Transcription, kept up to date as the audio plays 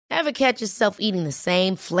Ever catch yourself eating the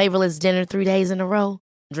same flavorless dinner 3 days in a row?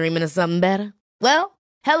 Dreaming of something better? Well,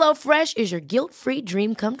 HelloFresh is your guilt-free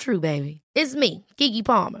dream come true, baby. It's me, Keke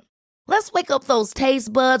Palmer. Let's wake up those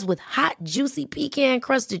taste buds with hot, juicy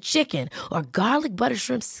pecan-crusted chicken or garlic butter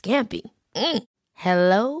shrimp scampi.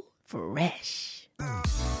 Hello Fresh.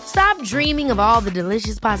 Stop dreaming of all the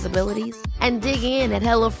delicious possibilities and dig in at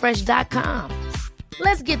HelloFresh.com.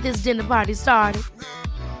 Let's get this dinner party started.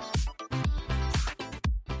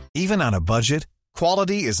 Even on a budget,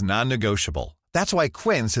 quality is non-negotiable. That's why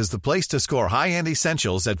Quince is the place to score high-end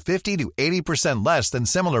essentials at 50 to 80% less than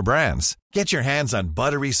similar brands. Get your hands on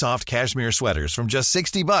buttery soft cashmere sweaters from just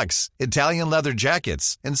 $60, Italian leather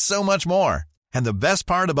jackets, and so much more. And the best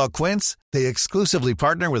part about Quince, they exclusively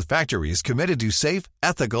partner with factories committed to safe,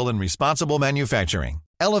 ethical, and responsible manufacturing.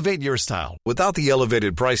 Elevate your style without the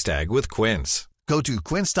elevated price tag with Quince. Go to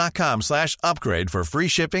quince.com/upgrade for free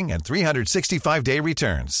shipping and 365-day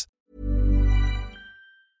returns.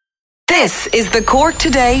 This is the Cork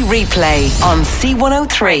Today replay on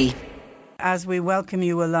C103. As we welcome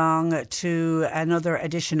you along to another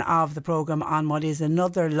edition of the programme on what is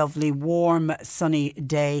another lovely warm sunny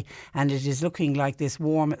day, and it is looking like this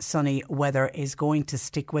warm sunny weather is going to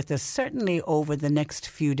stick with us certainly over the next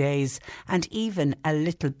few days and even a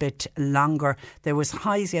little bit longer. There was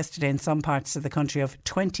highs yesterday in some parts of the country of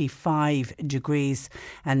 25 degrees,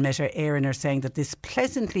 and Meta Éireann are saying that this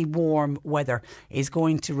pleasantly warm weather is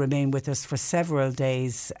going to remain with us for several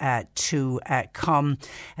days to come.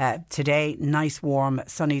 Today, nice warm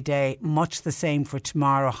sunny day, much the same for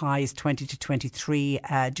tomorrow. Highs 20 to 23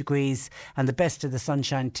 degrees, and the best of the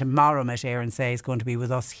sunshine tomorrow, Met Éireann say, is going to be with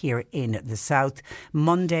us here in the south.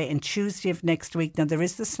 Monday and Tuesday of next week, now there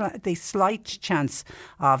is the slight chance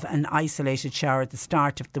of an isolated shower at the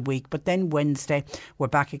start of the week, but then Wednesday we're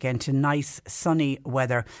back again to nice sunny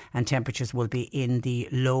weather and temperatures will be in the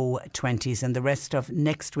low 20s, and the rest of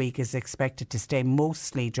next week is expected to stay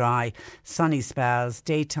mostly dry, sunny spells,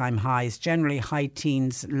 daytime highs generally high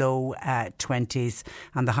teens, low 20s,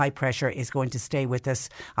 and the high pressure is going to stay with us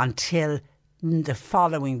until the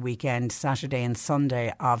following weekend. Saturday and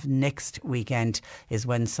Sunday of next weekend is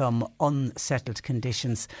when some unsettled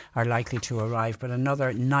conditions are likely to arrive, but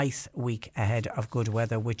another nice week ahead of good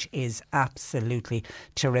weather, which is absolutely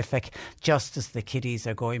terrific, just as the kiddies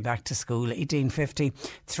are going back to school. 1850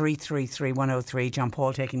 333 103. John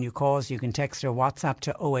Paul taking your calls. You can text or WhatsApp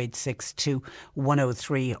to 0862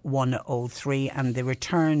 103 103, and the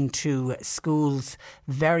return to schools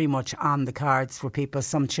very much on the cards for people.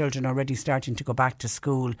 Some children already starting to go back to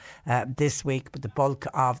school this week, but the bulk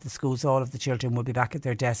of the schools, all of the children, will be back at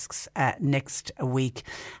their desks next week.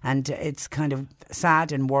 And it's kind of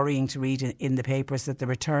sad and worrying to read in the papers that the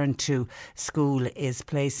return to school is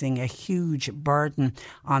placing a huge burden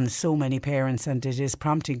on so many parents, and it is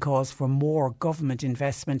prompting calls for more government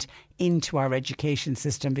investment into our education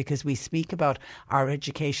system, because we speak about our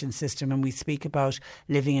education system and we speak about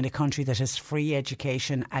living in a country that has free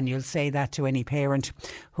education, and you'll say that to any parent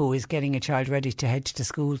who is getting a child ready to head to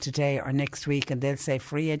school today or next week, and they'll say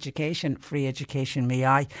free education may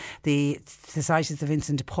I. The Society of St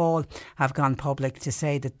Vincent de Paul have gone public to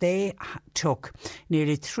say that they took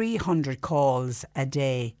nearly 300 calls a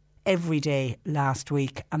day every day last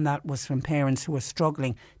week, and that was from parents who were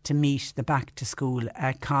struggling to meet the back to school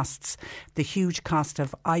costs. The huge cost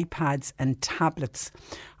of iPads and tablets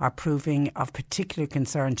are proving of particular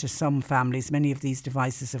concern to some families. Many of these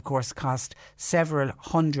devices, of course, cost several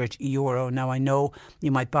 €100. Now, I know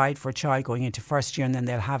you might buy it for a child going into first year and then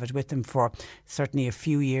they'll have it with them for certainly a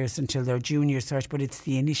few years until their junior cert, but it's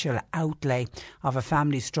the initial outlay of a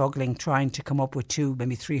family struggling, trying to come up with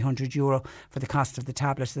maybe €300 for the cost of the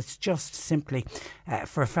tablets. That's just simply,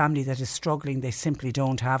 for a family that is struggling, they simply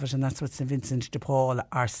don't have it, and that's what St Vincent de Paul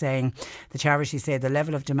are saying. The charity say the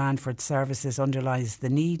level of demand for its services underlies the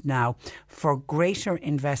need now for greater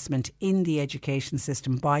investment in the education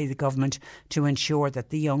system by the government to ensure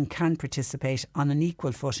that the young can participate on an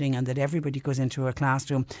equal footing, and that everybody goes into a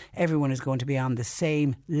classroom, everyone is going to be on the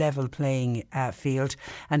same level playing field.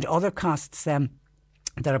 And other costs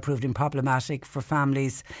that are proving problematic for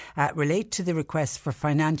families relate to the request for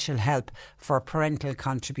financial help for parental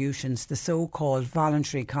contributions, the so-called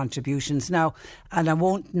voluntary contributions. Now, and I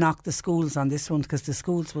won't knock the schools on this one, because the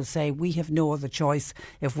schools will say we have no other choice.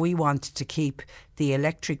 If we want to keep the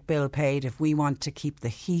electric bill paid, if we want to keep the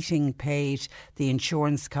heating paid, the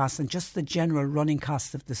insurance costs and just the general running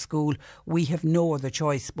costs of the school, we have no other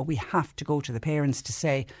choice, but we have to go to the parents to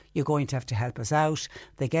say, you're going to have to help us out.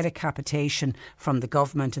 They get a capitation from the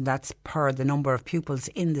government, and that's per the number of pupils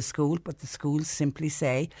in the school, but the schools simply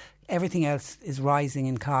say, everything else is rising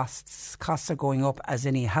in costs. Costs are going up, as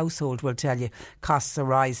any household will tell you. Costs are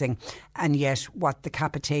rising. And yet what the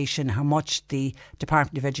capitation, how much the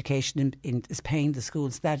Department of Education is paying the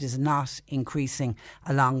schools, that is not increasing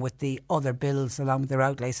along with the other bills, along with their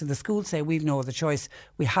outlay. So the schools say we've no other choice.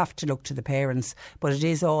 We have to look to the parents. But it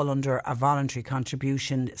is all under a voluntary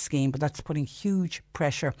contribution scheme. But that's putting huge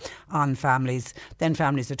pressure on families. Then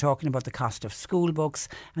families are talking about the cost of school books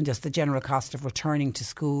and just the general cost of returning to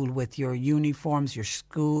school with your uniforms, your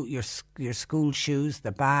school shoes,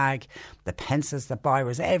 the bag, the pencils, the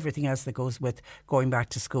bires, everything else that goes with going back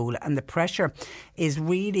to school. And the pressure is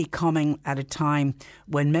really coming at a time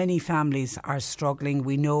when many families are struggling.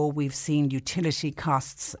 We know we've seen utility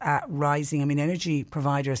costs rising. I mean, energy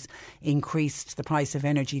providers increased the price of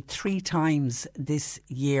energy 3 times this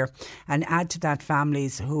year. And add to that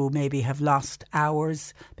families who maybe have lost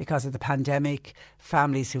hours because of the pandemic,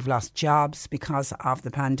 families who've lost jobs because of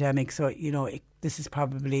the pandemic. So, this is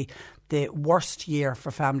probably the worst year for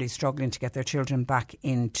families struggling to get their children back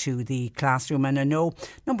into the classroom. And I know a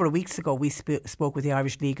number of weeks ago we spoke with the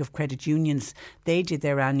Irish League of Credit Unions. They did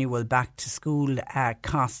their annual back to school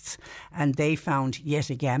costs, and they found yet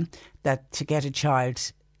again that to get a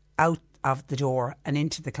child out of the door and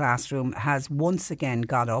into the classroom has once again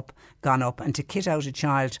gone up, and to kit out a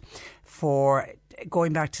child for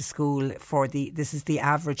going back to school this is the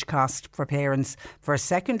average cost for parents. For a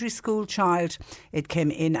secondary school child, it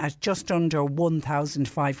came in at just under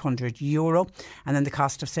 €1,500, and then the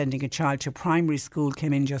cost of sending a child to primary school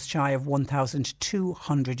came in just shy of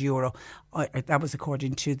 €1,200. That was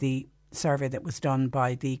according to the survey that was done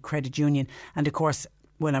by the credit union. And of course,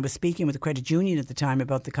 when I was speaking with the credit union at the time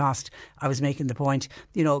about the cost, I was making the point,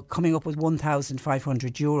 coming up with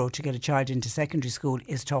 €1,500 to get a child into secondary school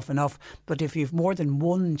is tough enough. But if you've more than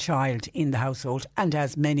one child in the household, and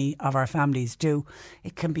as many of our families do,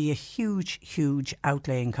 it can be a huge, huge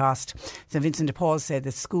outlaying cost. St Vincent de Paul said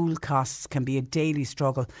that school costs can be a daily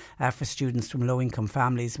struggle for students from low-income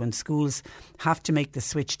families. When schools have to make the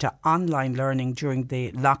switch to online learning during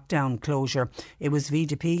the lockdown closure, it was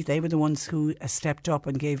VDP. They were the ones who stepped up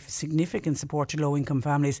and gave significant support to low-income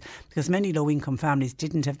families, because many low-income families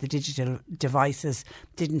didn't have the digital devices,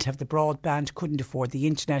 didn't have the broadband, couldn't afford the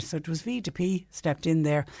internet. So it was VDP stepped in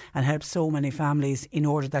there and helped so many families in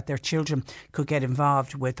order that their children could get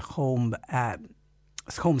involved with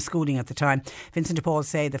homeschooling at the time. Vincent de Paul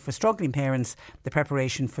said that for struggling parents, the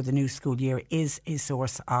preparation for the new school year is a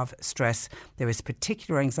source of stress. There is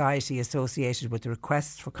particular anxiety associated with the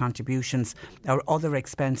requests for contributions or other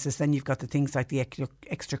expenses. Then you've got the things like the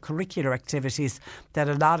extracurricular activities that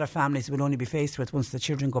a lot of families will only be faced with once the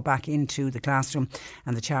children go back into the classroom.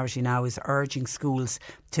 And the charity now is urging schools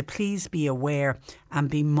to please be aware and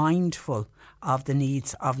be mindful of the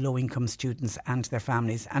needs of low-income students and their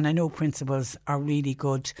families. And I know principals are really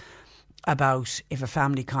good about, if a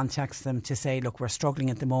family contacts them, to say, look, we're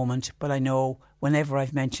struggling at the moment. But I know whenever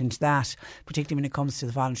I've mentioned that, particularly when it comes to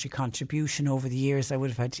the voluntary contribution over the years, I would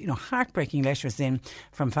have had, heartbreaking letters in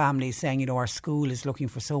from families saying, our school is looking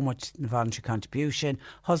for so much in voluntary contribution.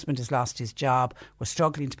 Husband has lost his job. We're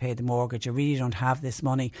struggling to pay the mortgage. I really don't have this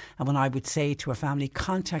money. And when I would say to a family,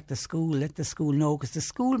 contact the school, let the school know, because the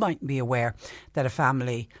school mightn't be aware that a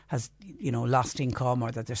family has, lost income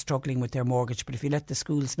or that they're struggling with their mortgage. But if you let the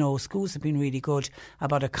schools know, schools have been really good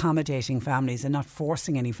about accommodating families and not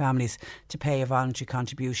forcing any families to pay a voluntary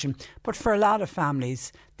contribution. But for a lot of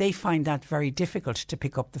families, they find that very difficult to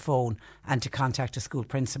pick up the phone and to contact a school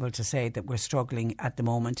principal to say that we're struggling at the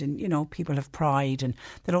moment. And, people have pride and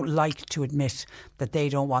they don't like to admit that they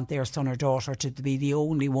don't want their son or daughter to be the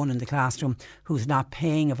only one in the classroom who's not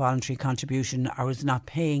paying a voluntary contribution or who's not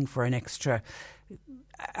paying for an extra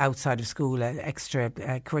outside of school, extra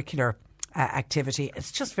curricular activity.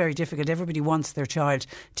 It's just very difficult. Everybody wants their child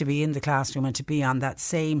to be in the classroom and to be on that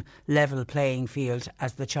same level playing field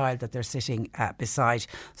as the child that they're sitting beside.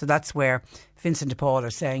 So that's where Vincent de Paul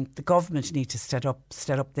are saying the government need to set up.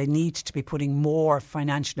 They need to be putting more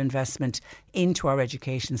financial investment into our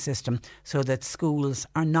education system so that schools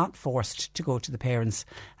are not forced to go to the parents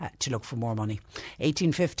to look for more money.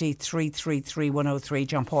 1850 333 103.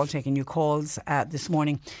 John Paul taking your calls this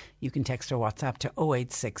morning. You can text or WhatsApp to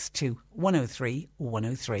 0862 103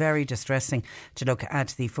 103. Very distressing to look at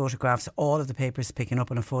the photographs. All of the papers picking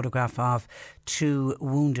up on a photograph of 2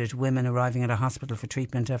 wounded women arriving at a hospital for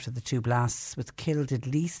treatment after the 2 blasts deaths, with killed at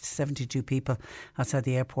least 72 people outside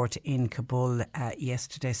the airport in Kabul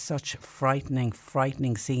yesterday. Such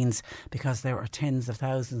frightening scenes, because there are tens of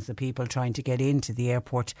thousands of people trying to get into the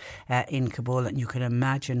airport in Kabul, and you can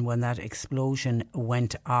imagine when that explosion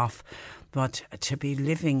went off. But to be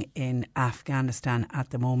living in Afghanistan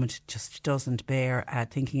at the moment just doesn't bear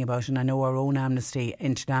thinking about. And I know our own Amnesty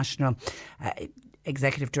International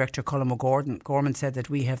Executive Director Colm O'Gorman said that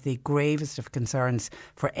we have the gravest of concerns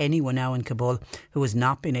for anyone now in Kabul who has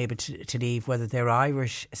not been able to leave, whether they're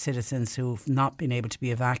Irish citizens who've not been able to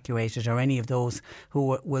be evacuated or any of those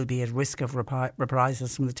who will be at risk of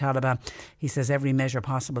reprisals from the Taliban. He says every measure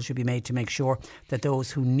possible should be made to make sure that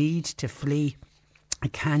those who need to flee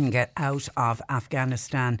can get out of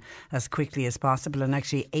Afghanistan as quickly as possible. And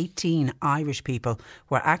actually 18 Irish people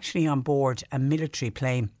were actually on board a military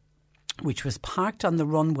plane which was parked on the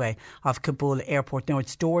runway of Kabul airport. Now,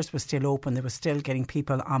 its doors were still open. They were still getting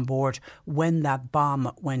people on board when that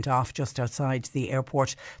bomb went off just outside the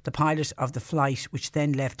airport. The pilot of the flight, which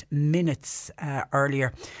then left minutes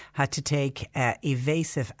earlier, had to take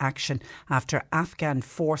evasive action after Afghan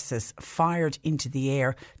forces fired into the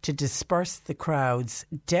air to disperse the crowds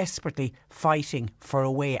desperately fighting for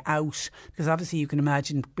a way out. Because obviously you can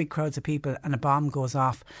imagine big crowds of people and a bomb goes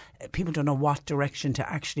off. People don't know what direction to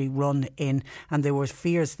actually run in, and there were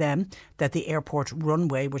fears then that the airport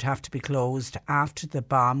runway would have to be closed after the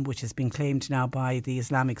bomb, which has been claimed now by the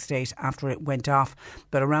Islamic State after it went off.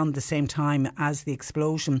 But around the same time as the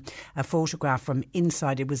explosion, a photograph from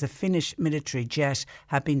inside, it was a Finnish military jet,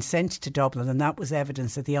 had been sent to Dublin, and that was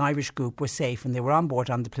evidence that the Irish group were safe and they were on board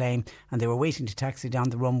on the plane and they were waiting to taxi down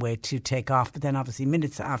the runway to take off. But then obviously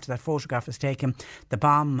minutes after that photograph was taken, the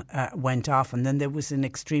bomb went off, and then there was an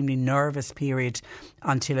extremely nervous period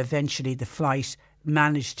until eventually the flight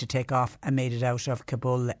managed to take off and made it out of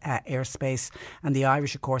Kabul airspace. And the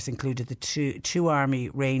Irish, of course, included the two Army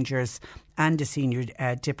Rangers and a senior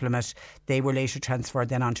diplomat. They were later transferred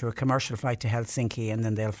then onto a commercial flight to Helsinki, and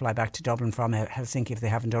then they'll fly back to Dublin from Helsinki if they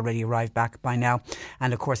haven't already arrived back by now.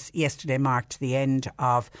 And of course, yesterday marked the end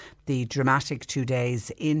of the dramatic 2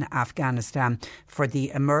 days in Afghanistan for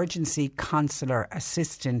the emergency consular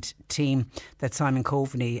assistant team that Simon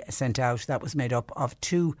Coveney sent out. That was made up of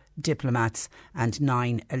 2 diplomats and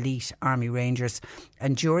 9 elite Army Rangers.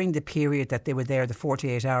 And during the period that they were there, the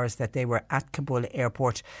 48 hours that they were at Kabul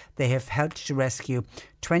airport, they have helped to rescue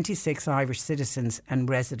 26 Irish citizens and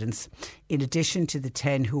residents, in addition to the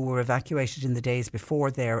 10 who were evacuated in the days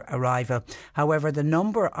before their arrival. However, the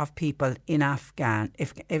number of people in Afghanistan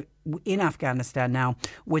now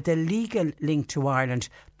with a legal link to Ireland,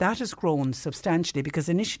 that has grown substantially, because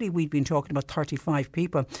initially we'd been talking about 35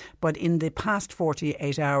 people, but in the past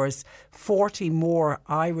 48 hours, 40 more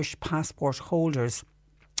Irish passport holders.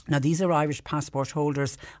 Now, these are Irish passport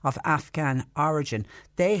holders of Afghan origin.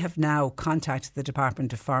 They have now contacted the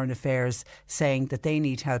Department of Foreign Affairs saying that they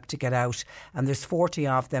need help to get out, and there's 40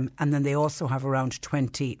 of them, and then they also have around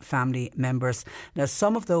 20 family members. Now,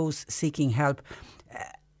 some of those seeking help,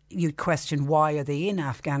 you'd question, why are they in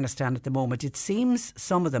Afghanistan at the moment? It seems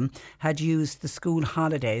some of them had used the school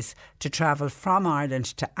holidays to travel from Ireland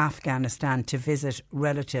to Afghanistan to visit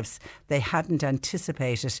relatives. They hadn't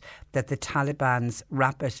anticipated that the Taliban's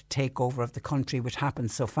rapid takeover of the country would happen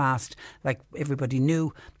so fast. Like, everybody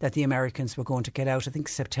knew that the Americans were going to get out. I think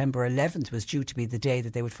September 11th was due to be the day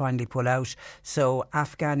that they would finally pull out. So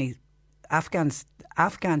Afghan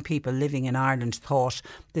people living in Ireland thought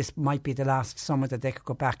this might be the last summer that they could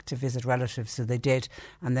go back to visit relatives, so they did.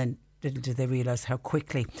 And then little did they realise how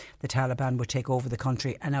quickly the Taliban would take over the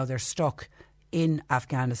country, and now they're stuck in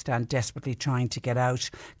Afghanistan, desperately trying to get out.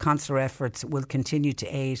 Consular efforts will continue to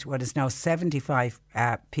aid what is now 75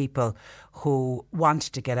 people who want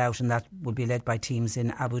to get out, and that will be led by teams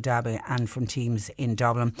in Abu Dhabi and from teams in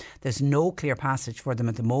Dublin. There's no clear passage for them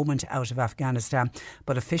at the moment out of Afghanistan,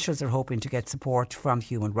 but officials are hoping to get support from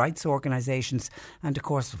human rights organisations, and of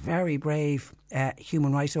course very brave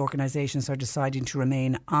human rights organisations are deciding to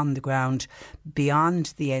remain on the ground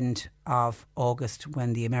beyond the end of August,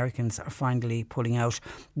 when the Americans are finally pulling out.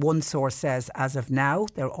 One source says as of now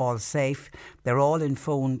they're all safe, they're all in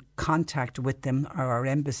phone contact with them, or our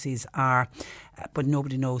embassies are, but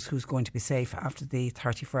nobody knows who's going to be safe after the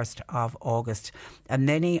 31st of August. And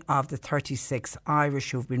many of the 36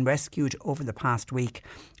 Irish who've been rescued over the past week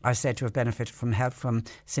are said to have benefited from help from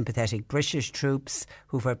sympathetic British troops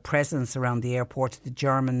who've had presence around the airport. The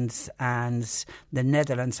Germans and the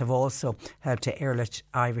Netherlands have also helped to airlift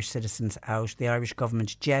Irish citizens out. The Irish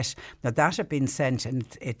government jet, now that had been sent and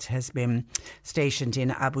it has been stationed in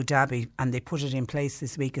Abu Dhabi, and they put it in place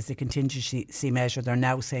this week as a contingency measure. They're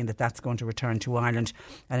now saying that that's going to return to to Ireland.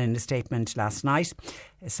 And in a statement last night,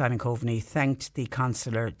 Simon Coveney thanked the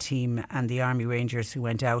consular team and the Army Rangers who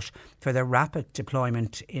went out for their rapid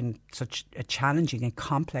deployment in such a challenging and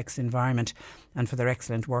complex environment, and for their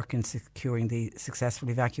excellent work in securing the successful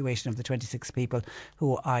evacuation of the 26 people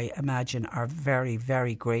who I imagine are very,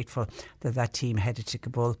 very grateful that team headed to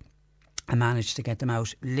Kabul and managed to get them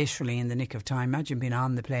out literally in the nick of time. Imagine being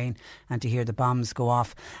on the plane and to hear the bombs go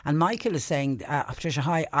off. And Michael is saying, Patricia,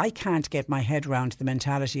 hi, I can't get my head around the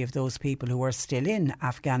mentality of those people who are still in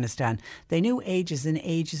Afghanistan. They knew ages and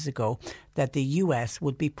ages ago that the US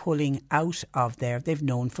would be pulling out of there. They've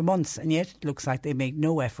known for months, and yet it looks like they made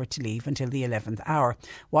no effort to leave until the 11th hour.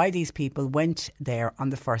 Why these people went there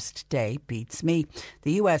on the first day beats me.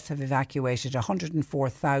 The US have evacuated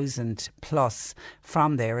 104,000 plus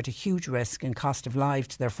from there at a huge risk and cost of life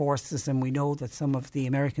to their forces, and we know that some of the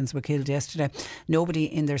Americans were killed yesterday. Nobody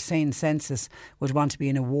in their sane senses would want to be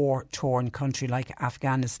in a war-torn country like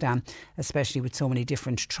Afghanistan, especially with so many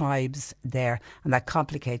different tribes there, and that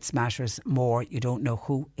complicates matters more. You don't know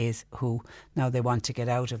who is who. Now they want to get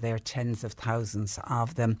out of there, tens of thousands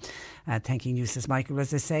of them. Thanking you, says Michael.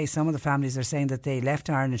 As I say, some of the families are saying that they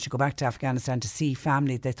left Ireland to go back to Afghanistan to see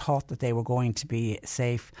family. They thought that they were going to be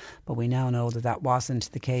safe, but we now know that that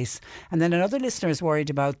wasn't the case. And then another listener is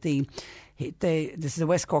worried about this is a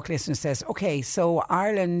West Cork listener, says, OK, so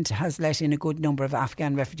Ireland has let in a good number of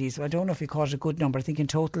Afghan refugees. I don't know if you call it a good number. I think in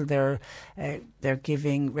total they're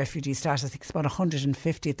giving refugee status. I think it's about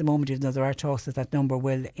 150 at the moment, even though there are talks that number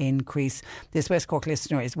will increase. This West Cork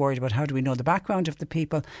listener is worried about how do we know the background of the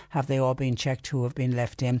people? Have they all been checked who have been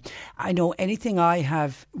left in? I know anything I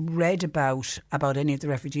have read about any of the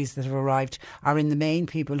refugees that have arrived are in the main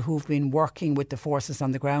people who've been working with the forces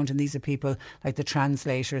on the ground, and these are people like the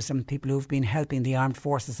translators and people who've been helping the armed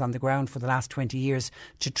forces on the ground for the last 20 years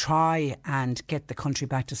to try and get the country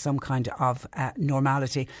back to some kind of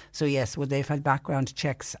normality. So yes, would they've had background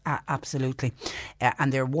checks? Absolutely.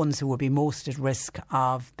 And they're ones who will be most at risk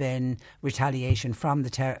of being retaliation from the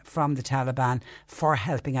Taliban for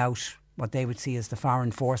helping out what they would see as the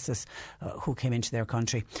foreign forces who came into their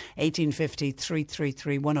country. 1850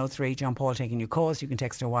 333 103. John Paul taking your calls. You can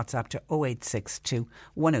text or WhatsApp to 0862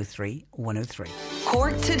 103 103.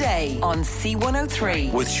 Cork Today on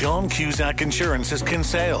C103. With Sean Cusack Insurance's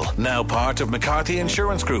Kinsale, now part of McCarthy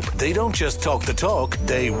Insurance Group. They don't just talk the talk,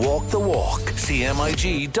 they walk the walk.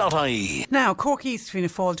 CMIG.ie. Now, Cork East Fianna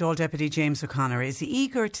Fáil Dáil Deputy James O'Connor is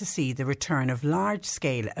eager to see the return of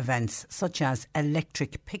large-scale events such as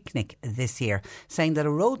Electric Picnic this year, saying that a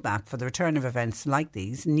roadmap for the return of events like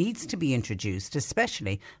these needs to be introduced,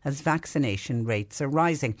 especially as vaccination rates are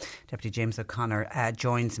rising. Deputy James O'Connor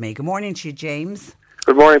joins me. Good morning to you, James.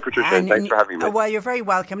 Good morning, Patricia, and thanks for having me. Well, you're very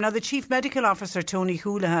welcome. Now, the Chief Medical Officer, Tony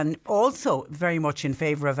Houlihan, also very much in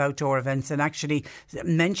favour of outdoor events and actually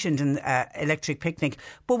mentioned an Electric Picnic.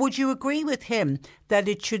 But would you agree with him that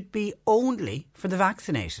it should be only for the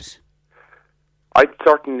vaccinated? I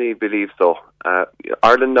certainly believe so.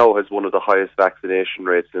 Ireland now has one of the highest vaccination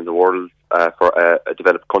rates in the world for a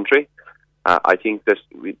developed country. I think that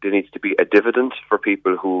there needs to be a dividend for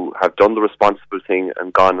people who have done the responsible thing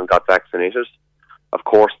and gone and got vaccinated. Of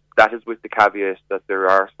course, that is with the caveat that there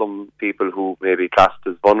are some people who may be classed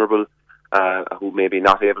as vulnerable, who may be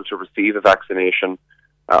not able to receive a vaccination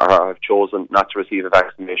or have chosen not to receive a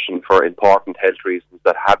vaccination for important health reasons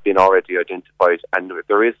that have been already identified. And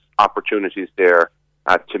there is opportunities there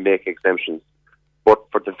to make exemptions. But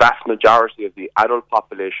for the vast majority of the adult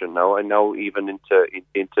population now, and now even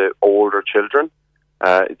into older children,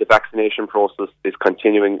 the vaccination process is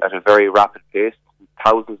continuing at a very rapid pace.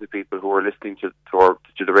 Thousands of people who are listening to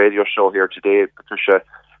the radio show here today, Patricia,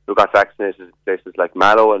 who got vaccinated in places like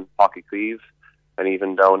Mallow and Pockeycreeve and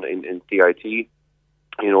even down in CIT,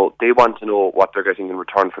 you know, they want to know what they're getting in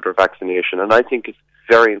return for their vaccination. And I think it's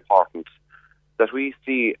very important that we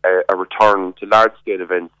see a return to large-scale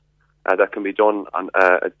events that can be done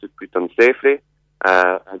safely,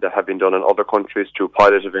 that have been done in other countries through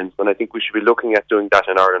pilot events. And I think we should be looking at doing that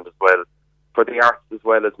in Ireland as well, for the arts as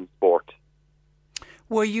well as in sport.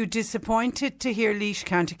 Were you disappointed to hear Laois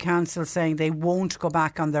County Council saying they won't go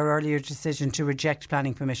back on their earlier decision to reject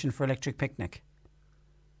planning permission for Electric Picnic?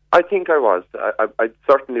 I think I was. I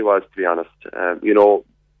certainly was, to be honest. You know,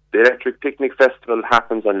 the Electric Picnic Festival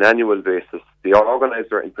happens on an annual basis. The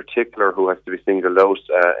organiser in particular, who has to be singled out,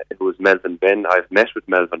 who is Melvin Ben. I've met with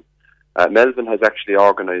Melvin. Melvin has actually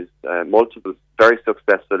organised multiple very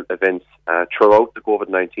successful events throughout the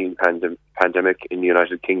COVID-19 pandemic in the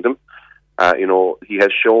United Kingdom. You know, he has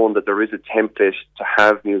shown that there is a template to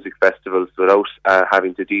have music festivals without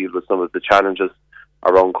having to deal with some of the challenges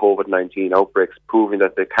around COVID-19 outbreaks, proving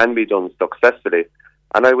that they can be done successfully.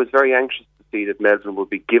 And I was very anxious to see that Melbourne would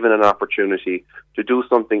be given an opportunity to do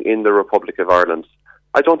something in the Republic of Ireland.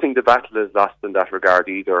 I don't think the battle is lost in that regard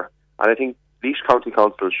either. And I think Laois County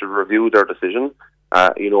Council should review their decision.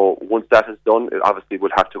 Once that is done, it obviously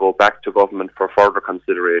would have to go back to government for further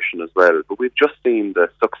consideration as well. But we've just seen the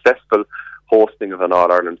successful hosting of an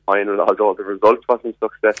All-Ireland final, although the result wasn't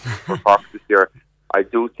successful for Cork this year. I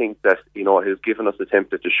do think that, it has given us a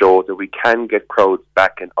template to show that we can get crowds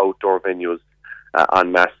back in outdoor venues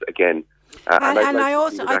en masse again. I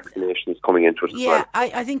also vaccinations coming into it as well.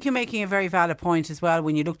 I think you're making a very valid point as well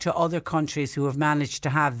when you look to other countries who have managed to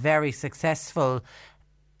have very successful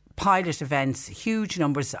pilot events, huge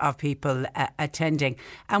numbers of people attending.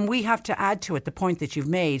 And we have to add to it the point that you've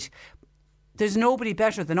made. There's nobody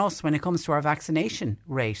better than us when it comes to our vaccination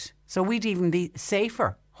rate. So we'd even be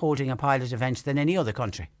safer holding a pilot event than any other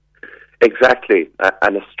country. Exactly.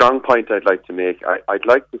 And a strong point I'd like to make, I'd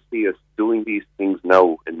like to see us doing these things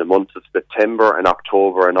now in the months of September and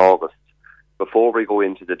October and August, before we go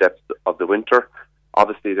into the depths of the winter.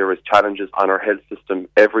 Obviously, there is challenges on our health system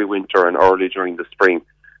every winter and early during the spring.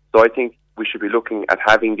 So I think we should be looking at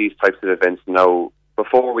having these types of events now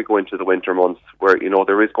before we go into the winter months, where,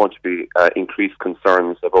 there is going to be increased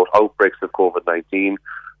concerns about outbreaks of COVID-19.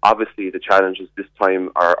 Obviously, the challenges this time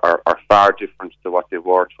are far different to what they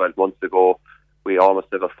were 12 months ago. We almost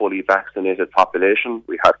have a fully vaccinated population.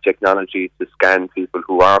 We have technology to scan people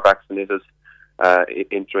who are vaccinated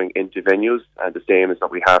entering into venues, and the same as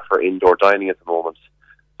that we have for indoor dining at the moment.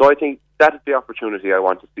 So I think that is the opportunity I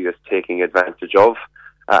want to see us taking advantage of.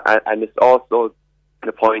 And it's also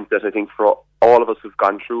the point that I think for all of us who've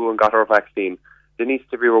gone through and got our vaccine, there needs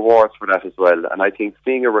to be rewards for that as well. And I think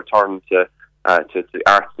seeing a return to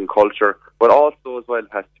arts and culture, but also as well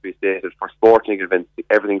has to be stated for sporting events,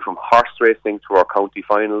 everything from horse racing to our county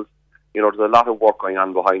finals. There's a lot of work going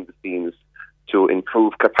on behind the scenes to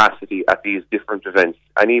improve capacity at these different events,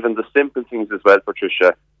 and even the simple things as well,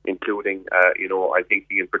 Patricia, including I think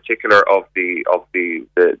in particular of the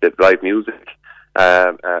live music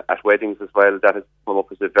at weddings as well. That has come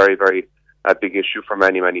up as a very, very big issue for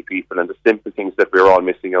many, many people, and the simple things that we're all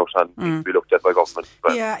missing out on need to be looked at by government as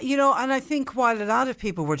well. Yeah, and I think while a lot of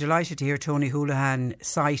people were delighted to hear Tony Holohan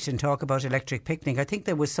cite and talk about electric picnic, I think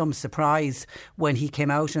there was some surprise when he came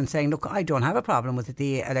out and saying, look, I don't have a problem with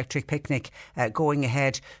the electric picnic going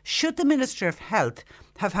ahead. Should the Minister of Health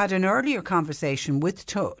have had an earlier conversation with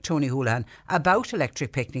Tony Holohan about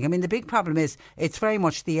electric picnic? I mean, the big problem is it's very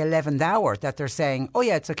much the 11th hour that they're saying, oh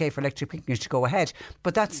yeah, it's okay for electric picnics to go ahead,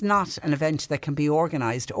 but that's not an event that can be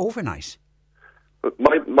organised overnight.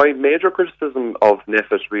 My major criticism of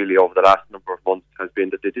NPHET really over the last number of months has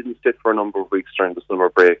been that they didn't sit for a number of weeks during the summer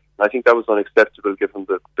break. I think that was unacceptable given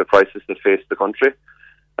the crisis that faced the country.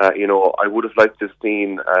 I would have liked to have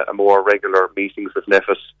seen a more regular meetings with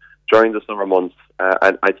NPHET during the summer months.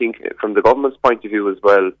 And I think from the government's point of view as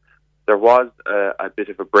well, there was a bit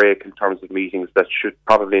of a break in terms of meetings that should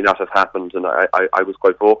probably not have happened. And I was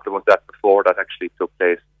quite vocal about that before that actually took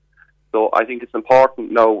place. So I think it's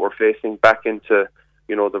important now we're facing back into,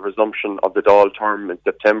 the resumption of the Dáil term in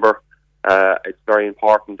September. It's very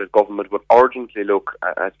important that government would urgently look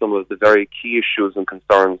at some of the very key issues and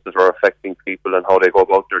concerns that are affecting people and how they go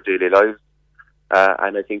about their daily lives.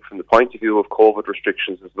 And I think from the point of view of COVID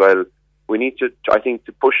restrictions as well, we need to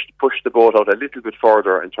push the boat out a little bit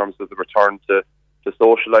further in terms of the return to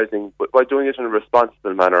socialising, but by doing it in a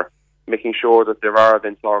responsible manner, making sure that there are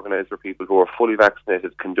events organised where people who are fully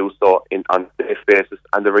vaccinated can do so on a safe basis.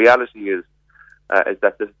 And the reality is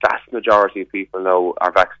that the vast majority of people now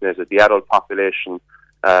are vaccinated. The adult population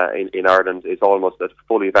in Ireland is almost at a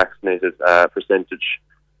fully vaccinated percentage.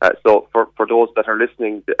 So for those that are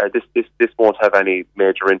listening, this won't have any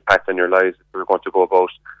major impact on your lives if we're going to go about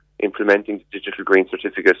implementing the digital green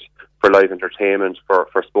certificate for live entertainment,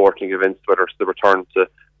 for sporting events, whether it's the return to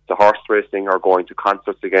horse racing or going to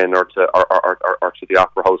concerts again or to the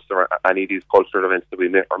opera house or any of these cultural events that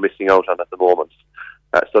we are missing out on at the moment.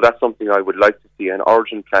 So that's something I would like to see an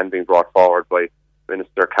urgent plan being brought forward by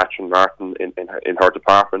Minister Catherine Martin in her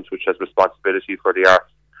department, which has responsibility for the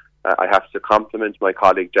arts. I have to compliment my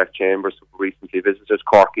colleague Jack Chambers, who recently visited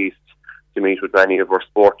Cork East to meet with many of our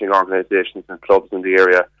sporting organisations and clubs in the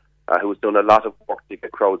area, who's done a lot of work to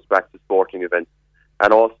get crowds back to sporting events.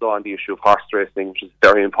 And also on the issue of horse racing, which is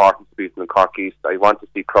very important to people in Cork East. I want to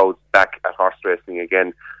see crowds back at horse racing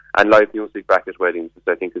again, and live music back at weddings, which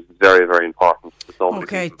I think is very, very important to so many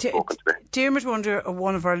people. Dermot Wonder,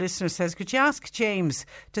 one of our listeners, says, could you ask James,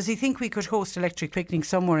 does he think we could host electric picnic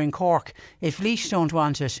somewhere in Cork? If Laois don't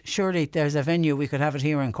want it, surely there's a venue we could have it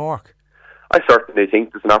here in Cork. I certainly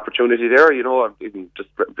think there's an opportunity there. Even just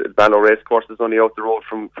Mallow Racecourse is only out the road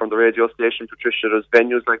from the radio station, Patricia. There's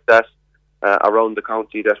venues like that around the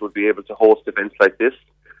county that would be able to host events like this.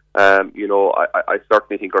 I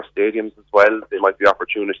certainly think our stadiums as well, there might be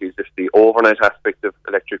opportunities if the overnight aspect of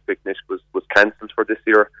Electric Picnic was cancelled for this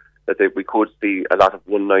year, that we could see a lot of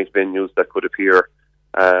one-night venues that could appear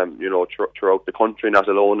throughout the country, not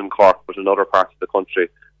alone in Cork, but in other parts of the country.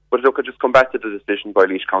 But look, I just come back to the decision by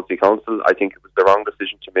Laois County Council. I think it was the wrong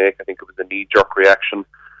decision to make. I think it was a knee-jerk reaction.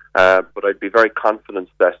 But I'd be very confident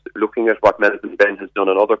that looking at what Melvin Benn has done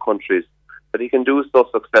in other countries, that he can do so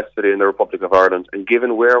successfully in the Republic of Ireland. And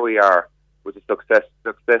given where we are with the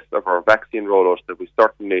success of our vaccine rollout, that we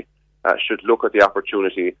certainly should look at the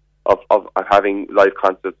opportunity of having live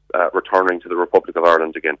concerts returning to the Republic of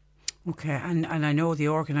Ireland again. Okay, and I know the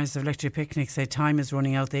organisers of Electric Picnic say time is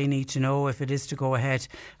running out. They need to know if it is to go ahead.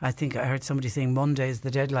 I think I heard somebody saying Monday is the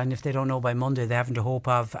deadline. If they don't know by Monday, they haven't a hope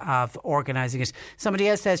of organising it. Somebody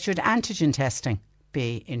else says, should antigen testing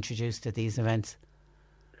be introduced at these events?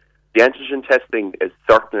 The antigen testing is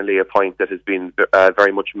certainly a point that has been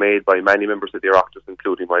very much made by many members of the Oireachtas,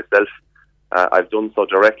 including myself. I've done so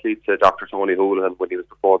directly to Dr. Tony Houlihan when he was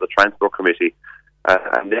before the Transport Committee.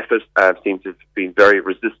 And NPHET seems to have been very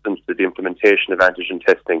resistant to the implementation of antigen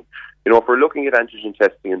testing. If we're looking at antigen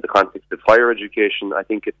testing in the context of higher education, I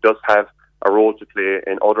think it does have a role to play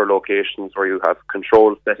in other locations where you have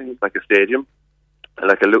controlled settings, like a stadium,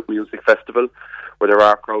 like a music festival, where there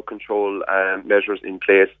are crowd control measures in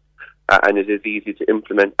place, and it is easy to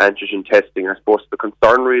implement antigen testing. I suppose the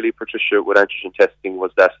concern really, Patricia, with antigen testing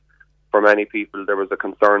was that for many people there was a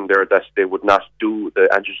concern there that they would not do the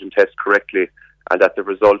antigen test correctly, and that the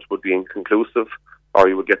result would be inconclusive, or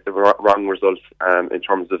you would get the wrong results in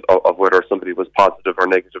terms of whether somebody was positive or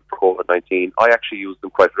negative for COVID-19. I actually use them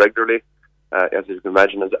quite regularly. As you can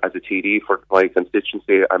imagine, as a TD for my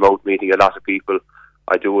constituency, I'm out meeting a lot of people.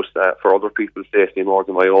 I do it for other people's safety more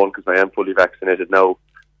than my own, because I am fully vaccinated now.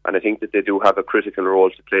 And I think that they do have a critical role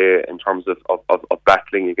to play in terms of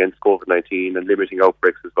battling against COVID-19 and limiting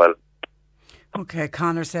outbreaks as well. Okay,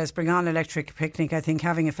 Connor says, bring on Electric Picnic. I think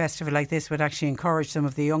having a festival like this would actually encourage some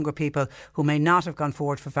of the younger people who may not have gone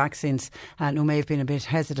forward for vaccines and who may have been a bit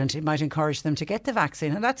hesitant. It might encourage them to get the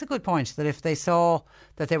vaccine. And that's a good point, that if they saw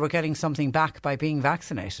that they were getting something back by being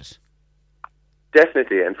vaccinated.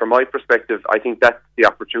 Definitely, and from my perspective, I think that's the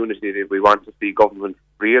opportunity that we want to see government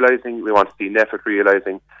realising, we want to see NPHET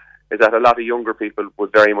realising, is that a lot of younger people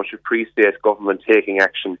would very much appreciate government taking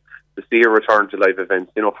action to see a return to live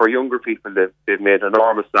events. For younger people, they've made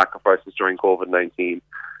enormous sacrifices during COVID-19.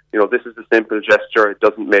 This is a simple gesture. It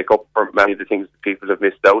doesn't make up for many of the things that people have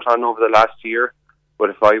missed out on over the last year. But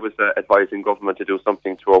if I was advising government to do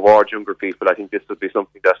something to reward younger people, I think this would be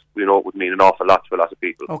something that, would mean an awful lot to a lot of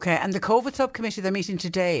people. Okay, and the COVID subcommittee, they're meeting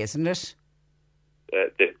today, isn't it?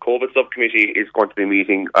 The COVID subcommittee is going to be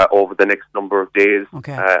meeting over the next number of days.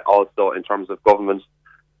 Okay. Also, in terms of government,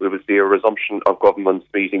 we will see a resumption of government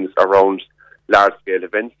meetings around large-scale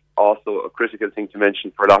events. Also, a critical thing to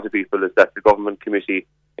mention for a lot of people is that the government committee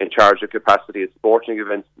in charge of capacity at sporting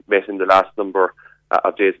events met in the last number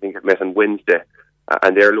of days. I think it met on Wednesday.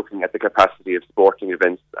 And they're looking at the capacity of sporting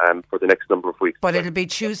events for the next number of weeks. But it'll be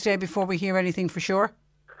Tuesday before we hear anything for sure?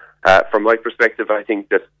 From my perspective, I think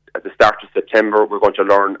that at the start of September, we're going to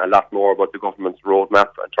learn a lot more about the government's roadmap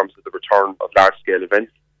in terms of the return of large-scale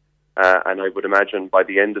events. And I would imagine by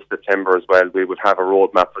the end of September as well, we would have a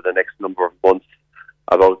roadmap for the next number of months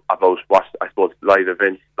about what, I suppose, live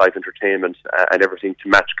events, live entertainment and everything to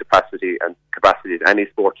match capacity at any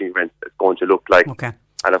sporting event is going to look like. Okay.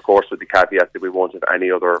 And of course, with the caveat that we won't have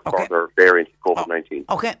any other further variant of COVID-19.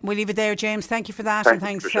 Okay, we'll leave it there, James. Thank you for that.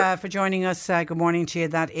 Thanks for joining us. Good morning to you.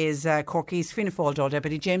 That is Cork East Fianna Fáil Dáil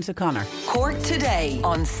Deputy James O'Connor. Cork Today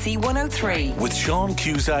on C103. With Sean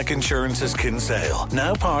Cusack Insurance's Kinsale,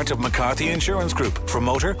 now part of McCarthy Insurance Group. For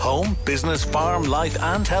motor, home, business, farm, life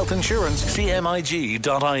and health insurance,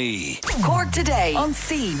 cmig.ie. Cork Today on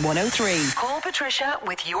C103. Call Patricia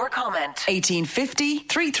with your comment. 1850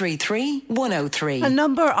 333 103. A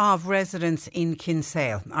number of residents in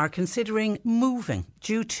Kinsale are considering moving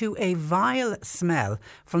due to a vile smell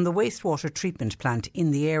from the wastewater treatment plant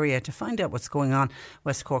in the area. To find out what's going on,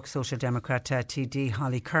 West Cork Social Democrat TD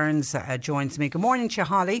Holly Kearns joins me. Good morning to you,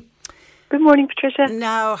 Holly. Good morning, Patricia.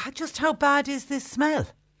 Now, just how bad is this smell?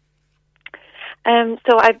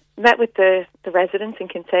 So I met with the residents in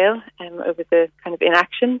Kinsale over the kind of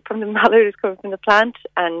inaction from the matter that's coming from the plant,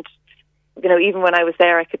 and even when I was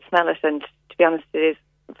there I could smell it, and to be honest, it is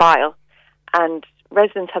vile. And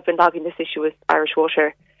residents have been logging this issue with Irish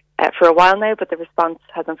Water for a while now, but the response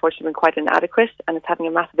has unfortunately been quite inadequate, and it's having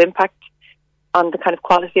a massive impact on the kind of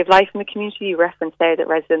quality of life in the community. You referenced there that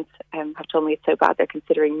residents have told me it's so bad they're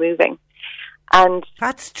considering moving. And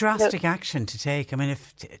that's drastic action to take. I mean,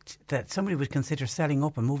 if that somebody would consider selling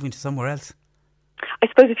up and moving to somewhere else. I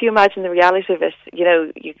suppose if you imagine the reality of it, you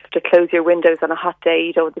have to close your windows on a hot day.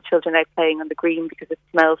 You don't want the children out playing on the green because it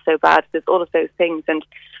smells so bad. There's all of those things. And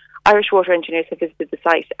Irish Water engineers have visited the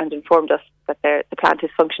site and informed us that the plant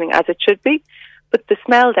is functioning as it should be. But the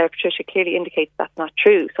smell there, Patricia, clearly indicates that's not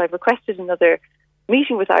true. So I've requested another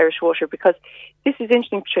meeting with Irish Water because this is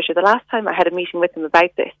interesting, Patricia. The last time I had a meeting with them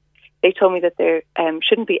about this, they told me that there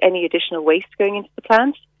shouldn't be any additional waste going into the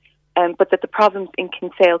plant, but that the problems in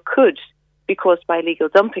Kinsale could be caused by illegal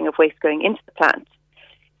dumping of waste going into the plant.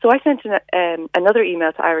 So I sent another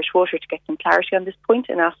email to Irish Water to get some clarity on this point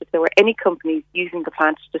and asked if there were any companies using the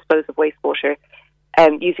plant to dispose of wastewater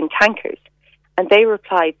using tankers. And they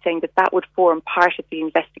replied saying that would form part of the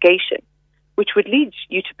investigation, which would lead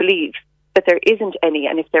you to believe that there isn't any,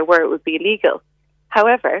 and if there were, it would be illegal.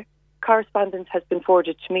 However, correspondence has been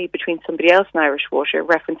forwarded to me between somebody else in Irish Water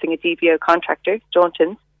referencing a DBO contractor,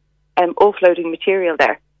 Staunton's, offloading material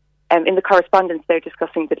there. In the correspondence, they're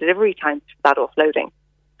discussing the delivery times for that offloading.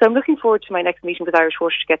 So I'm looking forward to my next meeting with Irish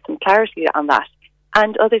Water to get some clarity on that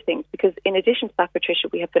and other things, because in addition to that, Patricia,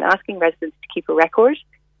 we have been asking residents to keep a record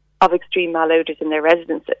of extreme malodours in their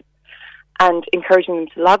residences and encouraging them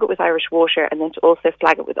to log it with Irish Water and then to also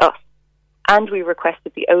flag it with us. And we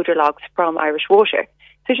requested the odour logs from Irish Water.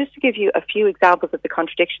 So just to give you a few examples of the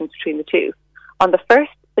contradictions between the two, on the 1st,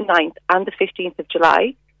 the 9th and the 15th of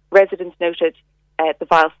July, residents noted the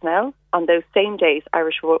vile smell. On those same days,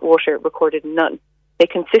 Irish Water recorded none. They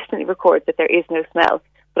consistently record that there is no smell.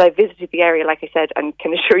 But I visited the area, like I said, and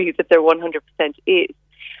can assure you that there 100% is.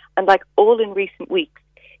 And like all in recent weeks,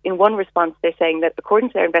 in one response, they're saying that according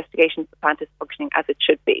to their investigations, the plant is functioning as it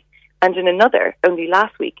should be. And in another, only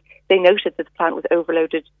last week, they noted that the plant was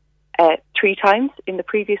overloaded 3 times in the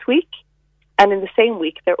previous week. And in the same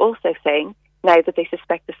week, they're also saying now that they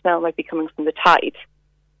suspect the smell might be coming from the tide.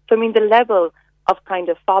 So, I mean, the level of kind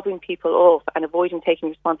of fobbing people off and avoiding taking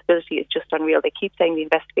responsibility is just unreal. They keep saying the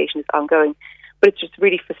investigation is ongoing, but it's just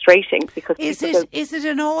really frustrating because is it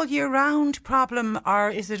an all year round problem, or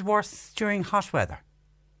is it worse during hot weather?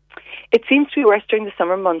 It seems to be worse during the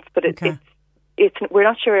summer months, but it's we're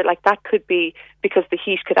not sure. Like, that could be because the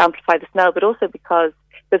heat could amplify the smell, but also because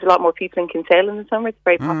there's a lot more people in Kinsale in the summer. It's a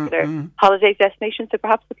very popular holiday destination, so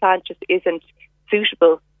perhaps the plant just isn't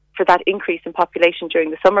suitable for that increase in population during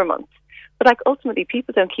the summer months. But like, ultimately,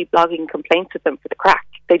 people don't keep logging complaints with them for the crack.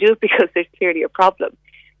 They do it because there's clearly a problem.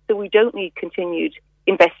 So we don't need continued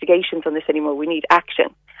investigations on this anymore. We need action.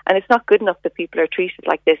 And it's not good enough that people are treated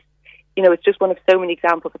like this. You know, it's just one of so many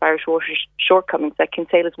examples of Irish Water's shortcomings. Like,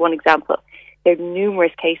 Kinsale is one example. There are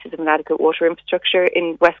numerous cases of inadequate water infrastructure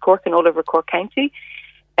in West Cork and all over Cork County.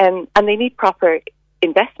 And they need proper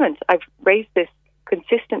investment. I've raised this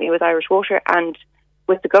consistently with Irish Water and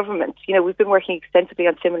with the government. You know, we've been working extensively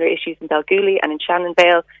on similar issues in Balgooley and in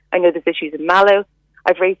Shannonvale. I know there's issues in Mallow.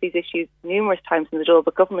 I've raised these issues numerous times in the Dáil,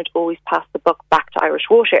 but government always passed the buck back to Irish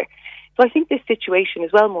Water. So I think this situation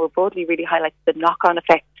as well, more broadly, really highlights the knock-on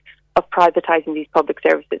effect of privatising these public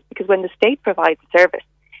services, because when the state provides a service,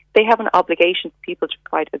 they have an obligation to people to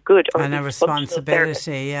provide a good or and a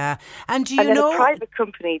responsibility, yeah. And do you and know a private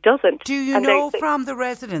company doesn't? Do you know from the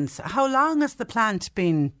residents how long has the plant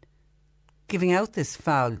been giving out this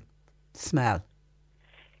foul smell?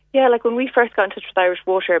 Yeah, like when we first got in touch with Irish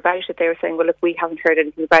Water about it, they were saying, well, look, we haven't heard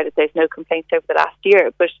anything about it. There's no complaints over the last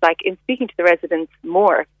year. But like, in speaking to the residents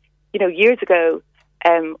more, you know, years ago,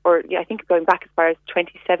 I think going back as far as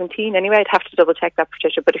 2017 anyway, I'd have to double check that,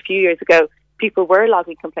 Patricia, but a few years ago, people were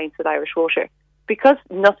logging complaints with Irish Water. Because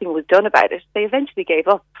nothing was done about it, they eventually gave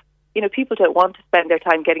up. You know, people don't want to spend their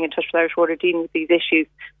time getting in touch with Irish Water dealing with these issues,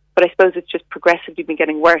 but I suppose it's just progressively been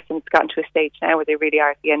getting worse, and it's gotten to a stage now where they really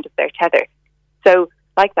are at the end of their tether. So,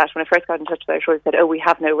 like that, when I first got in touch with Irish Water, they said, oh, we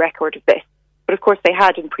have no record of this. But of course they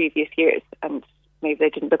had in previous years, and maybe they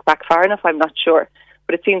didn't look back far enough, I'm not sure.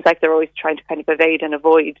 But it seems like they're always trying to kind of evade and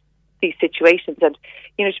avoid these situations. And,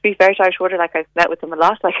 you know, to be fair to Irish Water, like, I've met with them a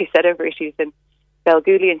lot, like I said, over issues in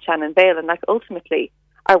Balgooley and Shannonvale, and like, ultimately,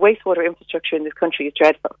 our wastewater infrastructure in this country is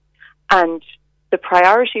dreadful. And the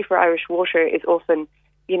priority for Irish Water is often,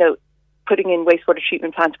 you know, putting in wastewater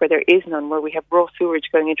treatment plants where there is none, where we have raw sewage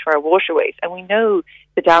going into our waterways. And we know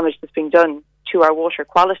the damage that's being done to our water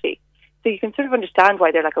quality. So you can sort of understand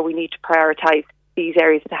why they're like, oh, we need to prioritise these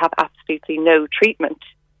areas that have absolutely no treatment.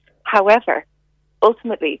 However,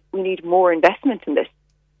 ultimately, we need more investment in this.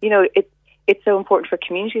 You know, it's so important for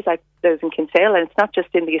communities like those in Kinsale, and it's not just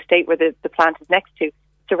in the estate where the plant is next to.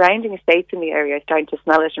 Surrounding estates in the area are starting to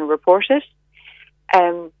smell it and report it.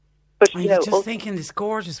 But, just thinking this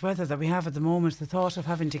gorgeous weather that we have at the moment, the thought of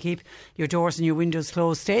having to keep your doors and your windows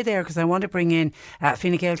closed. Stay there, because I want to bring in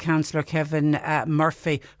Fine Gael councillor Kevin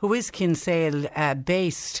Murphy, who is Kinsale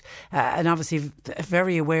based and obviously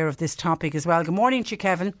very aware of this topic as well. Good morning to you,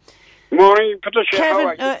 Kevin. Good morning, Patricia.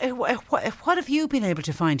 Kevin, what have you been able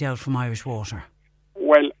to find out from Irish Water?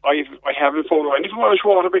 Well, I haven't found anything from Irish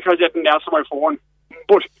Water because I didn't answer my phone.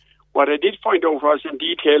 But what I did find out was in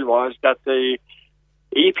detail was that the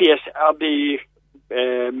EPS are the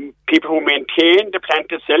people who maintain the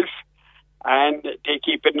plant itself, and they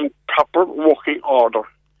keep it in proper working order.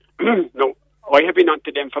 Now, I have been on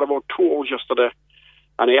to them for about 2 hours yesterday,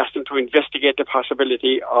 and I asked them to investigate the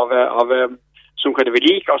possibility of some kind of a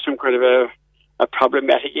leak or some kind of a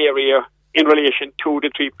problematic area in relation to the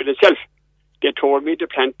treatment itself. They told me the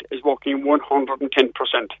plant is working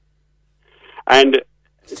 110%. And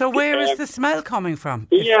so where is the smell coming from?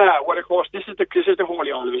 Yeah, well, of course, this is the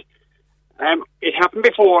holy all of it. It happened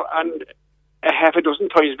before, and a half a dozen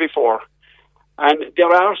times before. And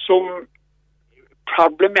there are some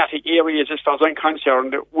problematic areas, as far as I'm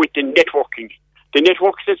concerned, with the networking. The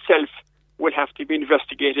networks itself will have to be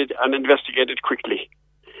investigated quickly.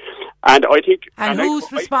 And I think... And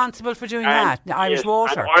who's responsible for doing that? The Irish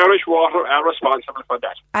Water? And Irish Water are responsible for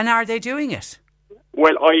that. And are they doing it?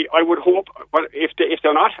 Well, I would hope, but if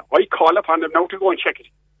they're not, I call upon them now to go and check it.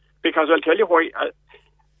 Because I'll tell you why.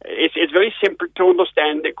 It's very simple to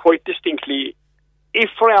understand quite distinctly. If,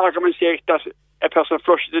 for argument's sake, that a person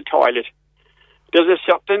flushes the toilet, there's a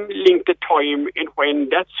certain length of time in when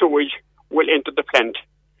that sewage will enter the plant.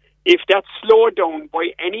 If that's slowed down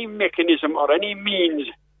by any mechanism or any means,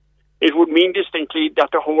 it would mean distinctly that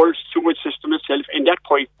the whole sewage system itself in that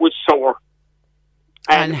pipe would sour.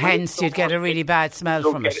 And hence you'd get a really bad smell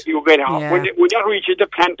from it. You get yeah. When that reaches the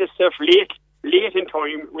plant itself late in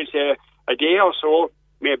time, we say a day or so,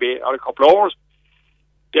 maybe, or a couple of hours,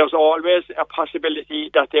 there's always a possibility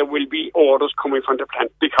that there will be odours coming from the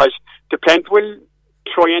plant, because the plant will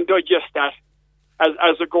try and digest that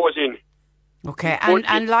as it goes in. Okay,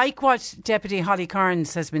 and like what Deputy Holly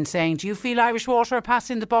Kearns has been saying, do you feel Irish Water are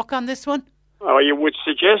passing the buck on this one? I would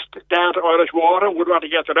suggest that Irish Water would want to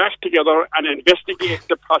get their act together and investigate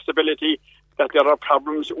the possibility that there are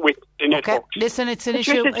problems with the network. Okay, listen, it's an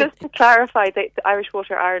issue. Just to clarify, the Irish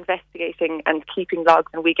Water are investigating and keeping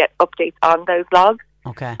logs, and we get updates on those logs.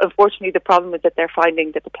 Okay. Unfortunately, the problem is that they're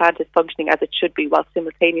finding that the plant is functioning as it should be, while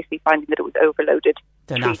simultaneously finding that it was overloaded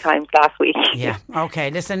 3 times last week. Yeah. Okay.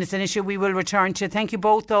 Listen, it's an issue we will return to. Thank you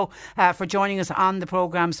both, though, for joining us on the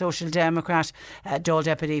programme. Social Democrat, Dáil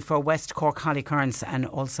Deputy for West Cork, Holly Kearns, and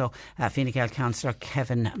also Fine Gael councillor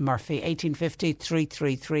Kevin Murphy. 1850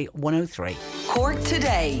 333 103. Cork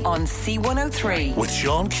Today on C103. With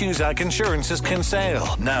Sean Cusack Insurance's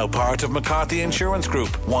Kinsale, now part of McCarthy Insurance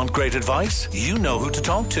Group. Want great advice? You know who to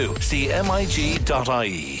talk to.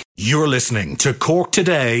 CMIG.ie. You're listening to Cork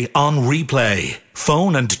Today on replay.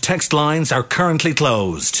 Phone and text lines are currently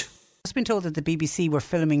closed. I've been told that the BBC were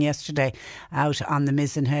filming yesterday out on the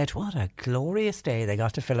Mizzen Head. What a glorious day they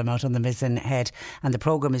got to film out on the Mizzen Head. And the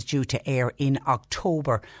programme is due to air in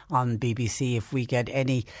October on BBC. If we get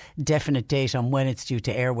any definite date on when it's due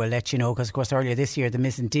to air, we'll let you know. Because, of course, earlier this year, the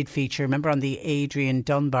Mizzen did feature, remember, on the Adrian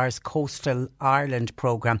Dunbar's Coastal Ireland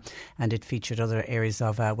programme. And it featured other areas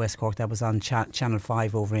of West Cork. That was on Channel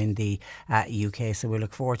 5 over in the UK. So we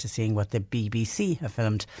look forward to seeing what the BBC have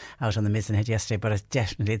filmed out on the Mizzen Head yesterday. But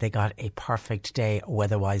definitely they got a perfect day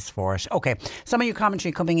weather-wise for it. OK, some of your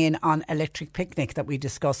commentary coming in on Electric Picnic that we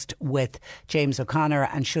discussed with James O'Connor,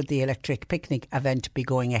 and should the Electric Picnic event be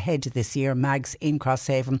going ahead this year? Mags in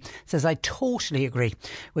Crosshaven says, I totally agree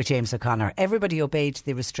with James O'Connor. Everybody obeyed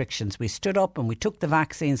the restrictions. We stood up and we took the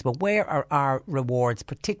vaccines, but where are our rewards,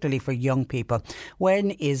 particularly for young people?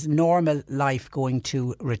 When is normal life going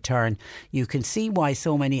to return? You can see why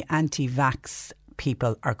so many anti-vax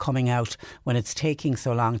people are coming out when it's taking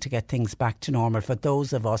so long to get things back to normal. For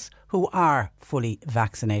those of us who are fully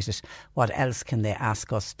vaccinated, what else can they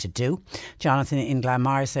ask us to do? Jonathan in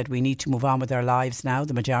Glanmire said we need to move on with our lives now.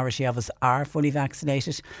 The majority of us are fully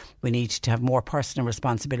vaccinated. We need to have more personal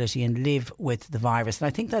responsibility and live with the virus. And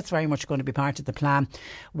I think that's very much going to be part of the plan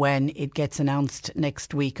when it gets announced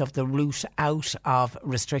next week of the route out of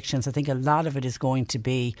restrictions. I think a lot of it is going to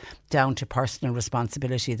be down to personal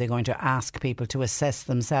responsibility. They're going to ask people to assess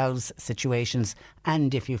themselves, situations,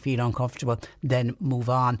 and if you feel uncomfortable, then move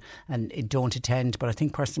on and don't attend. But I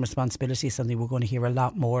think personal responsibility is something we're going to hear a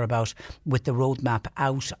lot more about with the roadmap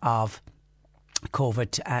out of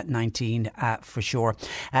COVID-19 for sure.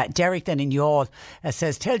 Derek then in Youghal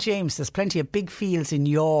says, tell James there's plenty of big fields in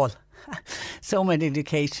Youghal So many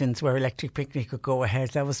indications where Electric Picnic could go ahead.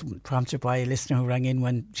 That was prompted by a listener who rang in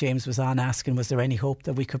when James was on asking was there any hope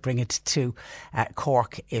that we could bring it to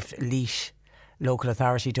Cork if Laois local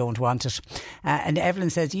authority don't want it. And Evelyn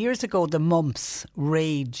says, years ago the mumps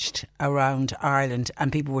raged around Ireland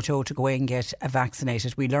and people were told to go away and get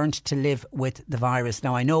vaccinated. We learned to live with the virus.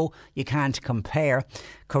 Now I know you can't compare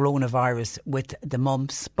coronavirus with the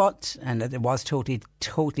mumps, and it was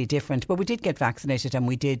totally different, but we did get vaccinated and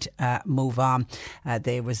we did move on.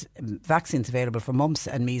 There was vaccines available for mumps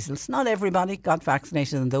and measles. Not everybody got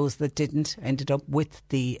vaccinated, and those that didn't ended up with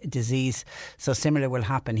the disease. So similar will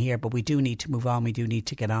happen here, but we do need to move on. We do need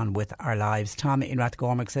to get on with our lives. Tom in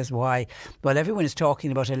Rathgormack says, why? Well, everyone is talking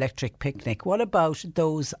about Electric Picnic. What about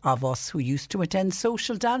those of us who used to attend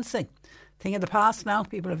social dancing? Thing of the past now.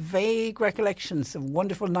 People have vague recollections of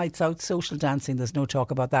wonderful nights out social dancing. There's no talk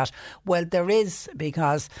about that. Well, there is,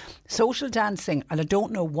 because social dancing, and I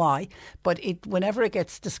don't know why, but whenever it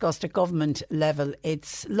gets discussed at government level,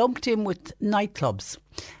 it's lumped in with nightclubs.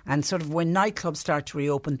 And sort of when nightclubs start to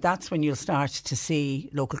reopen, that's when you'll start to see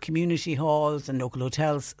local community halls and local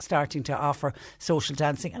hotels starting to offer social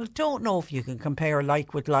dancing. And I don't know if you can compare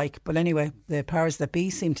like with like, but anyway, the powers that be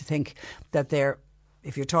seem to think that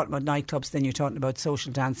if you're talking about nightclubs, then you're talking about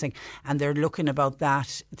social dancing, and they're looking about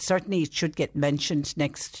that. Certainly it should get mentioned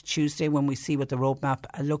next Tuesday when we see what the roadmap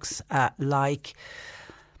looks like.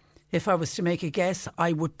 If I was to make a guess,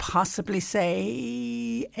 I would possibly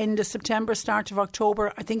say end of September, start of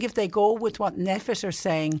October. I think if they go with what NPHET are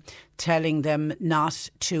saying, telling them not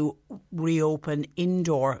to reopen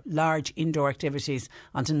large indoor activities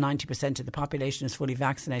until 90% of the population is fully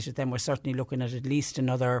vaccinated, then we're certainly looking at least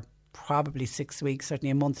another probably 6 weeks,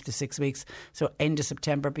 certainly a month to 6 weeks. So end of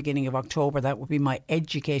September, beginning of October, that would be my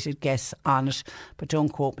educated guess on it. But don't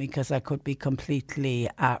quote me, because I could be completely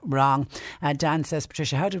wrong. Dan says,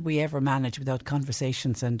 Patricia, how did we ever manage without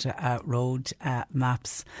conversations and road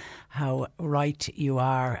maps? How right you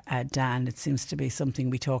are, Dan. It seems to be something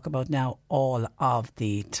we talk about now all of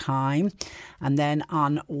the time. And then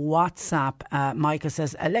on WhatsApp, Michael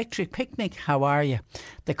says, Electric Picnic, how are you?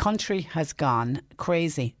 The country has gone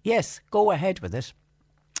crazy. Yes, go ahead with it.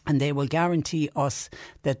 And they will guarantee us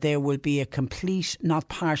that there will be a complete, not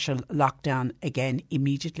partial, lockdown again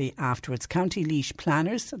immediately afterwards. County Laois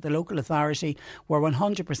planners, the local authority, were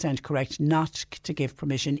 100% correct not to give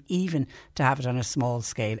permission even to have it on a small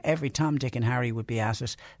scale. Every Tom, Dick and Harry would be at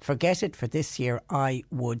it. Forget it for this year, I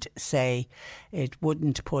would say. It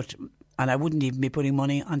wouldn't put... And I wouldn't even be putting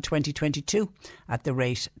money on 2022 at the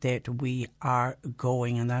rate that we are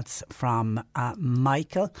going. And that's from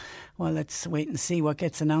Michael. Well, let's wait and see what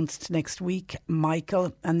gets announced next week,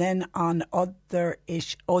 Michael. And then on other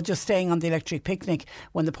just staying on the Electric Picnic,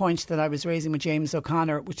 when the point that I was raising with James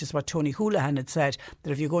O'Connor, which is what Tony Houlihan had said,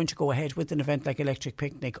 that if you're going to go ahead with an event like Electric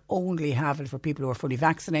Picnic, only have it for people who are fully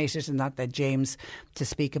vaccinated, and that led James to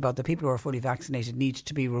speak about the people who are fully vaccinated need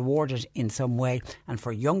to be rewarded in some way. And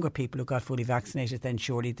for younger people who got fully vaccinated, then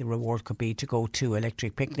surely the reward could be to go to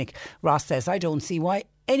Electric Picnic. Ross says, I don't see why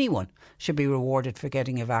anyone should be rewarded for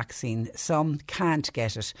getting a vaccine. Some can't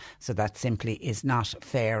get it, so that simply is not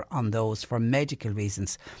fair on those for medical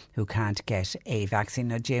reasons who can't get a vaccine.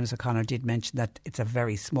 Now, James O'Connor did mention that it's a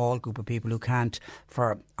very small group of people who can't,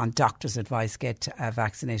 on doctor's advice, get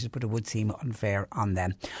vaccinated, but it would seem unfair on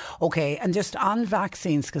them. OK, and just on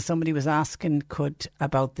vaccines, because somebody was asking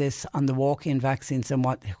about this on the walk-in vaccines and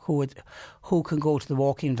who can go to the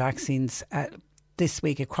walk-in vaccines this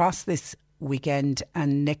week, across this weekend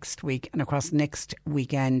and next week, and across next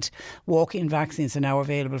weekend. Walk-in vaccines are now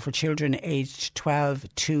available for children aged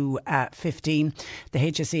 12 to 15. The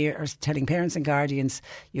HSE are telling parents and guardians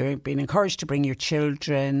you're being encouraged to bring your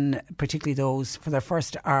children, particularly those for their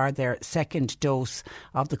first or their second dose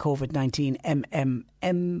of the COVID-19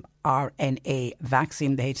 mRNA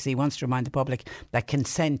vaccine. The HSE wants to remind the public that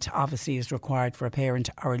consent obviously is required for a parent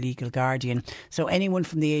or a legal guardian. So anyone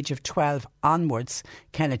from the age of 12 onwards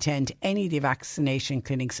can attend any of the vaccination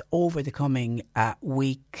clinics over the coming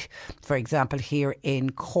week. For example, here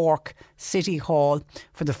in Cork City Hall,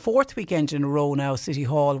 for the fourth weekend in a row now, City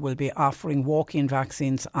Hall will be offering walk-in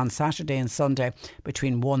vaccines on Saturday and Sunday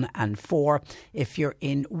between 1 and 4. If you're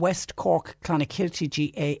in West Cork, Clonakilty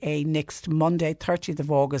GAA, next Monday, 30th of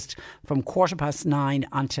August, from 9:15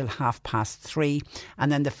 until 3:30.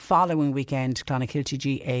 And then the following weekend, Clonakilty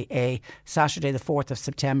GAA, Saturday the 4th of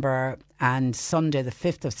September and Sunday the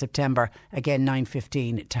 5th of September, again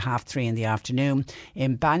 9:15 to 3:30 in the afternoon.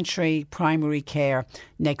 In Bantry Primary Care,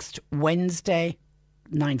 next Wednesday,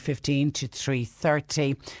 9:15 to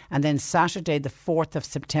 3:30. And then Saturday the 4th of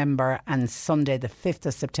September and Sunday the 5th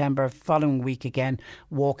of September, following week again,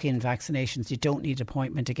 walk-in vaccinations. You don't need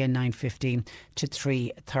appointment, again 9:15 to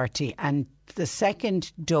 3:30. And the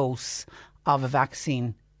second dose of a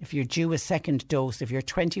vaccine, if you're due a second dose, if you're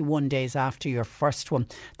 21 days after your first one,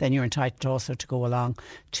 then you're entitled also to go along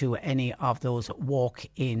to any of those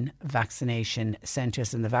walk-in vaccination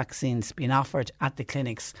centres. And the vaccines being offered at the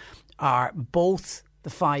clinics are both the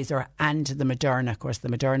Pfizer and the Moderna. Of course, the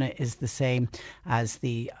Moderna is the same as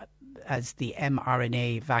the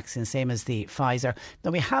mRNA vaccine, same as the Pfizer. Now,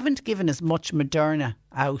 we haven't given as much Moderna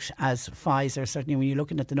out as Pfizer. Certainly when you're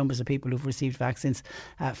looking at the numbers of people who've received vaccines,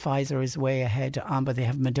 Pfizer is way ahead on, but they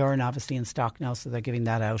have Moderna obviously in stock now, so they're giving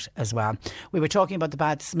that out as well. We were talking about the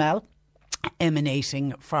bad smell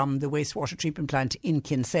emanating from the wastewater treatment plant in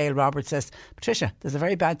Kinsale. Robert says, Patricia, there's a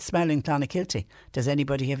very bad smell in Clonakilty. Does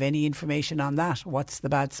anybody have any information on that? What's the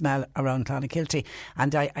bad smell around Clonakilty?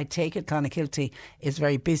 And I take it Clonakilty is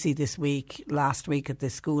very busy this week, last week at the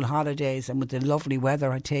school holidays, and with the lovely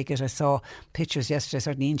weather, I take it. I saw pictures yesterday,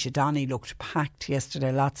 certainly Inchydoney looked packed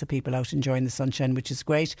yesterday, lots of people out enjoying the sunshine, which is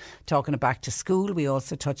great. Talking back to school, we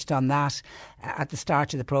also touched on that at the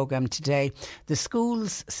start of the programme today. The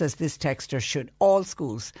schools, says this texter, all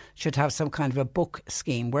schools should have some kind of a book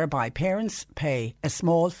scheme whereby parents pay a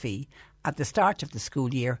small fee at the start of the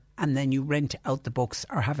school year and then you rent out the books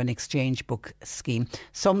or have an exchange book scheme.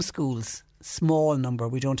 Some schools, small number,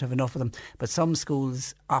 we don't have enough of them, but some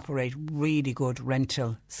schools operate really good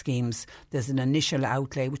rental schemes. There's an initial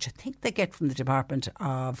outlay which I think they get from the Department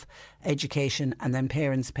of Education, and then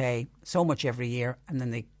parents pay so much every year and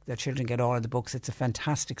then their children get all of the books. It's a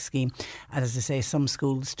fantastic scheme, and as I say, some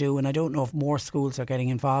schools do, and I don't know if more schools are getting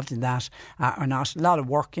involved in that or not. A lot of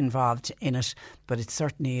work involved in it, but it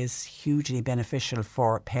certainly is hugely beneficial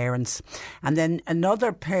for parents. And then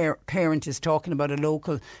another parent is talking about a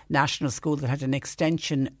local national school that had an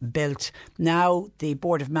extension built. Now the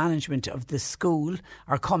Board of Management of the school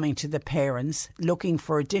are coming to the parents looking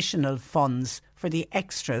for additional funds for the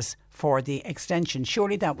extras for the extension.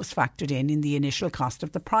 Surely that was factored in the initial cost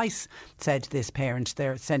of the price, said this parent.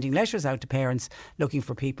 They're sending letters out to parents looking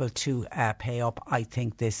for people to pay up. I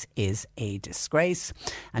think this is a disgrace.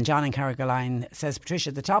 And John in Carrigaline says, Patricia,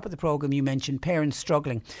 at the top of the programme you mentioned parents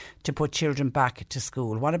struggling to put children back to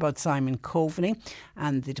school. What about Simon Coveney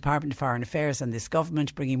and the Department of Foreign Affairs and this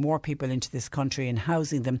government bringing more people into this country and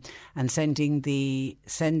housing them and sending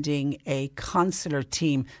a consular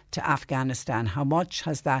team to Afghanistan? How much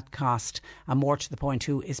has that cost? And more to the point,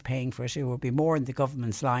 who is paying for it? It will be more in the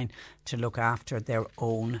government's line to look after their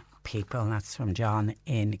own people. And that's from John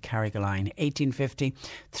in Carrigaline. 1850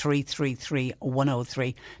 333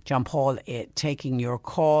 103. John Paul taking your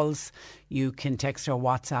calls. You can text or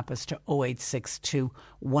WhatsApp us to 0862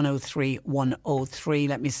 103 103.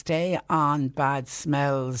 Let me stay on bad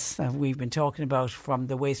smells that we've been talking about from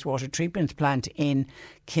the wastewater treatment plant in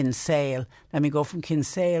Kinsale. Let me go from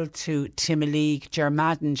Kinsale to Timoleague. Ger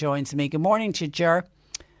Madden joins me. Good morning to you, Ger.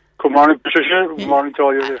 Good morning, Patricia. Good morning to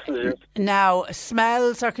all your listeners. Now,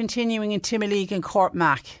 smells are continuing in Timoleague and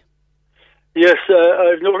Corkmac. Yes,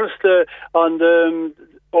 I've noticed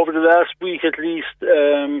over the last week at least,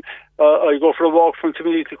 I go for a walk from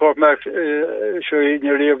Timoleague to Corkmac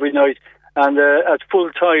nearly every night. And at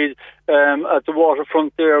full tide, at the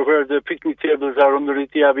waterfront there where the picnic tables are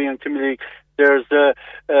underneath the Abbey in Timoleague, there's a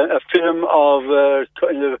film of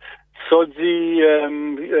kind of sudsy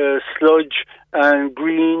sludge and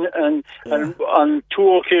green, and on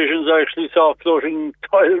two occasions I actually saw a floating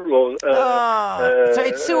toilet roll. So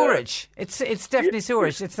it's sewerage. It's definitely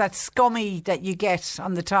sewerage. It's that scummy that you get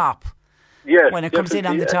on the top when it comes in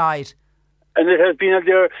on the tide. And it has been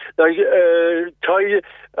there, like, tide,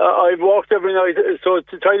 I've walked every night, so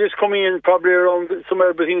the tide is coming in probably around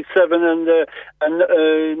somewhere between 7 and 8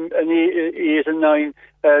 and 9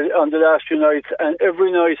 on the last few nights. And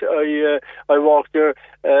every night I walk there,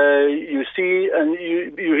 you see and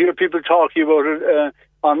you hear people talking about it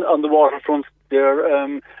on the waterfront there.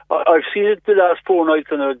 I've seen it the last 4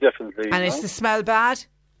 nights now, definitely. And is the smell bad?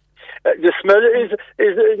 The smell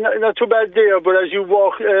is not too bad there, but as you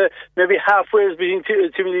walk maybe halfway between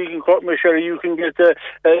Timoleague and Corkmac, you can get the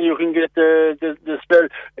smell.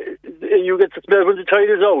 You get the smell when the tide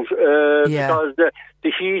is out, because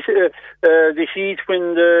the heat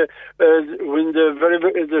when the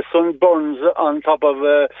sun burns on top of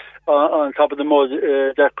the mud,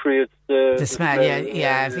 that creates the smell.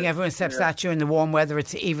 Yeah. I think everyone steps that during the warm weather.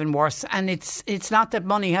 It's even worse, and it's not that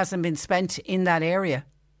money hasn't been spent in that area.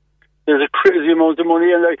 there's a crazy amount of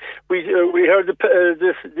money, and we heard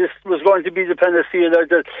this was going to be the panacea,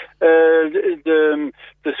 that the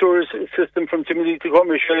sewerage system from Timothy to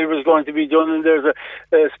Courtmacsherry was going to be done, and there's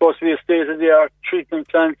supposed to be a state-of-the-art treatment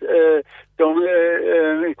plant down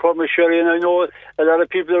in Courtmacsherry, and I know a lot of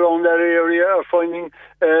people around that area are finding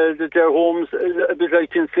that their homes, a bit like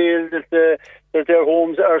Kinsale, that their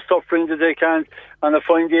homes are suffering, that they can't, on a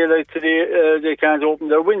fine day like today, they can't open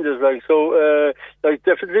their windows.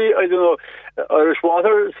 Definitely, I don't know, Irish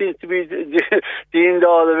Water seems to be the end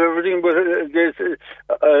all of everything, but they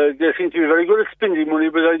seem to be very good at spending money,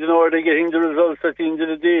 but I don't know, are they getting the results at the end of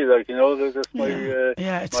the day? That's my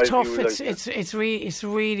it's my tough. view, It's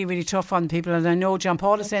really, really tough on people, and I know John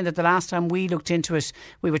Paul is saying that the last time we looked into it,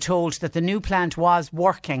 we were told that the new plant was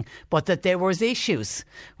working, but that there was issues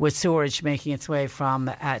with sewerage making its way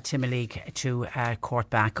from Timoleague to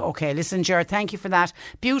Courtback. Okay, listen, Ger, thank you for that.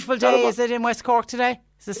 Beautiful day, is it, in West Cork today?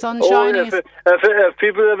 Is the sun shining? If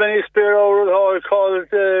people have any spare hour at all,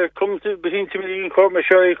 come to between Timoleague and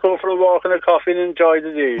Courtmacsherry, go for a walk and a coffee and enjoy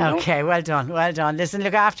the day. Okay, well done. Listen,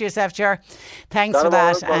 look after yourself, Ger. Thanks for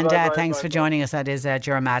that, and thanks for joining us. That is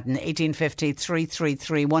Ger Madden. 1850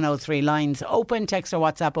 333 103. Lines open. Text or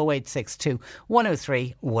WhatsApp 0862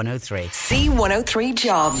 103 103. C103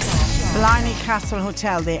 Jobs. Blarney Castle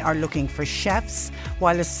Hotel, they are looking for chefs,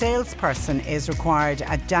 while a salesperson is required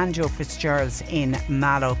at Danjo Fitzgerald's in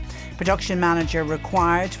Mallow. Production manager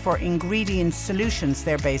required for Ingredient Solutions,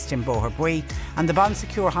 they're based in Boherbue, and the Bon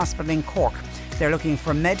Secure Hospital in Cork. They're looking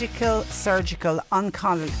for medical, surgical,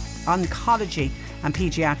 oncology and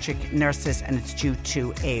paediatric nurses, and it's due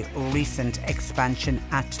to a recent expansion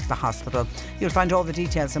at the hospital. You'll find all the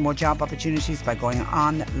details and more job opportunities by going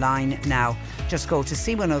online now. Just go to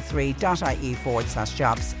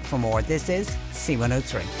c103.ie/jobs for more. This is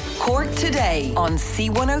C103. Cork Today on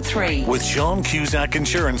C103. With Sean Cusack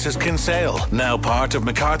Insurance's Kinsale, now part of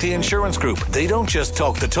McCarthy Insurance Group. They don't just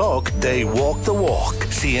talk the talk, they walk the walk.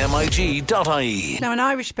 CMIG.ie. Now, an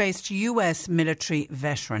Irish-based US military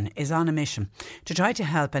veteran is on a mission to try to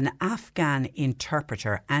help an Afghan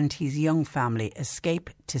interpreter and his young family escape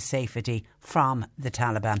to safety from the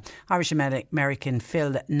Taliban. Irish-American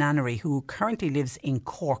Phil Nannery, who currently lives in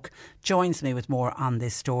Cork, joins me with more on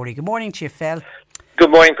this story. Good morning to you, Phil. Good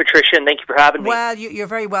morning, Patricia, and thank you for having me. Well, you're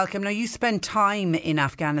very welcome. Now, you spent time in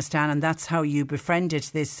Afghanistan, and that's how you befriended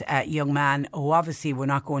this young man, who obviously we're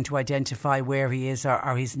not going to identify where he is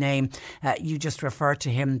or his name. You just referred to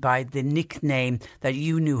him by the nickname that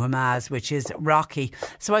you knew him as, which is Rocky.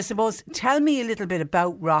 So I suppose, tell me a little bit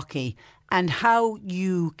about Rocky and how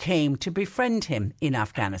you came to befriend him in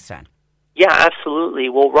Afghanistan. Yeah, absolutely.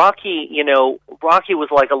 Well, Rocky was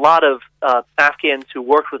like a lot of Afghans who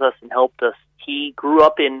worked with us and helped us. He grew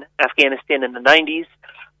up in Afghanistan in the 90s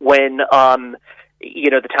when, the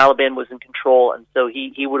Taliban was in control. And so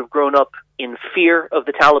he would have grown up in fear of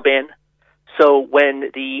the Taliban. So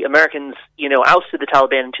when the Americans, ousted the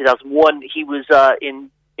Taliban in 2001, he was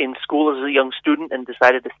in school as a young student and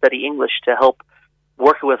decided to study English to help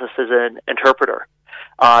work with us as an interpreter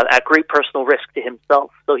at great personal risk to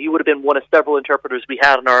himself. So he would have been one of several interpreters we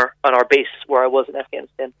had on our base where I was in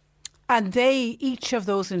Afghanistan. And each of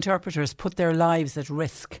those interpreters put their lives at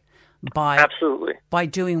risk by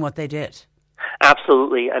doing what they did.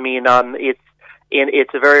 Absolutely. I mean,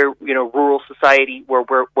 it's a very rural society where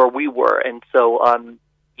we were, and so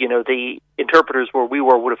the interpreters where we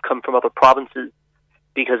were would have come from other provinces,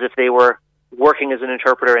 because if they were working as an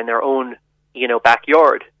interpreter in their own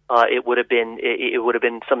backyard, it would have been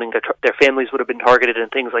something that their families would have been targeted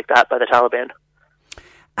and things like that by the Taliban.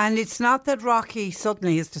 And it's not that Rocky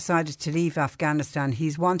suddenly has decided to leave Afghanistan.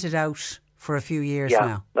 He's wanted out for a few years now.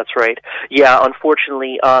 Yeah, that's right. Yeah,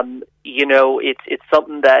 unfortunately, it's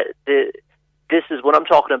something that this is what I'm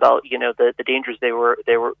talking about. The dangers that were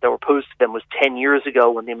posed to them was 10 years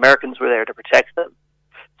ago when the Americans were there to protect them.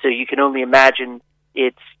 So you can only imagine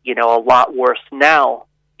it's a lot worse now.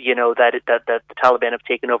 That the Taliban have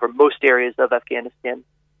taken over most areas of Afghanistan.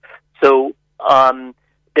 So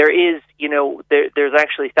there is, there's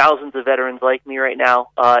actually thousands of veterans like me right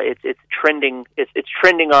now. It's trending. It's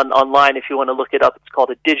trending online if you want to look it up. It's called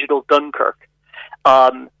a digital Dunkirk,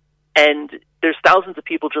 and there's thousands of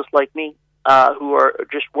people just like me who are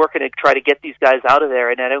just working to try to get these guys out of there.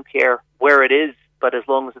 And I don't care where it is, but as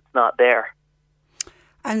long as it's not there.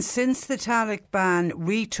 And since the Taliban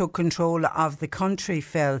retook control of the country,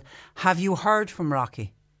 Phil, have you heard from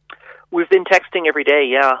Rocky? We've been texting every day,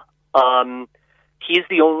 yeah. He's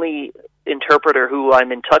the only interpreter who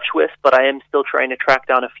I'm in touch with, but I am still trying to track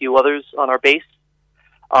down a few others on our base.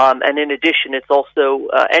 And in addition, it's also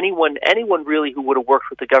anyone really who would have worked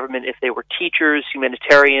with the government, if they were teachers,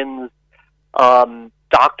 humanitarians,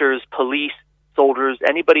 doctors, police, soldiers,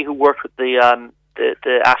 anybody who worked with the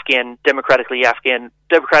Afghan democratically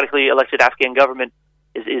elected Afghan government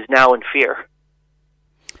is now in fear.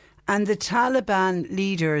 And the Taliban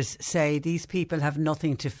leaders say these people have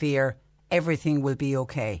nothing to fear, everything will be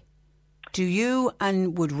okay. Do you,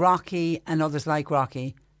 and would Rocky and others like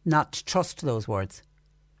Rocky, not trust those words?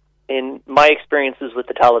 In my experiences with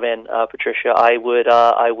the Taliban, Patricia, I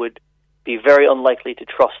would be very unlikely to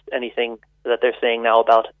trust anything that they're saying now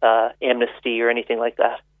about amnesty or anything like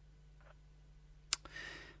that.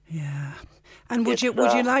 Yeah. And would you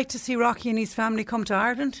like to see Rocky and his family come to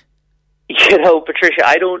Ireland? You know, Patricia,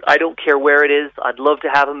 I don't care where it is. I'd love to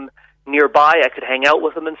have him nearby. I could hang out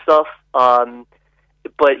with him and stuff.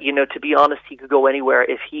 But, you know, to be honest, he could go anywhere.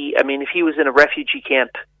 If he was in a refugee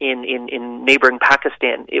camp in neighboring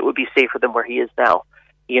Pakistan, it would be safer than where he is now.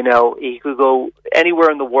 You know, he could go anywhere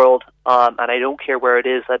in the world, and I don't care where it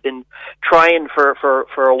is. I've been trying for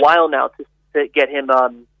a while now to get him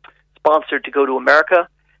sponsored to go to America,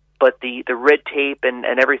 but the red tape and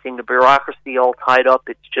everything, the bureaucracy all tied up,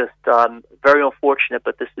 it's just very unfortunate,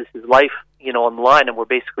 but this is his life, you know, on the line, and we're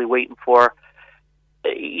basically waiting for,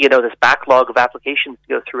 you know, this backlog of applications to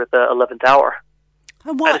go through at the 11th hour.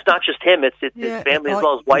 And it's not just him, it's his family as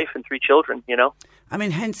well, his wife and 3 children, you know. I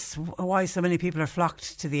mean, hence why so many people are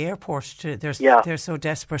flocked to the airport. They're so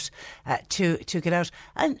desperate to get out.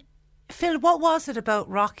 And Phil, what was it about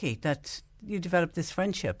Rocky that you developed this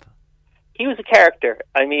friendship? He was a character.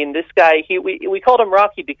 I mean, this guy, we called him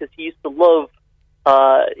Rocky because he used to love,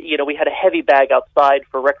 you know, we had a heavy bag outside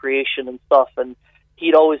for recreation and stuff, and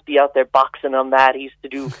he'd always be out there boxing on that. He used to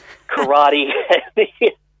do karate,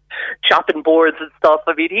 chopping boards and stuff.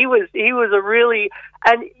 I mean, he was a really,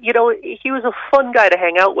 and, you know, he was a fun guy to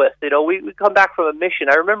hang out with. You know, we come back from a mission.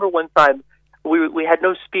 I remember one time we had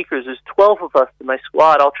no speakers. There's 12 of us in my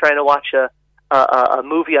squad all trying to watch a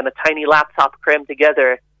movie on a tiny laptop crammed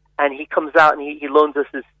together. And he comes out and he loans us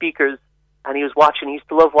his speakers, and he used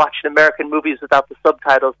to love watching American movies without the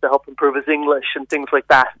subtitles to help improve his English and things like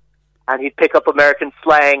that. And he'd pick up American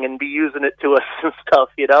slang and be using it to us and stuff,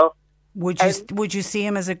 you know. Would you see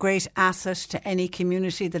him as a great asset to any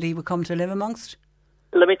community that he would come to live amongst?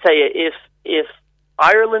 Let me tell you, if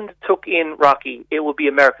Ireland took in Rocky, it would be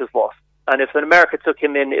America's loss. And if America took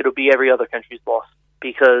him in, it would be every other country's loss,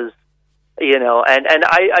 because, you know, and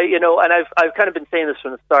I you know, and I've kind of been saying this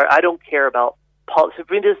from the start. I don't care about politics.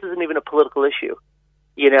 I mean, this isn't even a political issue.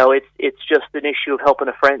 You know, it's just an issue of helping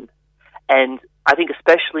a friend. And I think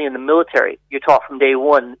especially in the military, you're taught from day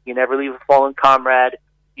one, you never leave a fallen comrade.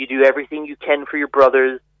 You do everything you can for your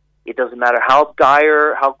brothers. It doesn't matter how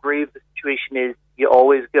dire, how grave the situation is. You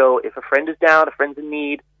always go, if a friend is down, a friend's in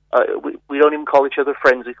need, we don't even call each other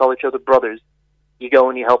friends. We call each other brothers. You go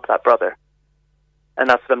and you help that brother. And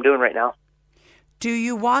that's what I'm doing right now. Do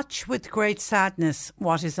you watch with great sadness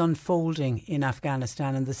what is unfolding in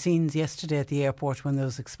Afghanistan and the scenes yesterday at the airport when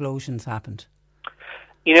those explosions happened?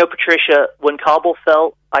 You know, Patricia, when Kabul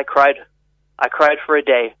fell, I cried. I cried for a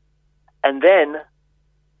day. And then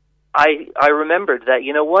I remembered that,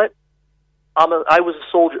 you know what? I was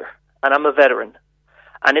a soldier, and I'm a veteran.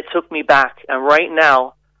 And it took me back. And right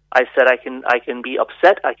now, I said I can be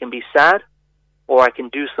upset, I can be sad, or I can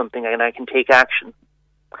do something, and I can take action.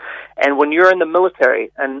 And when you're in the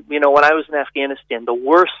military, and, you know, when I was in Afghanistan, the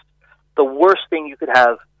worst thing you could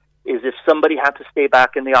have is if somebody had to stay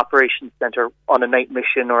back in the operations center on a night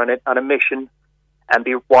mission or on a mission and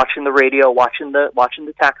be watching the radio, watching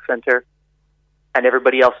the TAC center, and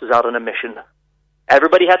everybody else is out on a mission.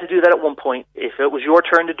 Everybody had to do that at one point. If it was your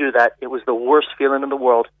turn to do that, it was the worst feeling in the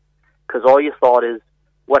world, because all you thought is,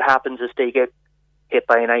 what happens if they get hit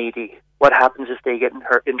by an IED? What happens if they get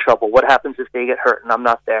in trouble? What happens if they get hurt and I'm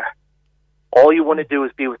not there? All you want to do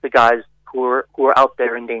is be with the guys who are out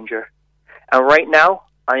there in danger. And right now,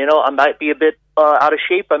 you know, I might be a bit out of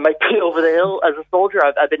shape. I might be over the hill as a soldier.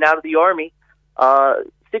 I've been out of the Army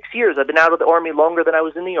 6 years. I've been out of the Army longer than I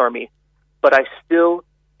was in the Army. But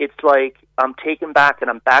it's like I'm taken back and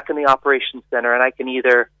I'm back in the operations center, and I can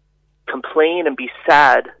either complain and be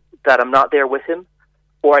sad that I'm not there with him,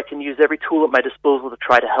 or I can use every tool at my disposal to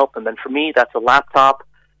try to help him. And for me, that's a laptop.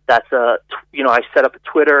 That's I set up a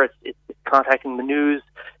Twitter. It's contacting the news.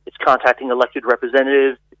 It's contacting elected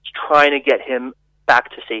representatives. It's trying to get him back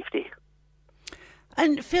to safety.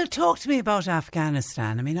 And Phil, talk to me about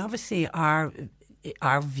Afghanistan. I mean, obviously our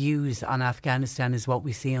our views on Afghanistan is what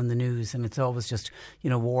we see on the news, and it's always just,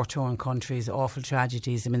 war-torn countries, awful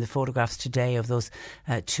tragedies. I mean, the photographs today of those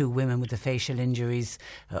 2 women with the facial injuries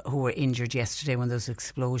who were injured yesterday when those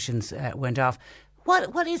explosions went off.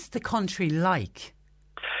 What is the country like?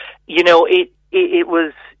 It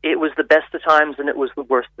was the best of times and it was the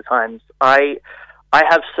worst of times. I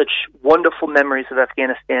have such wonderful memories of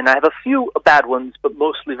Afghanistan. I have a few bad ones, but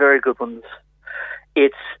mostly very good ones.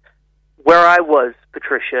 It's where I was,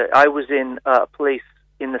 Patricia. I was in a place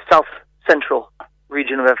in the south central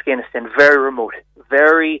region of Afghanistan, very remote.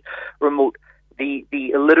 The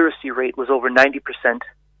illiteracy rate was over 90%. It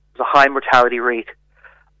was a high mortality rate.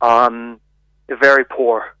 Very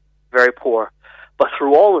poor. But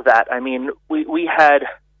through all of that, I mean, we had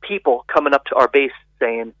people coming up to our base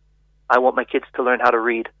saying, I want my kids to learn how to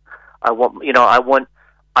read. I want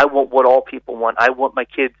what all people want. I want my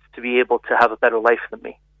kids to be able to have a better life than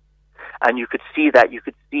me. And you could see that. You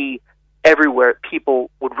could see everywhere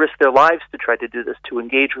people would risk their lives to try to do this, to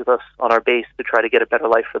engage with us on our base, to try to get a better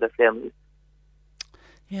life for their families.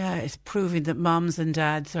 Yeah, it's proving that mums and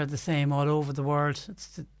dads are the same all over the world.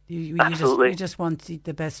 You just want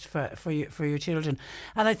the best for your children.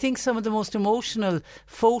 And I think some of the most emotional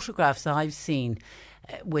photographs I've seen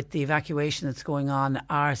with the evacuation that's going on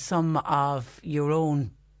are some of your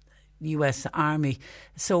own US Army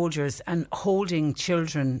soldiers and holding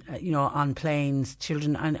children, on planes,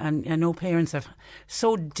 children, and I know parents are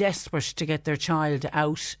so desperate to get their child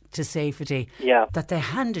out to safety that they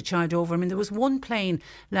hand a child over. I mean, there was one plane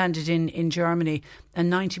landed in Germany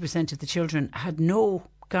and 90% of the children had no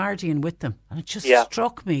guardian with them, and it just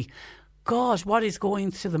struck me, God, what is going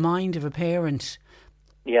through the mind of a parent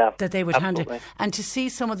that they would hand it. And to see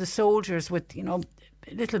some of the soldiers with,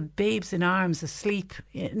 little babes in arms asleep,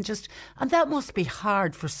 and that must be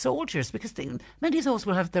hard for soldiers, because many of those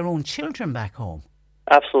will have their own children back home.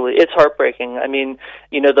 Absolutely, it's heartbreaking. I mean,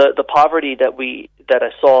 the poverty that I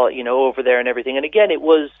saw, over there and everything. And again, it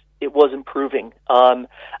was improving. And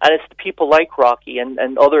it's the people like Rocky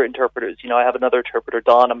and other interpreters. I have another interpreter,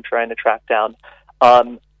 Don, I'm trying to track down.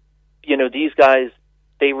 These guys,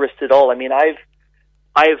 they risked it all. I mean,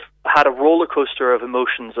 I've had a roller coaster of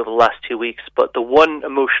emotions over the last 2 weeks, but the one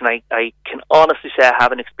emotion I can honestly say I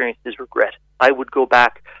haven't experienced is regret. I would go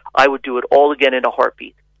back. I would do it all again in a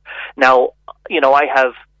heartbeat. Now, I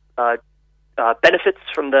have benefits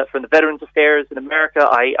from the Veterans Affairs in America.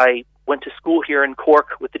 I went to school here in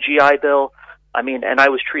Cork with the GI Bill. I mean, and I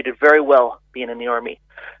was treated very well being in the Army.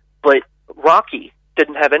 But Rocky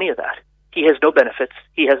didn't have any of that. He has no benefits.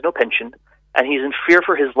 He has no pension, and he's in fear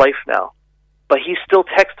for his life now. But he still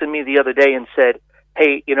texted me the other day and said,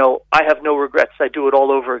 hey, I have no regrets. I do it all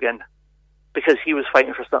over again, because he was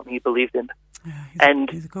fighting for something he believed in. Yeah,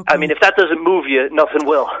 he's I mean, if that doesn't move you, nothing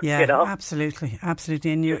will. Yeah, absolutely.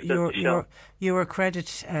 And you're a credit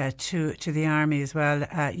to the Army as well.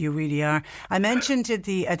 You really are. I mentioned at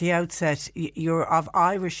the outset you're of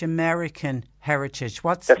Irish American heritage.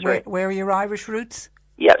 Right. Where are your Irish roots?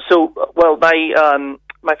 Yeah. So, well,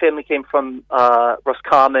 my family came from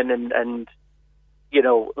Roscommon and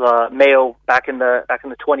Mayo back in the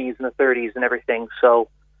 20s and the 30s and everything. So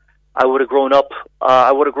I would have grown up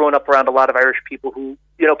around a lot of Irish people who,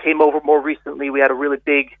 came over more recently. We had a really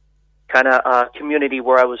big kind of community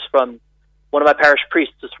where I was from. One of my parish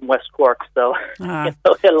priests is from West Cork, so a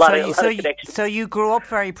lot of connections. So you grew up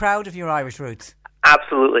very proud of your Irish roots.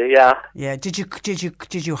 Absolutely, yeah. Yeah. Did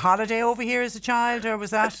you holiday over here as a child, or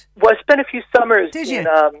was that? Well, I spent a few summers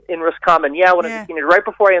in Roscommon. Yeah, when I was a teenager, right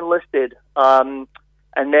before I enlisted. And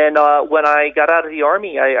then when I got out of the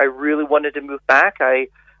Army, I really wanted to move back. I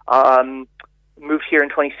moved here in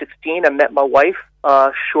 2016. I met my wife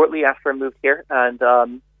shortly after I moved here, and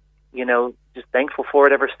just thankful for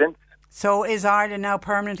it ever since. So is Ireland now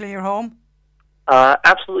permanently your home?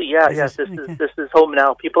 Absolutely, yeah. Yes, this is home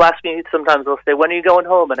now. People ask me sometimes, they'll say, when are you going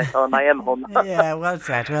home? And I tell them I am home. Yeah, well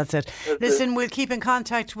said. Listen, we'll keep in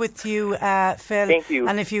contact with you, Phil. Thank you.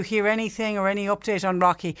 And if you hear anything or any update on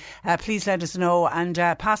Rocky, please let us know, and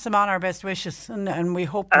pass them on our best wishes. And we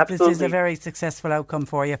hope that this is a very successful outcome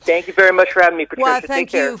for you. Thank you very much for having me, Patricia.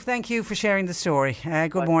 Well, thank you for sharing the story.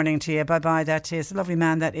 Good morning to you. Bye-bye. That is a lovely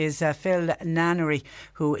man. That is Phil Nannery,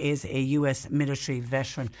 who is a US military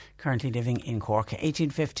veteran currently living in Cork. Cork.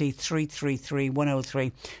 1850 333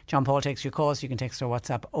 103. John Paul takes your calls. You can text or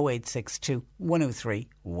WhatsApp 0862 103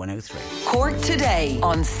 103. Cork Today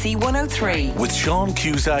on C103. With Sean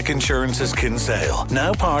Cusack Insurance's Kinsale,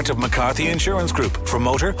 now part of McCarthy Insurance Group. For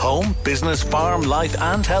motor, home, business, farm, life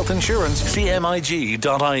and health insurance,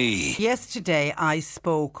 cmig.ie. Yesterday I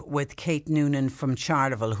spoke with Kate Noonan from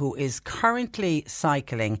Charleville, who is currently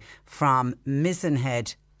cycling from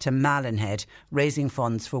Mizenhead to Mallinhead, raising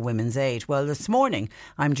funds for Women's Aid. Well, this morning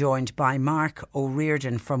I'm joined by Mark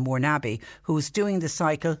O'Riordan from Mournabbey, who's doing the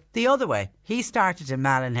cycle the other way. He started in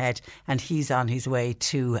Mallinhead and he's on his way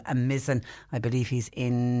to Mizen. I believe he's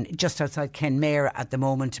in just outside Kenmare at the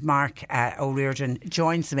moment. Mark O'Riordan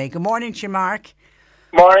joins me. Good morning to you, Mark.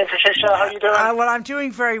 Morning, Patricia. How are you doing? Well, I'm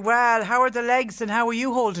doing very well. How are the legs and how are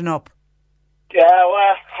you holding up? Yeah,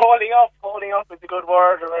 well, holding up is a good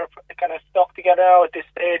word. We're kind of stuck together now at this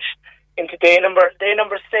stage into day number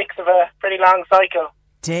 6 of a pretty long cycle.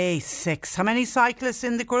 Day 6. How many cyclists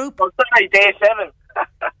in the group? Oh, sorry, day 7.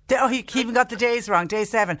 You even got the days wrong. Day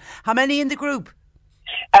 7. How many in the group?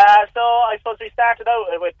 So I suppose we started out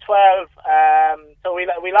with 12. So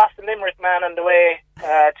we lost the Limerick man on the way.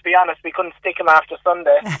 To be honest, we couldn't stick him after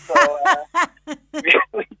Sunday, so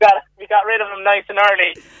we got rid of him nice and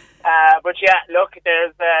early. But yeah, look,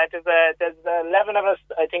 there's 11 of us,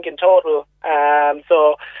 I think, in total.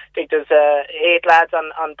 So I think there's 8 lads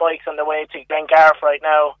on bikes on the way to Glengarriff right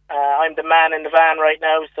now. I'm the man in the van right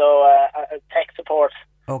now, so tech support.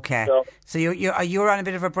 Okay. So you're on a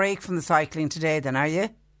bit of a break from the cycling today, then, are you?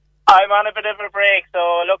 I'm on a bit of a break.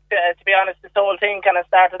 So look, to be honest, this whole thing kind of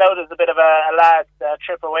started out as a bit of a lad's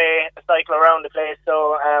trip away, a cycle around the place.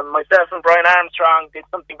 So myself and Brian Armstrong did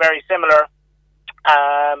something very similar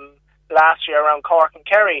last year around Cork and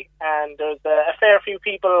Kerry, and there's a fair few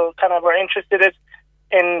people kind of were interested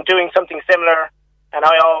in doing something similar, and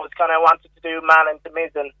I always kind of wanted to do Malin to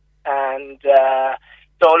Mizen, and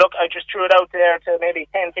so look, I just threw it out there to maybe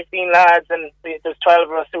 10, 15 lads, and there's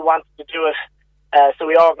 12 of us who wanted to do it, so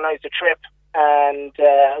we organised a trip, and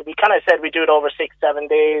we kind of said we'd do it over 6-7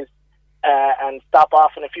 days and stop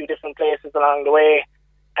off in a few different places along the way.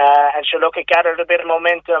 And sure, look, it gathered a bit of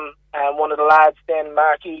momentum. One of the lads then,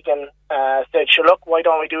 Mark Egan, said, sure, look, why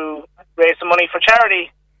don't we raise some money for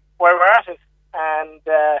charity where we're at it? And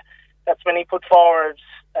that's when he put forward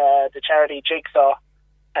the charity Jigsaw.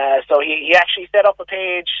 So he actually set up a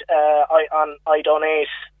page on iDonate.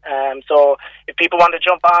 So if people want to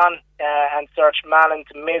jump on and search Malin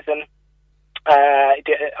to Mizen,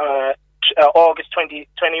 August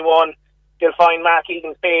 2021, you'll find Mark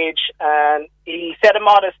Egan's page, and he set a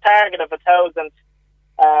modest target of 1,000.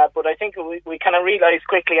 But I think we kind of realised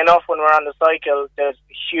quickly enough when we're on the cycle, there's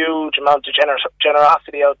a huge amount of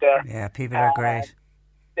generosity out there. Yeah, people are great.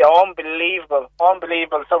 They're unbelievable.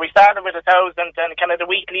 So we started with 1,000, and kind of the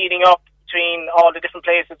week leading up between all the different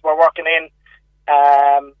places we're working in,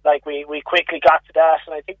 we quickly got to that,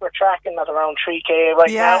 and I think we're tracking at around 3k right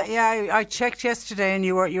now. Yeah, I checked yesterday, and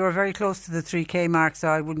you were very close to the 3k mark, so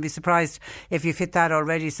I wouldn't be surprised if you've hit that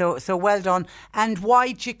already. So well done. And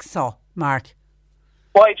why Jigsaw, Mark?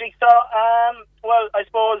 Why Jigsaw? Well, I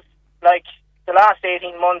suppose the last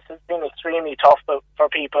 18 months has been extremely tough for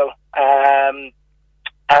people, and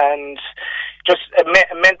just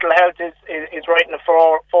mental health is right in the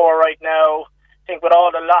fore right now. I think with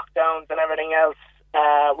all the lockdowns and everything else,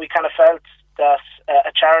 we kind of felt that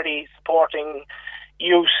a charity supporting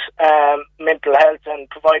youth mental health and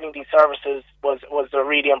providing these services was a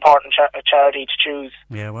really important charity to choose.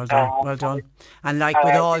 Yeah, well done. And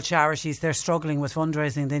with all charities, they're struggling with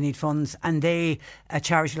fundraising. They need funds, and a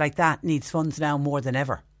charity like that needs funds now more than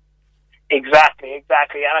ever. Exactly.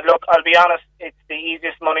 And look, I'll be honest, it's the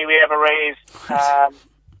easiest money we ever raised.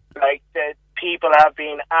 The people have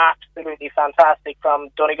been absolutely fantastic from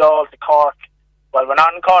Donegal to Cork. Well, we're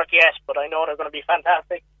not in Cork yet, but I know they're going to be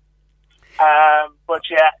fantastic. But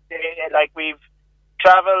yeah, we've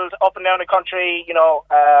travelled up and down the country,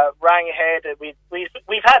 rang ahead.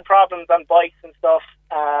 We've had problems on bikes and stuff,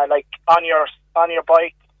 on your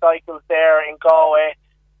bike cycles there in Galway.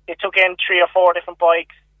 It took in 3 or 4 different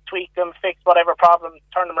bikes, tweaked them, fixed whatever problem,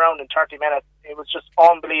 turned them around in 30 minutes. It was just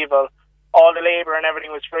unbelievable. All the labour and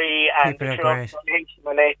everything was free, and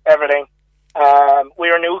the everything. We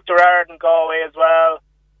were in Oughterard in Galway as well.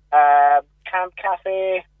 Camp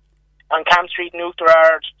Cafe on Camp Street in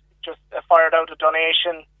Oughterard just fired out a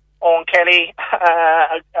donation. Owen Kelly,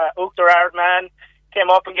 Oughterard man, came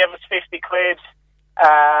up and gave us 50 quid.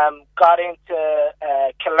 Got into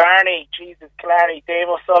Killarney, Dave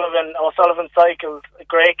O'Sullivan Cycles, a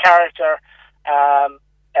great character.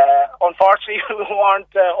 Unfortunately, we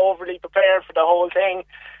weren't overly prepared for the whole thing.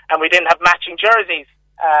 and we didn't have matching jerseys.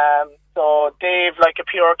 So Dave, like a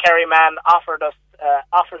pure Kerry man, offered us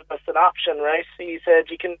an option, right? He said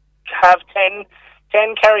you can have 10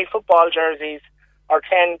 Kerry football jerseys or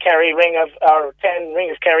 10 Ring of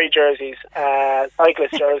Kerry jerseys,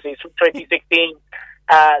 cyclist jerseys from 2016.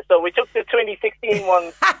 So we took the 2016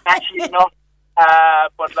 ones, actually enough.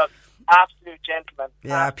 But look, absolute gentlemen.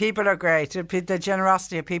 Yeah, people are great. The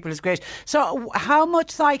generosity of people is great. So how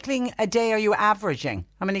much cycling a day are you averaging?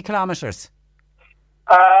 How many kilometres?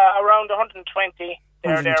 Around 120.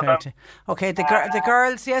 120. Okay, the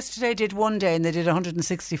girls yesterday did one day and they did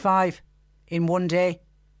 165 in one day.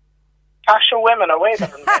 Actual women are way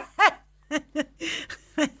better than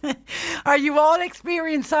men. Are you all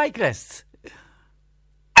experienced cyclists?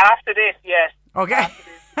 After this, yes. Okay.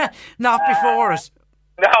 Not before it.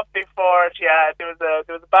 Not before it, yeah. There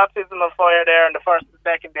was a baptism of fire there on the first and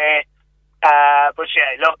second day. But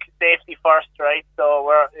yeah, look, safety first, right? So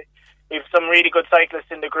we've some really good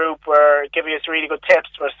cyclists in the group. We're giving us really good tips.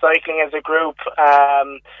 We're cycling as a group.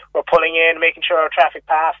 We're pulling in, making sure our traffic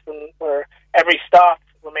pass, and every stop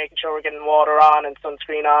we're making sure we're getting water on and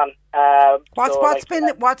sunscreen on.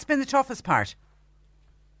 What's been the toughest part?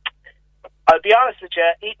 I'll be honest with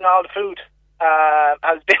you, eating all the food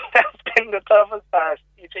has been the toughest part.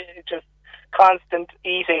 It's just constant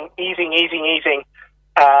eating.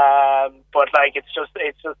 But like it's just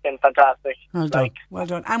been fantastic. Well done, well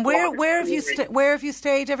done. And where have you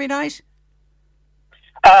stayed every night?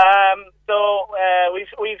 So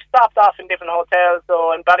we've stopped off in different hotels.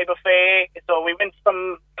 So in Ballybuffet, so we went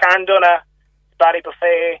from Carndonagh to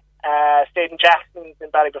Ballybuffet, stayed in Jackson's in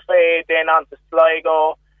Ballybuffet, then on to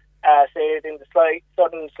Sligo, stayed in the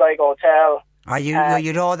Southern Sligo Hotel.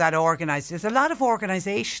 You'd all that organised. There's a lot of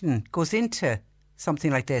organisation goes into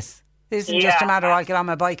something like this. It isn't just a matter of I'll get on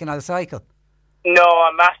my bike and I'll cycle. No,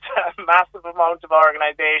 a massive amount of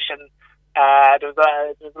organisation. There was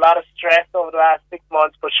a lot of stress over the last 6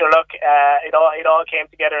 months, but sure, look, it all came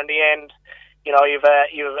together in the end. You know, you've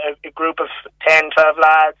a group of 10, 12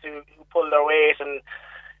 lads who pulled their weight, and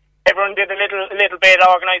everyone did a little bit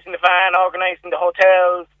organising the van, organising the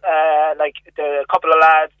hotels. Like a couple of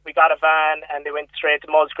lads, we got a van and they went straight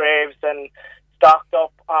to Musgraves and stocked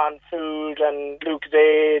up on food and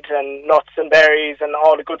Lucozade and nuts and berries and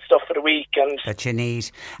all the good stuff for the week that you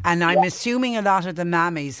need. And I'm assuming a lot of the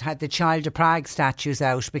mammies had the Child of Prague statues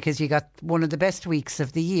out because you got one of the best weeks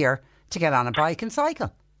of the year to get on a bike and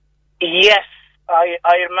cycle. Yes, I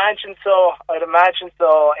imagine so.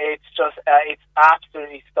 It's just it's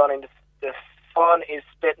absolutely stunning. The fun is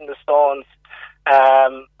spitting the stones.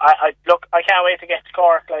 I can't wait to get to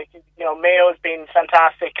Cork. Like, you know, Mayo's been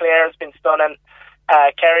fantastic. Clare's been stunning.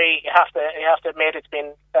 Kerry, you have to admit, it's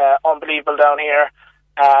been unbelievable down here.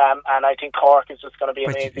 And I think Cork is just going to be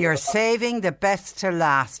amazing. You're saving the best to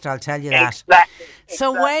last, I'll tell you that. Exactly.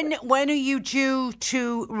 So when are you due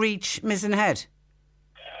to reach Mizen Head?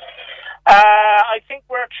 I think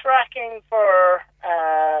we're tracking for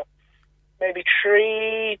maybe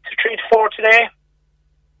 3 to 4 today.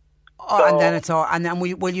 Oh, so, and then it's all. And then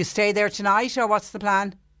will you stay there tonight, or what's the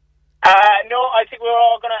plan? No, I think we're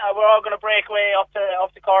all gonna break away up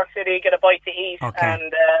to Cork City, get a bite to eat, okay.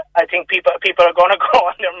 And I think people are gonna go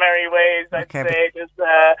on their merry ways. I'd say there's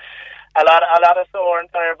a lot of sore and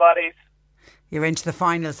tired bodies. You're into the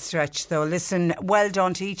final stretch, though. Listen, well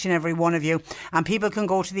done to each and every one of you. And people can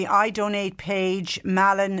go to the I Donate page,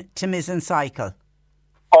 Malin to Mizen Cycle.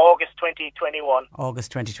 August 2021. August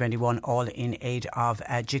 2021, all in aid of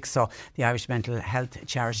Jigsaw, the Irish mental health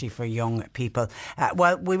charity for young people.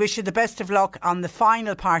 Well, we wish you the best of luck on the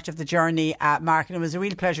final part of the journey, Mark, and it was a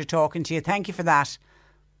real pleasure talking to you. Thank you for that.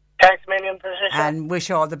 Thanks a million, Patricia. And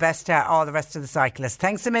wish all the best to all the rest of the cyclists.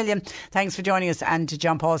 Thanks a million. Thanks for joining us. And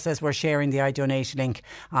John Paul says we're sharing the I Donate link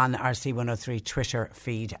on our C103 Twitter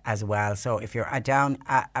feed as well. So if you're down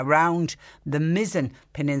around the Mizen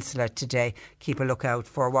Peninsula today, keep a lookout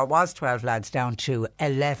for what was 12 lads down to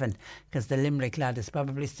 11, because the Limerick lad is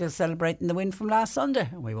probably still celebrating the win from last Sunday,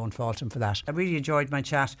 and we won't fault him for that. I really enjoyed my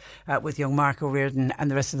chat with young Mark O'Riordan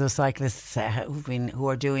and the rest of those cyclists who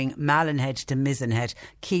are doing Malin Head to Mizen Head.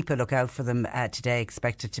 Keep a look out for them today,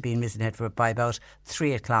 expected to be in Mizen Head by about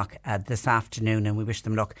 3 o'clock this afternoon, and we wish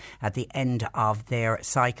them luck at the end of their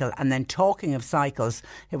cycle. And then, talking of cycles,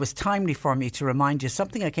 it was timely for me to remind you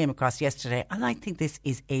something I came across yesterday, and I think this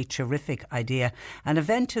is a terrific idea. An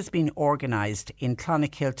event has been organised in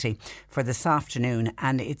Clonakilty for this afternoon,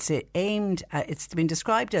 and it's been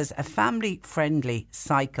described as a family friendly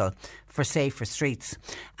cycle for safer streets.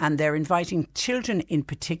 And they're inviting children in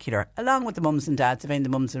particular, along with the mums and dads, if any of the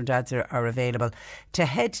mums and dads are available, to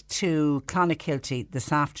head to Clonakilty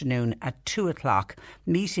this afternoon at 2 o'clock,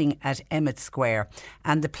 meeting at Emmett Square.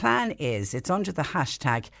 And the plan is, it's under the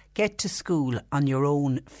hashtag Get to School on Your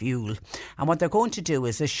Own Fuel. And what they're going to do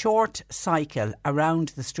is a short cycle around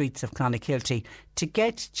the streets of Clonakilty to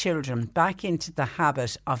get children back into the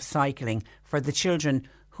habit of cycling for the children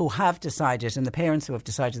who have decided, and the parents who have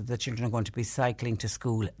decided that the children are going to be cycling to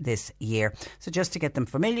school this year. So just to get them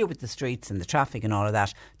familiar with the streets and the traffic and all of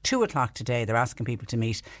that, 2 o'clock today, they're asking people to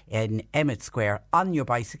meet in Emmett Square on your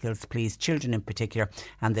bicycles, please, children in particular,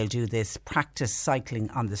 and they'll do this practice cycling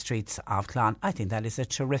on the streets of Clon. I think that is a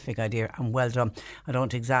terrific idea and well done. I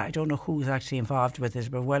don't know who's actually involved with it,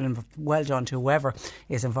 but well done to whoever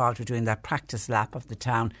is involved with doing that practice lap of the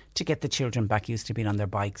town to get the children back used to being on their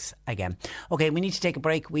bikes again. OK, we need to take a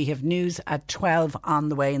break. We have news at 12 on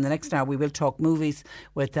the way. In the next hour, we will talk movies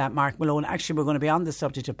with Mark Malone. Actually, we're going to be on the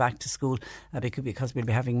subject of back to school because we'll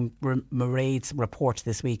be having Mairead's report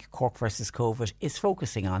this week. Cork versus COVID is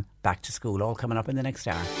focusing on back to school. All coming up in the next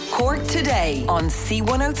hour. Cork Today on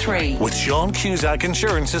C103. With Sean Cusack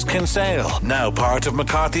Insurance's Kinsale, now part of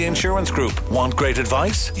McCarthy Insurance Group. Want great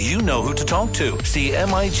advice? You know who to talk to. See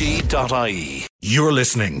MIG.ie. You're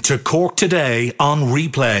listening to Cork Today on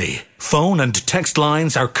replay. Phone and text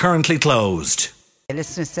lines are currently closed. The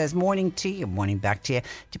listener says, morning to you, morning back to you.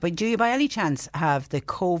 Do you by any chance have the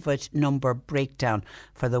COVID number breakdown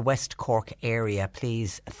for the West Cork area,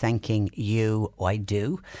 please? Thanking you. I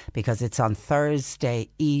do, because it's on Thursday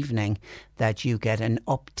evening that you get an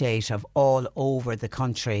update of all over the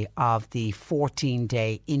country of the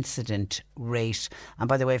 14-day incident rate. And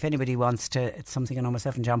by the way, if anybody wants to, it's something I know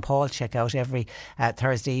myself and John Paul check out every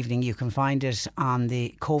Thursday evening. You can find it on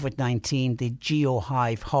the COVID-19, the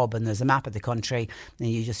GeoHive hub, and there's a map of the country, and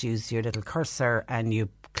you just use your little cursor and you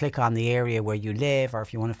click on the area where you live, or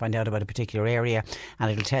if you want to find out about a particular area, and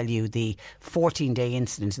it'll tell you the 14-day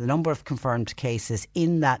incidence, the number of confirmed cases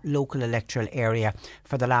in that local electoral area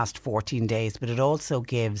for the last 14 days. But it also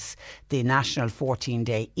gives the national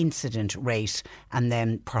 14-day incident rate, and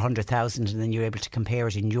then per 100,000, and then you're able to compare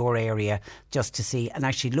it in your area just to see. And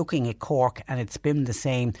actually looking at Cork, and it's been the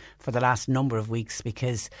same for the last number of weeks,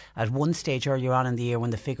 because at one stage earlier on in the year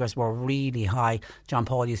when the figures were really high, John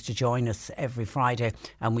Paul used to join us every Friday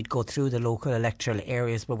and we'd go through the local electoral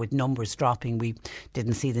areas, but with numbers dropping, we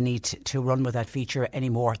didn't see the need to run with that feature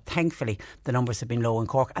anymore. Thankfully, the numbers have been low in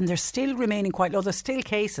Cork, and they're still remaining quite low. There's still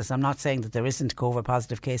cases. I'm not saying that there isn't COVID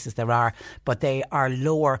positive cases, there are, but they are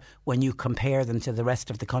lower when you compare them to the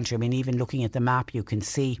rest of the country. I mean, even looking at the map, you can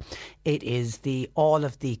see it is all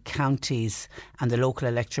of the counties and the local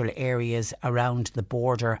electoral areas around the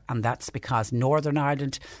border, and that's because Northern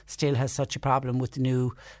Ireland still has such a problem with the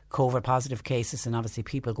new COVID positive cases, and obviously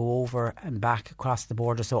people go over and back across the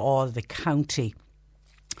border. So all the counties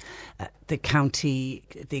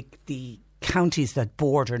that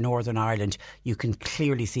border Northern Ireland, you can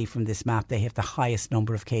clearly see from this map they have the highest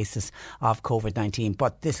number of cases of COVID-19.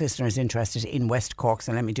 But this listener is interested in West Cork,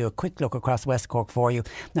 so let me do a quick look across West Cork for you.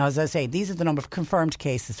 Now, as I say, these are the number of confirmed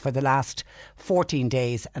cases for the last 14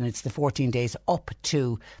 days, and it's the 14 days up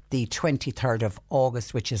to the 23rd of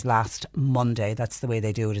August, which is last Monday. That's the way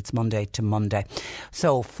they do it. It's Monday to Monday.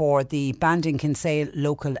 So for the Bandon Kinsale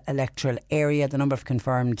local electoral area, the number of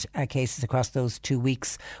confirmed cases across those 2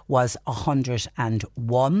 weeks was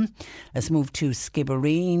 101. Let's move to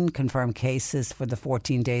Skibbereen. Confirmed cases for the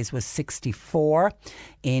 14 days was 64.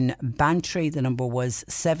 In Bantry, the number was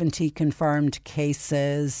 70 confirmed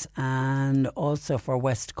cases. And also for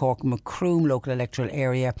West Cork, Macroom local electoral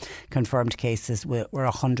area, confirmed cases were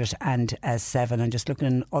 107. And just looking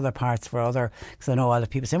in other parts for other, because I know a lot of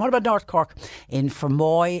people saying, what about North Cork? In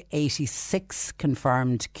Fermoy, 86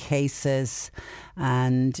 confirmed cases.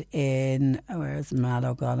 And in, where's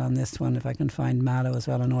Mallow got on this one? If I can find Mallow as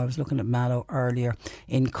well. I know I was looking at Mallow earlier.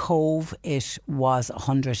 In Cove, it was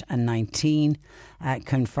 119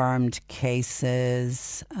 confirmed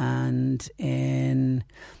cases. And in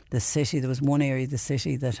the city, there was one area of the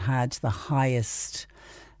city that had the highest,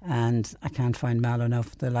 and I can't find Mallow now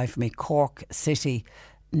for the life of me. Cork City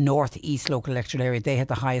North East local electoral area, they had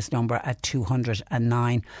the highest number at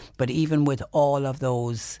 209. But even with all of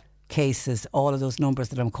those cases, all of those numbers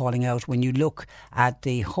that I'm calling out, when you look at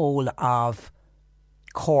the whole of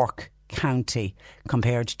Cork County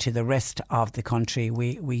compared to the rest of the country,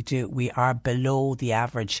 we are below the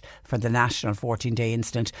average for the national 14-day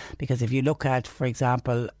incident. Because if you look at, for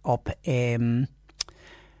example, up in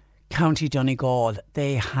County Donegal,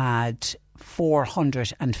 they had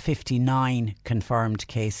 459 confirmed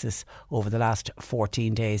cases over the last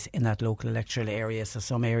 14 days in that local electoral area. So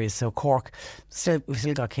some areas, so Cork, we've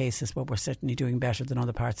still got cases, but we're certainly doing better than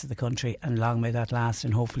other parts of the country, and long may that last.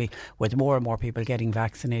 And hopefully with more and more people getting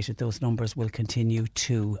vaccinated, those numbers will continue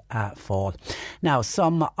to fall. Now,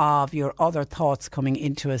 some of your other thoughts coming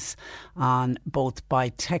into us on both by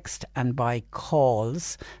text and by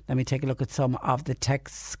calls. Let me take a look at some of the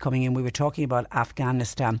texts coming in. We were talking about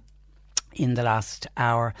Afghanistan in the last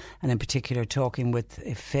hour, and in particular talking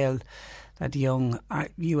with Phil, that young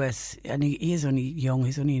US, and he is only young,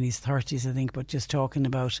 he's only in his 30s I think, but just talking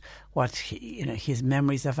about what his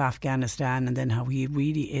memories of Afghanistan, and then how he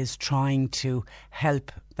really is trying to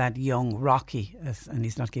help that young Rocky, and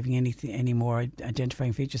he's not giving any more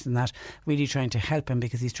identifying features than that, really trying to help him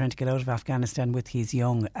because he's trying to get out of Afghanistan with his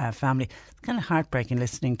young family. It's kind of heartbreaking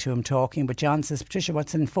listening to him talking. But John says, Patricia,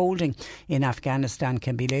 what's unfolding in Afghanistan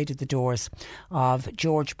can be laid at the doors of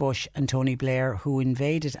George Bush and Tony Blair, who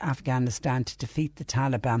invaded Afghanistan to defeat the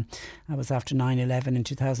Taliban. That was after 9/11 in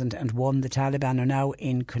 2001. The Taliban are now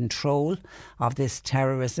in control of this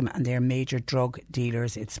terrorism, and they're major drug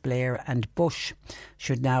dealers. It's Blair and Bush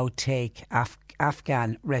should now take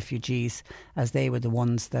Afghan refugees, as they were the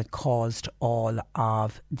ones that caused all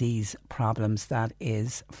of these problems. That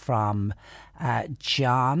is from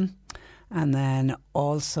John. And then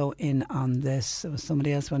also in on this,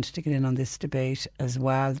 somebody else wanted to get in on this debate as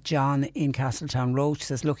well. John in Castletown Roach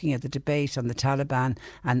says, looking at the debate on the Taliban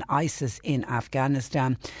and ISIS in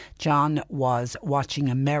Afghanistan, John was watching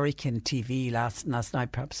American TV last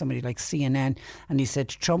night, perhaps somebody like CNN, and he said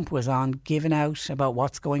Trump was on giving out about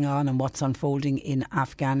what's going on and what's unfolding in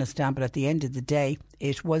Afghanistan. But at the end of the day,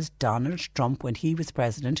 it was Donald Trump, when he was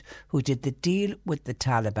president, who did the deal with the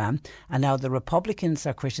Taliban, and now the Republicans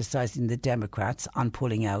are criticising the Democrats on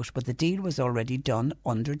pulling out, but the deal was already done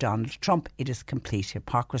under Donald Trump. It is complete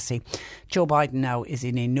hypocrisy. Joe Biden now is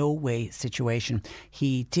in a no-way situation.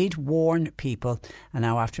 He did warn people, and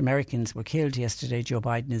now after Americans were killed yesterday, Joe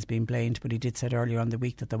Biden is being blamed, but he did say earlier on the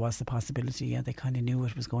week that there was the possibility, they kind of knew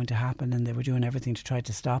it was going to happen and they were doing everything to try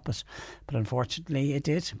to stop it. But unfortunately it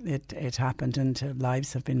did. It happened, and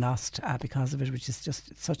lives have been lost because of it, which is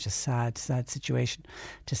just such a sad situation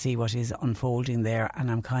to see what is unfolding there.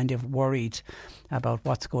 And I'm kind of worried about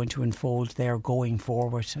what's going to unfold there going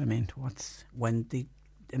forward. I mean, when the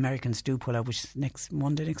Americans do pull out, which is next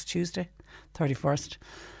Monday, next Tuesday, 31st.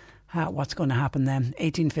 What's going to happen then?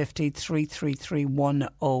 1850 333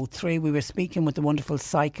 103. We were speaking with the wonderful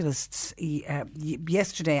cyclists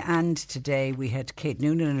yesterday and today. We had Kate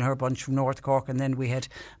Noonan and her bunch from North Cork, and then we had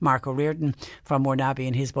Mark O'Riordan from Mournabbey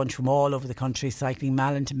and his bunch from all over the country, cycling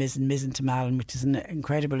Malin to Mizzen, Mizzen to Malin, which is an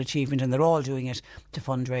incredible achievement, and they're all doing it to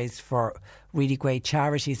fundraise for really great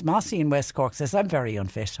charities. Mossy in West Cork says, I'm very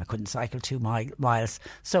unfit, I couldn't cycle 2 miles.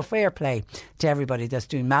 So fair play to everybody that's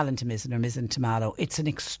doing Malin to Mizzen or Mizzen to Mallow. It's an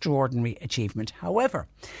extraordinary achievement. However,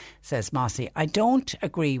 says Mossy, I don't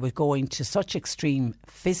agree with going to such extreme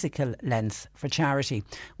physical lengths for charity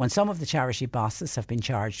when some of the charity bosses have been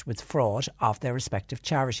charged with fraud of their respective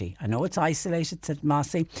charity. I know it's isolated, said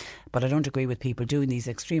Mossy, but I don't agree with people doing these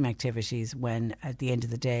extreme activities when at the end of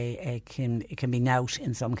the day it can be knout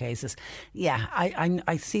in some cases. Yeah,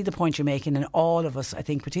 I see the point you're making, and all of us, I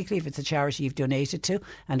think, particularly if it's a charity you've donated to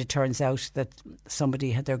and it turns out that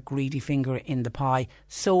somebody had their greedy finger in the pie,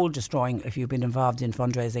 soul destroying if you've been involved in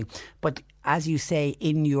fundraising. But as you say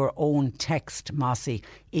in your own text, Mossy,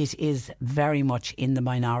 it is very much in the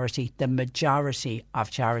minority. The majority of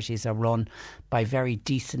charities are run by very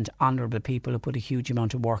decent, honourable people who put a huge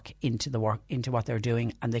amount of work into what they're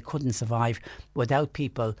doing, and they couldn't survive without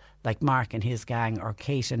people like Mark and his gang, or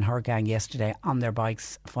Kate and her gang yesterday on their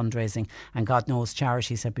bikes fundraising. And God knows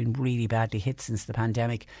charities have been really badly hit since the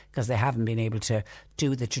pandemic because they haven't been able to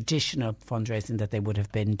do the traditional fundraising that they would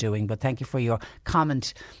have been doing. But thank you for your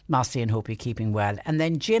comment, Mossy, and hope you're keeping well. And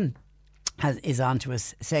then Jim is on to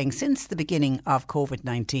us saying, since the beginning of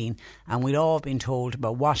COVID-19, and we'd all been told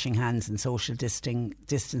about washing hands and social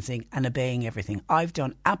distancing and obeying everything, I've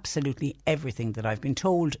done absolutely everything that I've been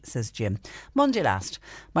told, says Jim. Monday last,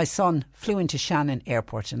 my son flew into Shannon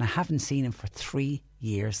Airport and I haven't seen him for 3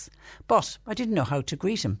 years. But I didn't know how to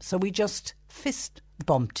greet him, so we just fist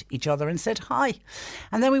bumped each other and said hi.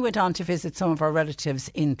 And then we went on to visit some of our relatives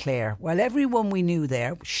in Clare. Well, everyone we knew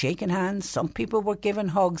there was shaking hands. Some people were giving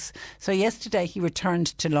hugs. So yesterday he returned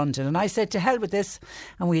to London and I said, to hell with this.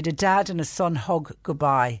 And we had a dad and a son hug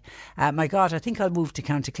goodbye. My God, I think I'll move to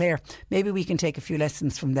County Clare. Maybe we can take a few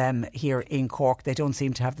lessons from them here in Cork. They don't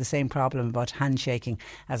seem to have the same problem about handshaking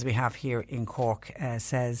as we have here in Cork,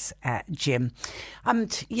 says Jim.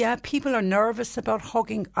 And yeah, people are nervous about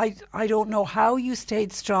hugging. I don't know how you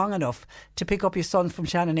stayed strong enough to pick up your son from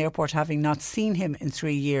Shannon Airport, having not seen him in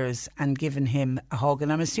 3 years, and given him a hug.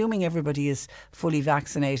 And I'm assuming everybody is fully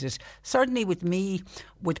vaccinated. Certainly with me,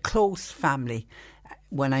 with close family,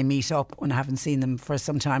 when I meet up, when I haven't seen them for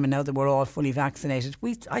some time, and now that we're all fully vaccinated,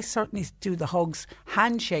 I certainly do the hugs.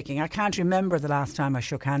 Handshaking, I can't remember the last time I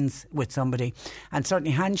shook hands with somebody. And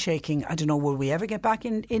certainly handshaking, I don't know, will we ever get back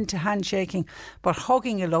into handshaking? But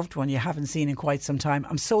hugging a loved one you haven't seen in quite some time.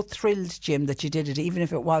 I'm so thrilled, Jim, that you did it, even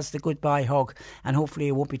if it was the goodbye hug. And hopefully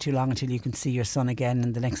it won't be too long until you can see your son again,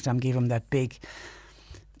 and the next time give him that big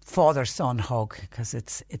father-son hug, because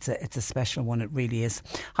it's a special one, it really is.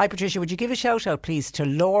 Hi Patricia, would you give a shout out please to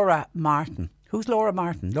Laura Martin? Who's Laura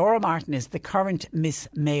Martin? Laura Martin is the current Miss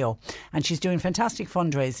Mayo, and she's doing fantastic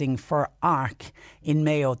fundraising for ARC in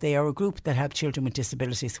Mayo. They are a group that help children with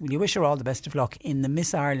disabilities. Will you wish her all the best of luck in the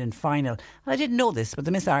Miss Ireland final? I didn't know this, but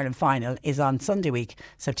the Miss Ireland final is on Sunday week,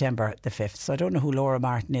 September the 5th. So I don't know who Laura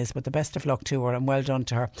Martin is, but the best of luck to her, and well done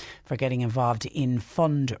to her for getting involved in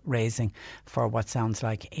fundraising for what sounds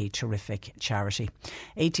like a terrific charity.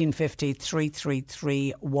 1850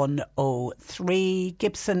 333 103.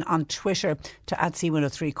 Gibson on Twitter to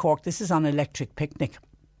 @C103 Cork. This is on Electric Picnic.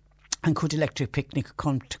 And could Electric Picnic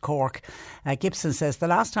come to Cork? Gibson says, the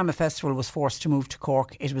last time a festival was forced to move to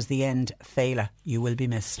Cork, it was the end. Fela, you will be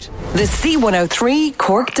missed. The C103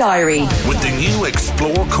 Cork Diary. With the new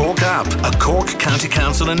Explore Cork app, a Cork County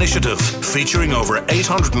Council initiative featuring over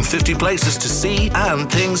 850 places to see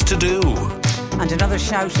and things to do. And another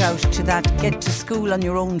shout out to that Get to School on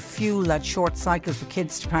Your Own Fuel, that short cycle for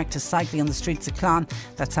kids to practice cycling on the streets of Clon.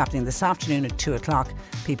 That's happening this afternoon at 2 o'clock.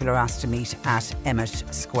 People are asked to meet at Emmett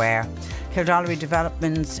Square. Kildallery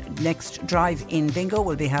Development's next drive-in bingo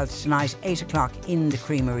will be held tonight, 8 o'clock in the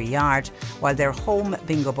Creamery Yard, while their home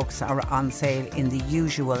bingo books are on sale in the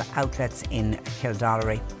usual outlets in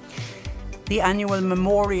Kildallery. The annual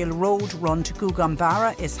Memorial Road Run to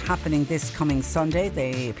Gougane-Barra is happening this coming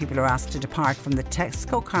Sunday. People are asked to depart from the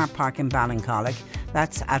Tesco car park in Ballincollig.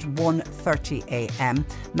 That's at 1:30am.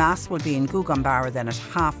 Mass will be in Gougane-Barra then at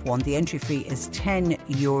 1:30. The entry fee is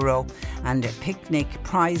 €10 and a picnic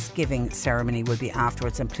prize giving ceremony will be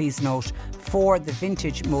afterwards. And please note, for the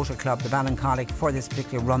Vintage Motor Club, the Ballincollig, for this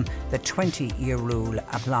particular run, the 20-year rule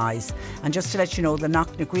applies. And just to let you know, the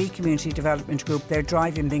Knocknagree Community Development Group, their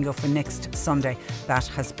drive-in bingo for next Sunday, that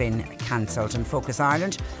has been cancelled. And Focus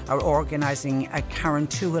Ireland are organising a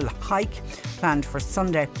Carrantoohil hike planned for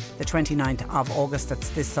Sunday the 29th of August. That's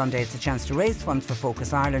this Sunday. It's a chance to raise funds for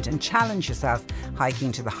Focus Ireland and challenge yourself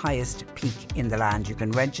hiking to the highest peak in the land. You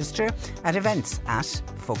can register at events at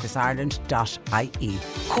focusireland.ie.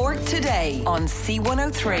 Cork Today on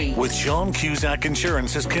C103. With Sean Cusack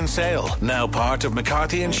Insurance's Kinsale, now part of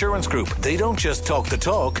McCarthy Insurance Group. They don't just talk the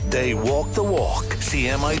talk, they walk the walk.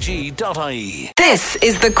 CMIG.ie. This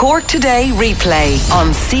is the Cork Today replay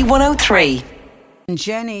on C103.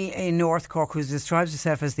 Jenny in North Cork, who describes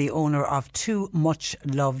herself as the owner of two much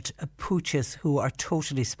loved pooches who are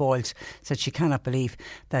totally spoilt, said she cannot believe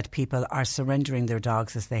that people are surrendering their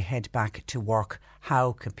dogs as they head back to work.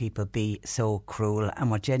 How can people be so cruel?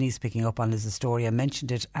 And what Jenny's picking up on is a story. I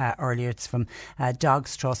mentioned it earlier. It's from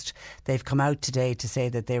Dogs Trust. They've come out today to say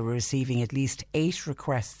that they were receiving at least 8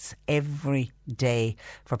 requests every day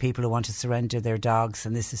for people who want to surrender their dogs,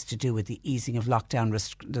 and this is to do with the easing of lockdown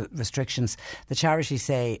restrictions. The charity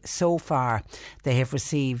say so far they have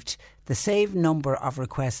received the same number of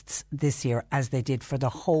requests this year as they did for the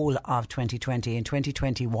whole of 2020. And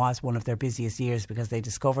 2020 was one of their busiest years because they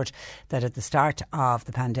discovered that at the start of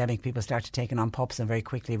the pandemic, people started taking on pups and very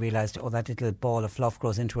quickly realised, oh, that little ball of fluff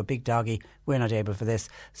grows into a big doggy. We're not able for this.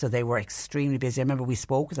 So they were extremely busy. I remember we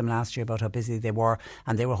spoke with them last year about how busy they were,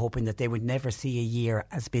 and they were hoping that they would never see a year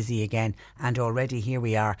as busy again. And already here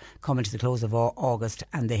we are coming to the close of August,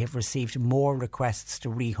 and they have received more requests to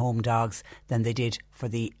rehome dogs than they did for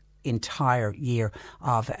the entire year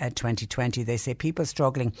of 2020. They say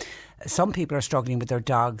some people are struggling with their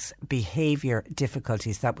dogs' behaviour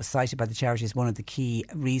difficulties. That was cited by the charity as one of the key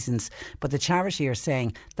reasons. But the charity are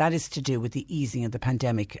saying that is to do with the easing of the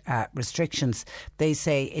pandemic restrictions. They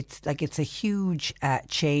say it's a huge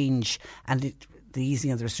change, and the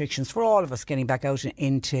easing of the restrictions for all of us getting back out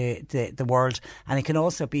into the world. And it can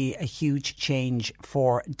also be a huge change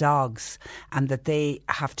for dogs, and that they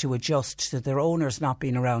have to adjust to their owners not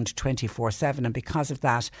being around 24/7. And because of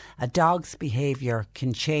that, a dog's behaviour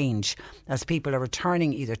can change as people are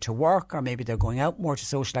returning either to work or maybe they're going out more to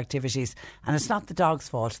social activities. And it's not the dog's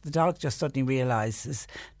fault. The dog just suddenly realises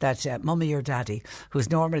that mummy or daddy, who's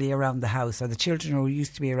normally around the house, or the children who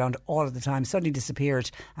used to be around all of the time, suddenly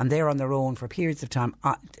disappeared, and they're on their own for periods of time,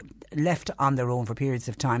 left on their own for periods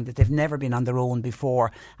of time that they've never been on their own before.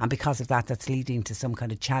 And because of that, that's leading to some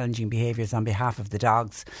kind of challenging behaviours on behalf of the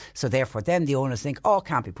dogs. So therefore then the owners think, oh,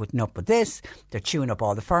 can't be putting up with this. They're chewing up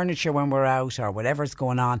all the furniture when we're out, or whatever's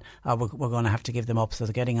going on. We're going to have to give them up. So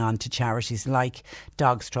they're getting on to charities like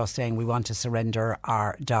Dogs Trust, saying we want to surrender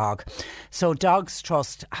our dog. So Dogs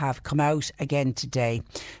Trust have come out again today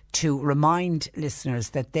to remind listeners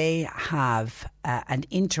that they have an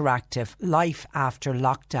interactive Life After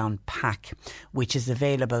Lockdown pack, which is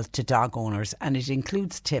available to dog owners, and it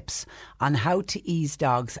includes tips on how to ease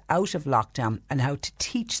dogs out of lockdown and how to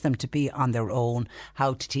teach them to be on their own,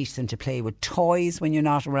 how to teach them to play with toys when you're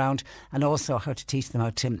not around, and also how to teach them how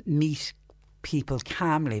to meet people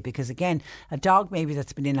calmly. Because again, a dog maybe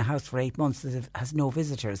that's been in a house for 8 months that has no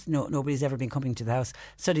visitors, nobody's ever been coming to the house,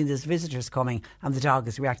 suddenly there's visitors coming and the dog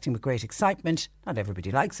is reacting with great excitement. Not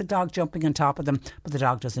everybody likes a dog jumping on top of them, but the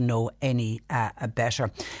dog doesn't know any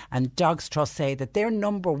better. And Dogs Trust say that their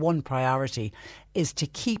number one priority is to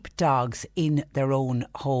keep dogs in their own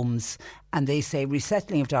homes. And they say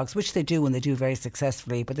resettling of dogs, which they do and they do very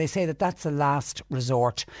successfully, but they say that that's a last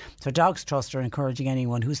resort. So Dogs Trust are encouraging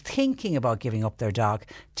anyone who's thinking about giving up their dog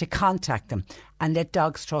to contact them and let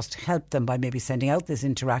Dogs Trust help them by maybe sending out this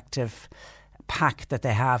interactive pack that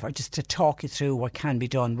they have, or just to talk you through what can be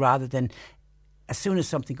done, rather than as soon as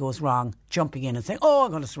something goes wrong, jumping in and saying, oh,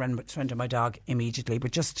 I'm going to surrender my dog immediately.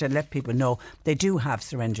 But just to let people know, they do have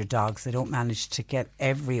surrendered dogs. They don't manage to get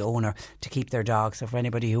every owner to keep their dog. So for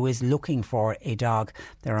anybody who is looking for a dog,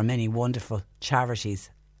 there are many wonderful charities,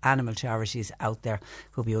 animal charities out there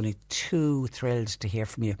who'll be only too thrilled to hear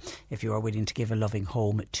from you if you are willing to give a loving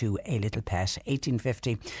home to a little pet.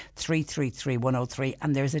 1850 333 103.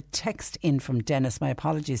 And there's a text in from Dennis. My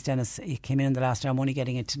apologies, Dennis, you came in the last hour. I'm only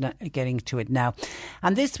getting to it now.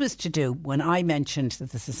 And this was to do when I mentioned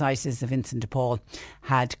that the Societies of Vincent de Paul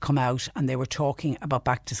had come out and they were talking about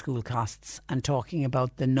back to school costs and talking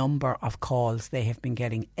about the number of calls they have been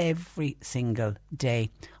getting every single day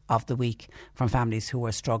of the week from families who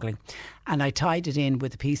are struggling. And I tied it in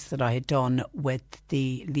with a piece that I had done with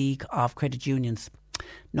the League of Credit Unions. A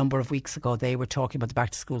number of weeks ago, they were talking about the back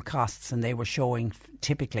to school costs, and they were showing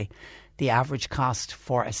typically the average cost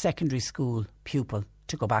for a secondary school pupil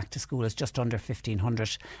to go back to school is just under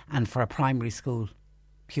 €1,500, and for a primary school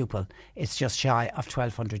pupil it's just shy of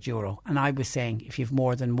 €1,200. And I was saying, if you've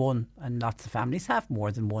more than one, and lots of families have more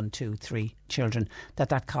than 1, 2, 3 children,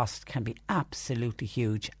 that cost can be absolutely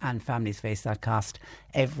huge, and families face that cost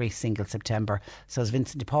every single September. So as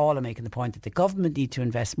Vincent de Paul are making the point that the government need to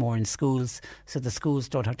invest more in schools so the schools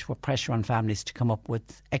don't have to put pressure on families to come up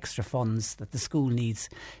with extra funds that the school needs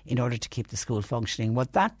in order to keep the school functioning. Well,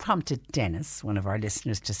 that prompted Dennis, one of our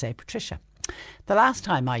listeners, to say, Patricia, the last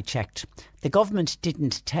time I checked, the government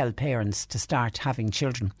didn't tell parents to start having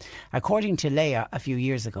children. According to Leah a few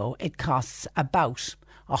years ago, it costs about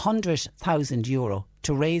 €100,000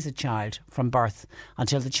 to raise a child from birth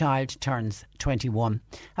until the child turns 21.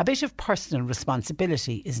 A bit of personal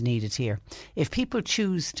responsibility is needed here. If people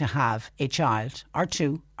choose to have a child, or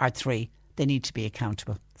 2 or 3, they need to be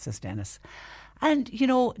accountable, says Dennis. And, you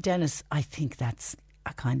know, Dennis, I think that's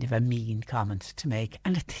a kind of a mean comment to make,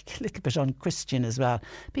 and I think a little bit unchristian as well,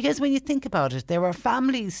 because when you think about it, there are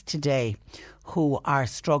families today who are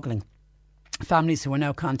struggling, families who are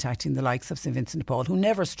now contacting the likes of St Vincent de Paul, who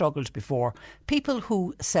never struggled before, people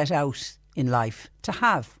who set out in life to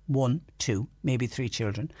have 1, 2, maybe 3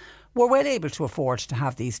 children, were well able to afford to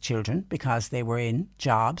have these children because they were in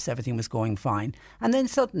jobs, everything was going fine. And then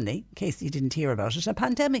suddenly, in case you didn't hear about it, a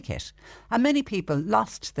pandemic hit. And many people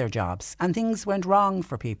lost their jobs and things went wrong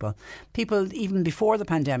for people. People, even before the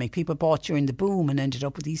pandemic, people bought during the boom and ended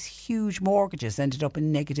up with these huge mortgages, ended up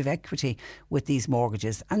in negative equity with these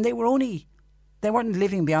mortgages. And they were only they weren't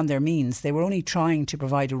living beyond their means. They were only trying to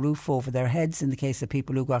provide a roof over their heads in the case of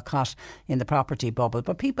people who got caught in the property bubble.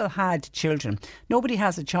 But people had children. Nobody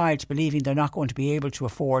has a child believing they're not going to be able to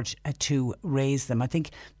afford to raise them. I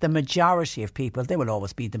think the majority of people, they will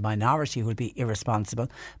always be the minority who will be irresponsible,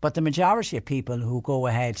 but the majority of people who go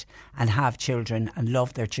ahead and have children and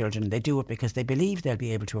love their children, they do it because they believe they'll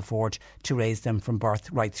be able to afford to raise them from birth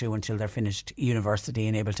right through until they're finished university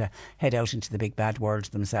and able to head out into the big bad world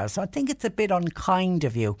themselves. So I think it's a bit unkind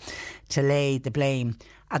of you to lay the blame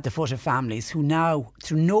at the foot of families who now,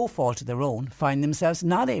 through no fault of their own, find themselves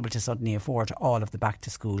not able to suddenly afford all of the back to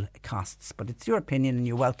school costs. But it's your opinion and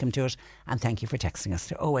you're welcome to it, and thank you for texting us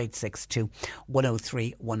to 0862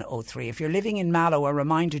 103 103. If you're living in Mallow, a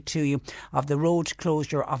reminder to you of the road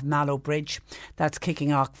closure of Mallow Bridge. That's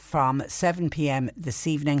kicking off from 7pm this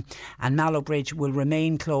evening, and Mallow Bridge will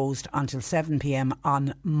remain closed until 7pm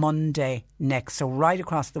on Monday next, so right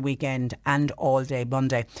across the weekend and all day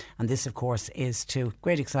Monday. And this of course is to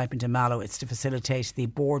great excitement in Mallow. It's to facilitate the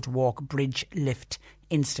Boardwalk Bridge Lift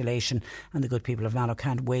installation, and the good people of Mallow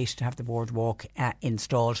can't wait to have the boardwalk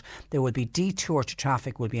installed. There will be detour to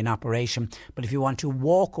traffic will be in operation, but if you want to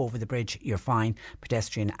walk over the bridge, you're fine.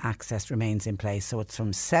 Pedestrian access remains in place, so it's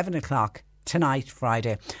from 7 o'clock tonight,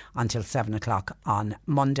 Friday, until 7 o'clock on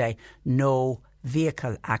Monday. No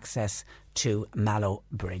vehicle access to Mallow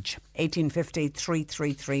Bridge. 1850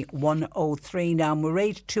 333 103. Now,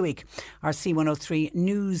 Mairead Tuig, our C103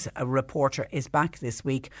 news reporter, is back this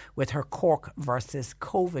week with her Cork versus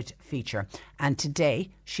COVID feature, and today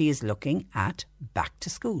she is looking at back to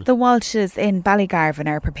school. The Walshes in Ballygarvan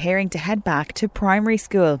are preparing to head back to primary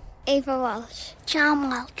school. Ava Walsh, John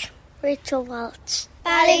Walsh, Rachel Walsh,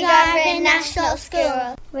 Ballygarvan National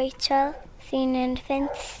School. Rachel, senior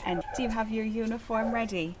infants. And do you have your uniform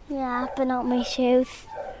ready? Yeah, but not my shoes.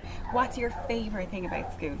 What's your favourite thing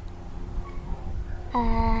about school?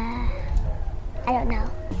 I don't know.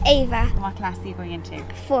 Ava. And what class are you going into?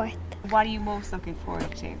 4th. What are you most looking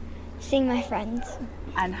forward to? Seeing my friends.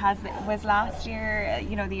 And was last year,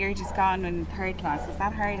 the year just gone in 3rd class, was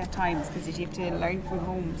that hard at times because you have to learn from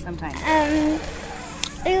home sometimes?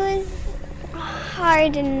 It was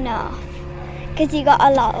hard enough because you got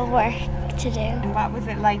a lot of work to do. And what was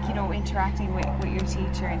it like, interacting with your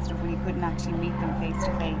teacher and stuff when you couldn't actually meet them face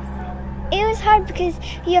to face? It was hard because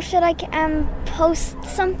you have to post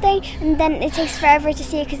something and then it takes forever to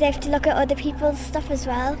see it because they have to look at other people's stuff as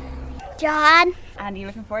well. John. And are you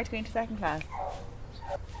looking forward to going to 2nd class?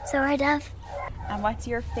 Sort of. And what's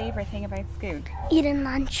your favourite thing about school? Eating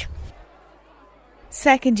lunch.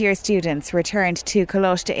 Second-year students returned to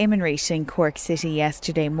Coláiste Immenreath in Cork City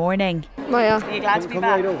yesterday morning. Maya. Are you glad to be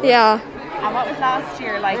back? Yeah. And what was last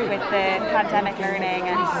year like with the pandemic learning,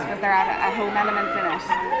 and was there a home elements in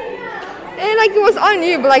it? It was on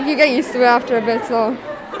you, but you get used to it after a bit, so.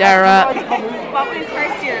 Dara. What was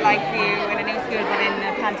first year like for you in a new school but in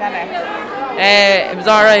the pandemic? It was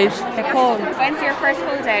alright. When's your first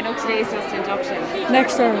full day? I know today's just induction.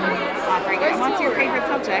 Next term. Very good. What's your favourite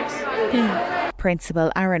subject?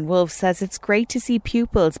 Principal Aaron Wolfe says it's great to see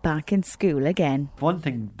pupils back in school again. One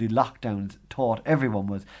thing the lockdowns taught everyone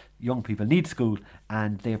was young people need school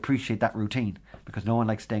and they appreciate that routine, because no one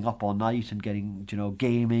likes staying up all night and getting,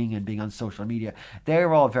 gaming and being on social media.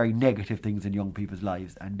 They're all very negative things in young people's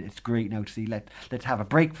lives, and it's great now to see let's have a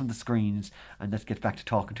break from the screens and let's get back to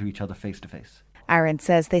talking to each other face to face. Aaron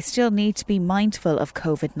says they still need to be mindful of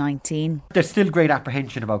COVID-19. There's still great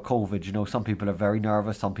apprehension about COVID. Some people are very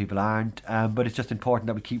nervous, some people aren't. But it's just important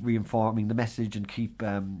that we keep reinforming the message and keep,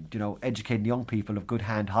 educating young people of good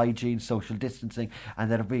hand hygiene, social distancing,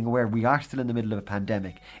 and that of being aware we are still in the middle of a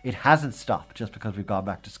pandemic. It hasn't stopped just because we've gone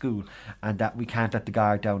back to school, and that we can't let the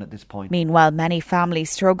guard down at this point. Meanwhile, many families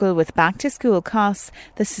struggle with back-to-school costs.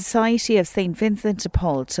 The Society of St Vincent de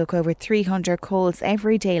Paul took over 300 calls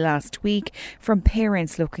every day last week from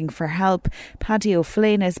parents looking for help. Paddy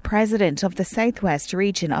O'Flynn is president of the Southwest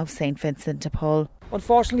region of St Vincent de Paul.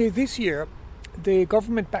 Unfortunately, this year, the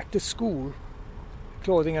government back to school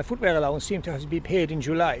clothing and footwear allowance seemed to have to be paid in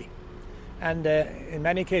July. And in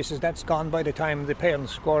many cases, that's gone by the time the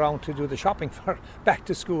parents go around to do the shopping for back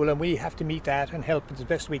to school, and we have to meet that and help as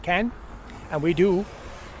best we can. And we do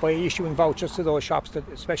by issuing vouchers to those shops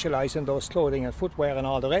that specialise in those clothing and footwear and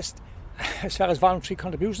all the rest. As far as voluntary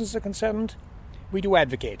contributions are concerned, we do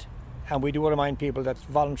advocate, and we do remind people that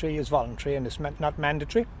voluntary is voluntary and it's not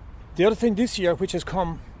mandatory. The other thing this year, which has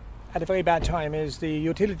come at a very bad time, is the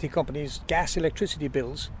utility companies' gas electricity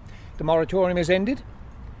bills. The moratorium has ended.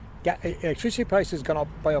 Electricity prices have gone up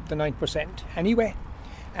by up to 9% anyway,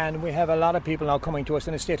 and we have a lot of people now coming to us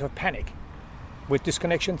in a state of panic with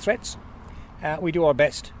disconnection threats. We do our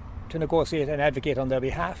best to negotiate and advocate on their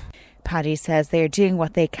behalf. Paddy says they are doing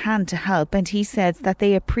what they can to help, and he says that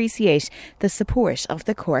they appreciate the support of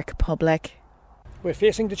the Cork public. We're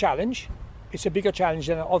facing the challenge. It's a bigger challenge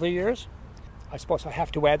than other years. I suppose I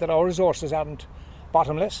have to add that our resources aren't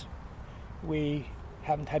bottomless. We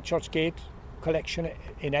haven't had Churchgate collection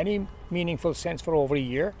in any meaningful sense for over a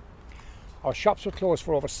year. Our shops were closed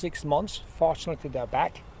for over 6 months. Fortunately, they're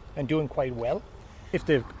back and doing quite well. If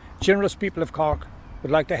the generous people of Cork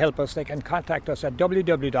would like to help us, they can contact us at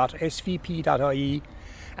www.svp.ie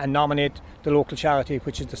and nominate the local charity,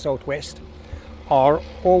 which is the Southwest, or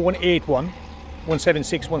 0181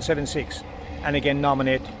 176 176, and again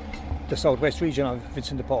nominate the Southwest region of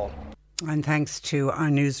Vincent de Paul. And thanks to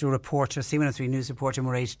our news reporter, C103 news reporter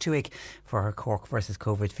Mairead Tuig, for her Cork versus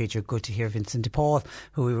COVID feature. Good to hear Vincent de Paul,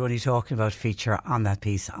 who we were only talking about, feature on that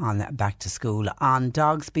piece on Back to School. On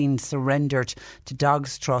dogs being surrendered to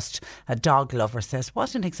Dogs Trust, a dog lover says,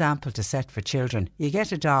 what an example to set for children. You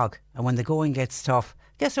get a dog, and when the going gets tough,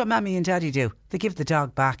 guess what Mammy and Daddy do? They give the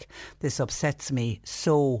dog back. This upsets me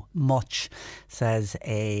so much, says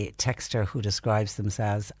a texter who describes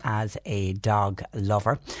themselves as a dog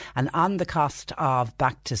lover. And on the cost of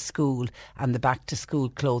Back to School and the Back to School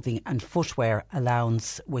clothing and footwear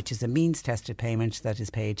allowance, which is a means tested payment that is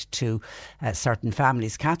paid to certain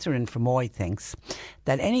families, Catherine from Moy thinks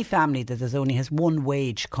that any family that only has one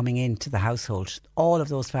wage coming into the household, all of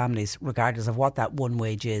those families, regardless of what that one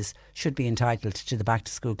wage is, should be entitled to the Back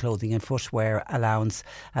to School clothing and footwear allowance,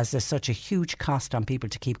 as there's such a huge cost on people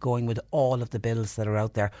to keep going with all of the bills that are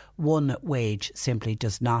out there. One wage simply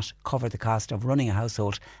does not cover the cost of running a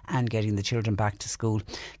household and getting the children back to school.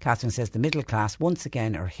 Catherine says the middle class once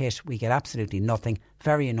again are hit. We get absolutely nothing.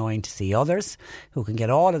 Very annoying to see others who can get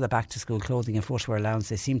all of the back to school clothing and footwear allowance.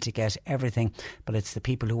 They seem to get everything, but it's the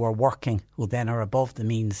people who are working, who then are above the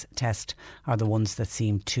means test, are the ones that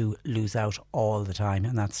seem to lose out all the time.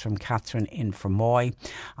 And that's from Catherine in Fermoy.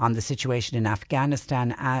 On the situation in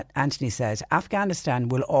Afghanistan, Anthony says Afghanistan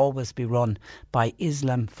will always be run by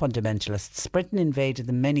Islam fundamentalists. Britain invaded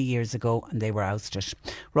them many years ago and they were ousted.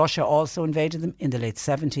 Russia also invaded them in the late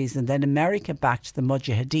 70s, and then America backed the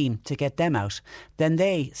Mujahideen to get them out. Then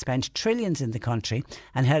they spent trillions in the country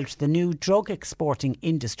and helped the new drug exporting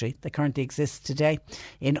industry that currently exists today.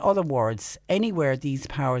 In other words, anywhere these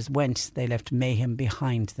powers went, they left mayhem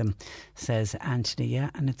behind them, says Anthony. Yeah,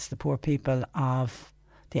 and it's the poor people of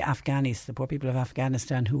the Afghanis, the poor people of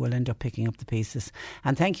Afghanistan, who will end up picking up the pieces.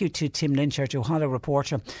 And thank you to Tim Lynch, our Johanna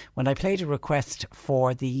reporter. When I played a request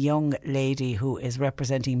for the young lady who is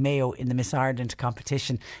representing Mayo in the Miss Ireland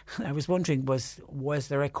competition, I was wondering, was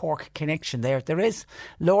there a Cork connection there? There is.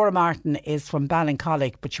 Laura Martin is from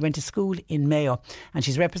Ballincollig, but she went to school in Mayo and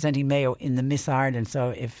she's representing Mayo in the Miss Ireland.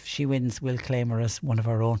 So if she wins, we'll claim her as one of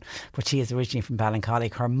our own. But she is originally from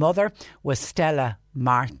Ballincollig. Her mother was Stella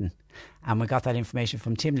Martin. And we got that information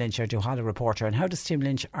from Tim Lynch, our Johanna reporter. And how does Tim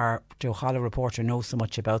Lynch, our Johanna reporter, know so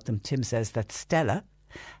much about them? Tim says that Stella,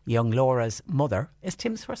 young Laura's mother, is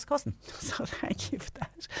Tim's first cousin. So thank you for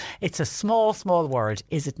that. It's a small, small world,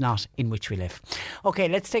 is it not, in which we live. OK,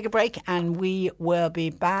 let's take a break and we will be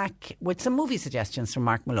back with some movie suggestions from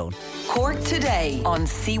Mark Malone. Cork Today on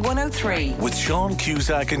C103. With Sean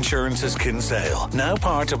Cusack Insurance's Kinsale, now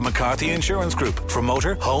part of McCarthy Insurance Group. For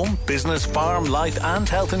motor, home, business, farm, life and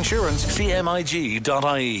health insurance,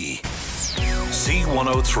 cmig.ie.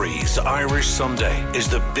 C103's Irish Sunday is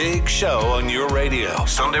the big show on your radio.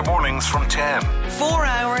 Sunday mornings from 10. 4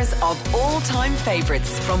 hours of all-time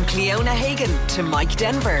favourites, from Cleona Hagan to Mike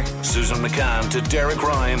Denver, Susan McCann to Derek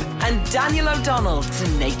Ryan, and Daniel O'Donnell to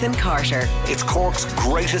Nathan Carter. It's Cork's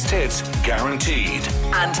greatest hits, guaranteed.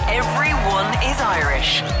 And everyone is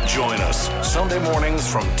Irish. Join us Sunday mornings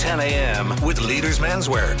from 10 a.m. with Leaders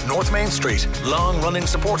Menswear, North Main Street, long-running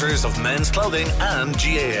supporters of men's clothing and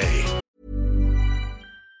GAA.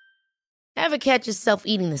 Ever catch yourself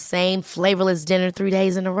eating the same flavourless dinner 3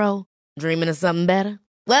 days in a row? Dreaming of something better?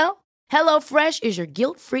 Well, HelloFresh is your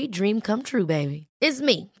guilt-free dream come true, baby. It's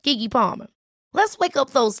me, Keke Palmer. Let's wake up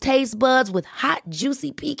those taste buds with hot,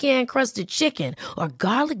 juicy pecan-crusted chicken or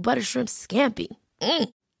garlic butter shrimp scampi.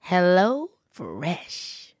 Hello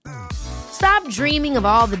Fresh. Stop dreaming of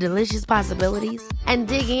all the delicious possibilities and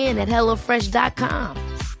dig in at HelloFresh.com.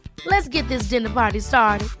 Let's get this dinner party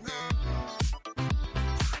started.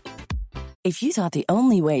 If you thought the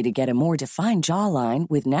only way to get a more defined jawline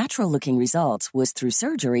with natural-looking results was through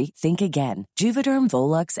surgery, think again. Juvederm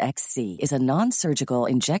Volux XC is a non-surgical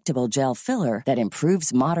injectable gel filler that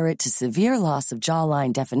improves moderate to severe loss of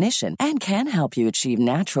jawline definition and can help you achieve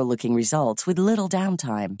natural-looking results with little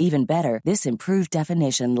downtime. Even better, this improved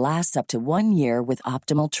definition lasts up to 1 year with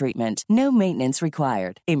optimal treatment. No maintenance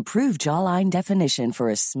required. Improve jawline definition for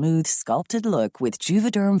a smooth, sculpted look with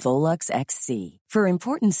Juvederm Volux XC. For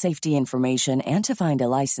important safety information and to find a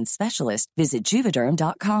licensed specialist, visit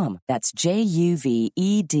Juvederm.com. That's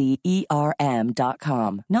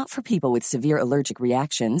JUVEDERM.com. Not for people with severe allergic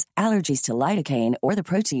reactions, allergies to lidocaine, or the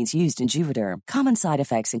proteins used in Juvederm. Common side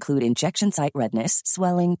effects include injection site redness,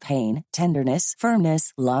 swelling, pain, tenderness,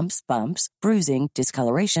 firmness, lumps, bumps, bruising,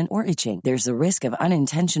 discoloration, or itching. There's a risk of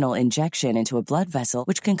unintentional injection into a blood vessel,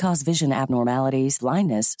 which can cause vision abnormalities,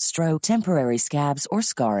 blindness, stroke, temporary scabs, or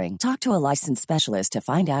scarring. Talk to a licensed specialist to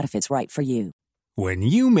find out if it's right for you. When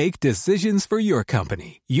you make decisions for your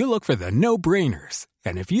company, you look for the no-brainers.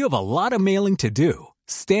 And if you have a lot of mailing to do,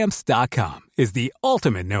 Stamps.com is the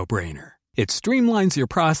ultimate no-brainer. It streamlines your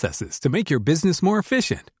processes to make your business more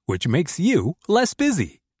efficient, which makes you less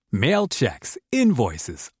busy. Mail checks,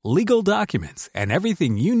 invoices, legal documents, and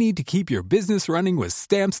everything you need to keep your business running with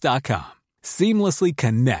Stamps.com. Seamlessly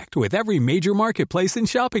connect with every major marketplace and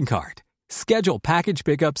shopping cart. Schedule package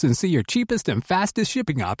pickups and see your cheapest and fastest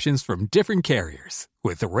shipping options from different carriers,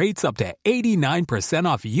 with rates up to 89%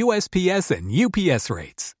 off USPS and UPS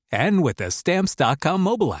rates. And with the Stamps.com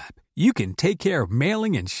mobile app, you can take care of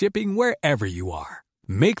mailing and shipping wherever you are.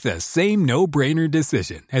 Make the same no-brainer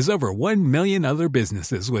decision as over 1 million other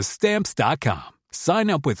businesses with Stamps.com. Sign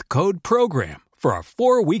up with code PROGRAM for a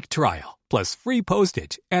 4-week trial, plus free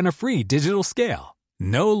postage and a free digital scale.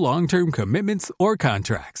 No long-term commitments or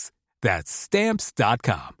contracts. That's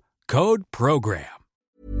Stamps.com. Code PROGRAM.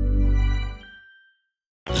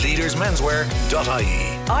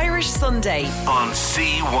 LeadersMenswear.ie. Irish Sunday on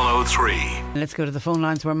C103. Let's go to the phone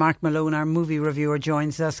lines where Mark Malone, our movie reviewer,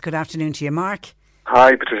 joins us. Good afternoon to you, Mark.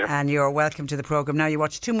 Hi, Patricia. And you're welcome to the programme. Now, you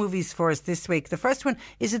watched 2 movies for us this week. The first one,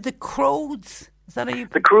 is it The Croods? Is that how you...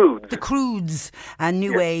 The Croods. The Croods and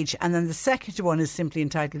New Age. And then the second one is simply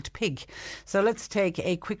entitled Pig. So let's take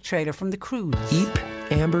a quick trailer from The Croods. Eep,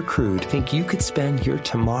 Amber Crude, think you could spend your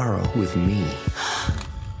tomorrow with me?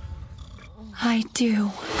 I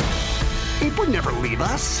do. Eep would never leave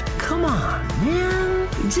us. Come on, man.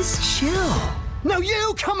 Just chill. No,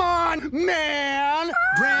 you, come on, man.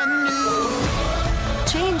 Brand new.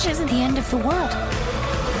 Change isn't the end of the world.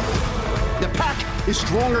 The pack is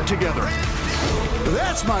stronger together.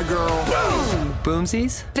 That's my girl. Boom.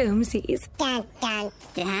 Boomsies? Boomsies. Dun, dun,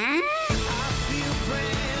 dun.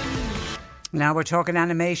 Now we're talking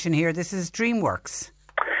animation here. This is DreamWorks.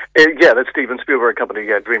 Yeah, that's Steven Spielberg company,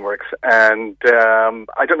 DreamWorks. And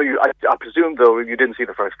I don't know, I presume, though, you didn't see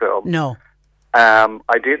the first film. No.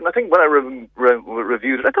 I did, and I think when I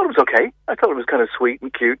reviewed it, I thought it was okay. I thought it was kind of sweet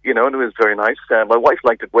and cute, you know, and it was very nice. My wife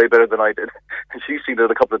liked it way better than I did, and she's seen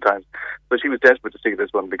it a couple of times. So she was desperate to see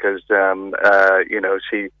this one because, you know,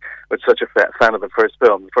 she was such a fan of the first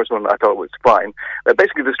film. The first one I thought was fine.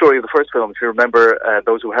 Basically, the story of the first film, if you remember,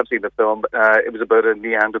 those who have seen the film, it was about a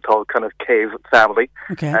Neanderthal kind of cave family,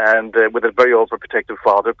 and with a very overprotective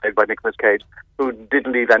father, played by Nicolas Cage, who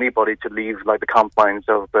didn't leave anybody to leave like the confines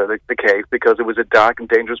of the cave because it was a dark and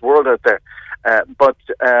dangerous world out there. But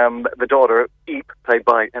the daughter, Eep, played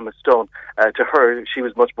by Emma Stone, to her, she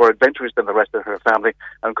was much more adventurous than the rest of her family.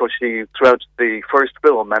 And of course, she, throughout the first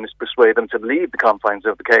film, managed to persuade them to leave the confines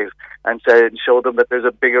of the cave and show them that there's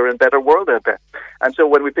a bigger and better world out there. And so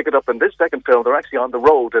when we pick it up in this second film, they're actually on the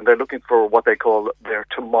road and they're looking for what they call their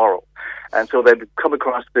tomorrow. And so they come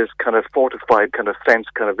across this kind of fortified kind of fence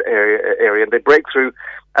kind of area, and they break through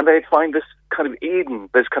and they find this kind of Eden,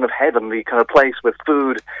 this kind of heavenly kind of place with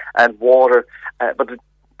food and water, but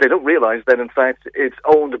they don't realize that in fact it's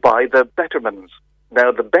owned by the Bettermans. Now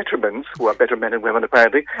the Bettermans, who are better men and women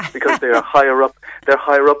apparently, because they are higher up the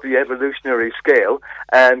evolutionary scale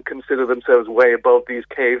and consider themselves way above these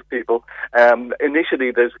cave people.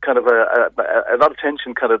 Initially, there's kind of a lot of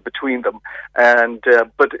tension kind of between them, and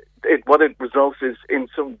but what it results is in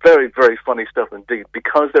some very, very funny stuff indeed.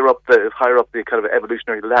 Because they're higher up the kind of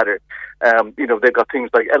evolutionary ladder. You know, they've got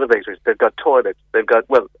things like elevators, they've got toilets, they've got,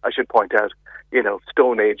 well, I should point out, you know,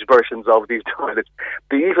 Stone Age versions of these toilets.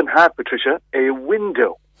 They even have, Patricia, a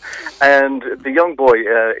window. And the young boy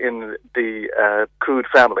in the Crude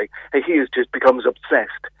family, he just becomes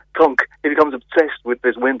obsessed. Thunk, he becomes obsessed with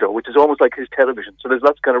this window, which is almost like his television. So there's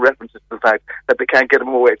lots of kind of references to the fact that they can't get him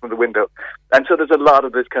away from the window. And so there's a lot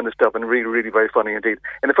of this kind of stuff, and really, really very funny indeed.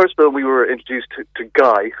 In the first film, we were introduced to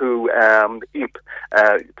Guy, who Eep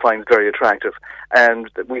finds very attractive. And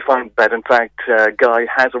we find that, in fact, Guy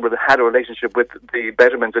had a relationship with the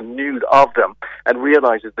Bettermans and knew of them and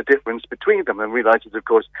realizes the difference between them and realizes, of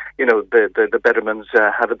course, you know, the Bettermans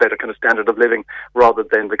have a better kind of standard of living rather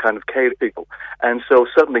than the kind of cave people. And so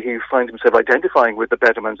suddenly he finds himself identifying with the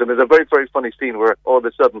Bettermans. And there's a very, very funny scene where all of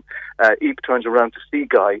a sudden Eep turns around to see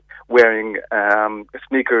Guy wearing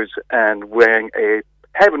sneakers and wearing a,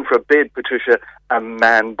 heaven forbid, Patricia, a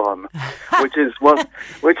man bun, which is one of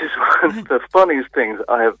the funniest things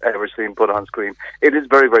I have ever seen put on screen. It is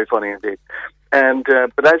very, very funny indeed. And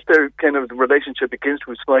but as their kind of relationship begins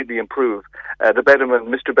to slightly improve, the Betterman,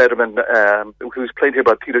 Mr. Betterman, who's played here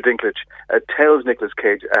by Peter Dinklage, tells Nicolas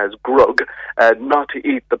Cage as Grug not to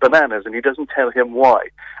eat the bananas, and he doesn't tell him why.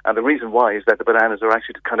 And the reason why is that the bananas are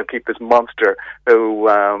actually to kind of keep this monster who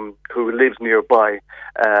lives nearby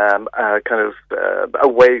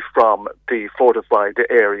away from the fortified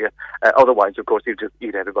area. Otherwise, of course, he'd just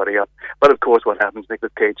eat everybody up. But of course, what happens?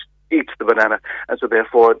 Nicolas Cage eats the banana, and so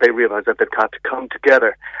therefore they realize that they've got to come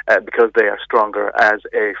together because they are stronger as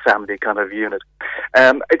a family kind of unit.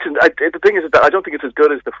 The thing is that I don't think it's as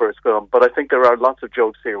good as the first film, but I think there are lots of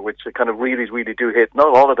jokes here which kind of really, really do hit.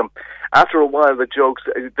 Not all of them. After a while, the jokes,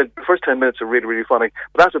 the first 10 minutes are really, really funny,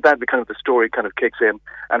 but after that, the story kind of kicks in,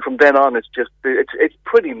 and from then on, it's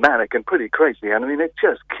pretty manic and pretty crazy. And I mean, it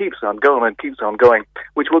just keeps on going and keeps on going,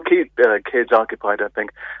 which will keep kids occupied, I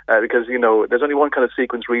think, because, you know, there's only one kind of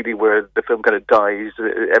sequence really where the film kind of dies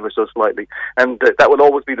ever so slightly, and that will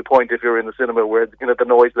always be the point if you're in the cinema, where, you know, the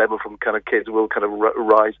noise level from kind of kids will kind of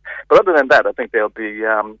rise. But other than that, I think they'll be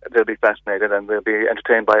fascinated and they'll be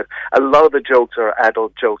entertained by it. A lot of the jokes are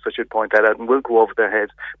adult jokes, I should point that out, and will go over their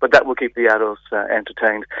heads, but that will keep the adults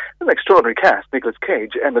entertained. An extraordinary cast: Nicolas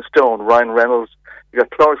Cage, Emma Stone, Ryan Reynolds. You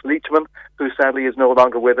got Cloris Leachman, who sadly is no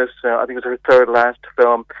longer with us. I think it was her third last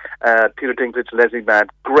film. Peter Dinklage, Leslie Mann,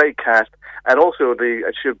 great cast. And also,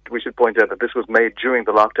 we should point out that this was made during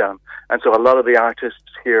the lockdown, and so a lot of the artists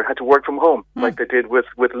here had to work from home, like they did with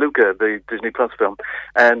Luca, the Disney Plus film.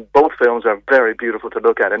 And both films are very beautiful to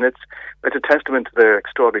look at, and it's a testament to their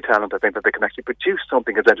extraordinary talent, I think, that they can actually produce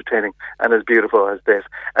something as entertaining and as beautiful as this.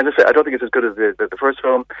 And as I say, I don't think it's as good as the first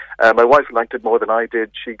film. My wife liked it more than I did.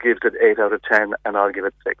 She gives it 8 out of 10, and I'll give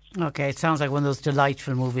it 6. Okay, it sounds like one of those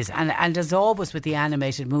delightful movies. And as always with the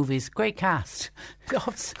animated movies, great cast.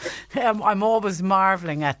 I'm always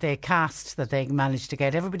marvelling at the cast that they manage to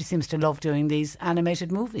get. Everybody seems to love doing these animated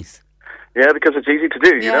movies. Yeah, because it's easy to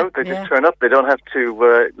do, you know. They just turn up. They don't have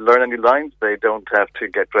to learn any lines. They don't have to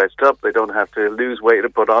get dressed up. They don't have to lose weight or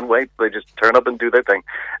put on weight. They just turn up and do their thing.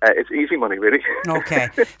 It's easy money, really. Okay.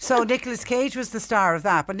 So Nicolas Cage was the star of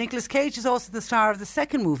that. But Nicolas Cage is also the star of the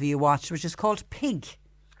second movie you watched, which is called Pig.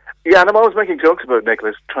 Yeah, and I'm always making jokes about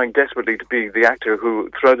Nicolas trying desperately to be the actor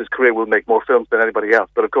who, throughout his career, will make more films than anybody else.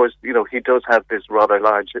 But of course, you know, he does have this rather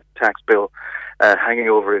large tax bill hanging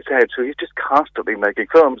over his head, so he's just constantly making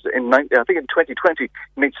films. I think in 2020, he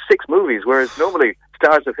made 6 movies, whereas normally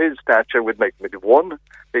stars of his stature would make maybe 1,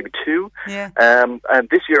 maybe 2. Yeah. And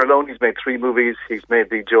this year alone, he's made 3 movies. He's made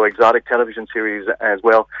the Joe Exotic television series as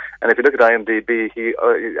well. And if you look at IMDb,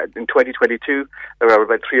 in 2022, there are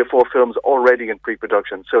about 3 or 4 films already in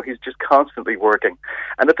pre-production. So he's just constantly working.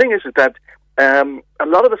 And the thing is that a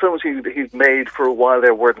lot of the films he's made for a while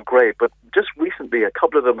there weren't great, but just recently a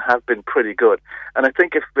couple of them have been pretty good. And I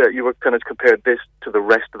think if you were kind of compared this to the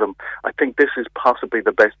rest of them, I think this is possibly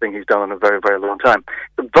the best thing he's done in a very, very long time.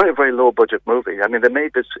 It's a very, very low budget movie. I mean, they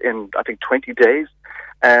made this in, I think, 20 days.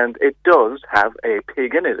 And it does have a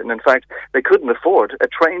pig in it. And in fact, they couldn't afford a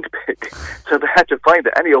trained pig. So they had to find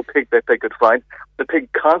any old pig that they could find. The pig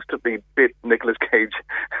constantly bit Nicolas Cage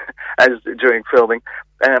during filming.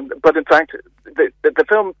 But in fact, the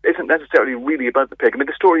film isn't necessarily really about the pig. I mean,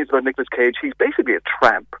 the story is about Nicolas Cage. He's basically a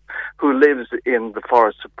tramp who lives in the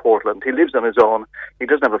forests of Portland. He lives on his own. He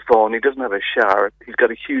doesn't have a phone. He doesn't have a shower. He's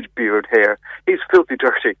got a huge beard hair. He's filthy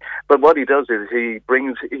dirty. But what he does is he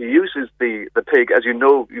uses the pig, as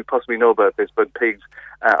you possibly know about this, but pigs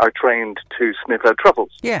are trained to sniff out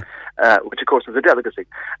truffles. Yeah. Which of course is a delicacy.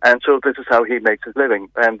 And so this is how he makes his living.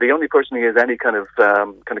 And the only person he has any kind of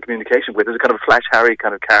communication with is a kind of Flash Harry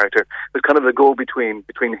kind of character. There's kind of a go-between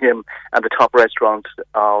between him and the top restaurant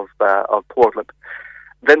of Portland.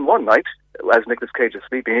 Then one night, as Nicolas Cage is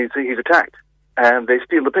sleeping, he's attacked, and they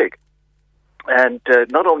steal the pig. And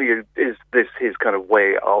not only is this his kind of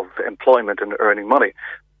way of employment and earning money,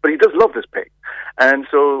 But he does love this pig. And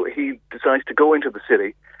so he decides to go into the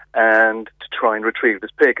city and to try and retrieve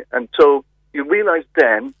this pig. And so you realise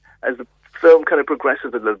then, as the film kind of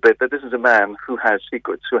progresses a little bit, that this is a man who has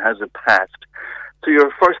secrets, who has a past. So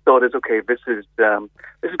your first thought is, okay, this is going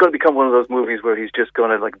to become one of those movies where he's just going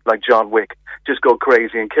to, like John Wick, just go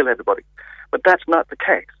crazy and kill everybody. But that's not the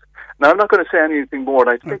case. Now, I'm not going to say anything more, and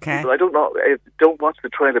I think people, I don't know, don't watch the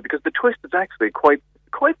trailer, because the twist is actually quite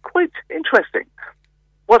interesting.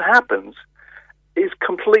 What happens is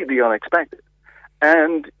completely unexpected,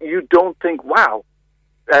 and you don't think, wow.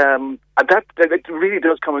 That really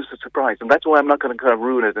does come as a surprise, and that's why I'm not going to kind of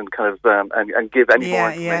ruin it and kind of and give any more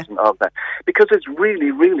information of that, because it's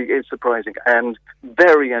really, really is surprising and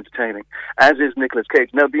very entertaining, as is Nicolas Cage.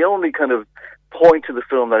 Now, the only kind of point to the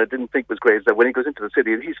film that I didn't think was great is that when he goes into the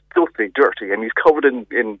city, he's filthy, dirty, and he's covered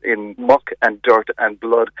in muck and dirt and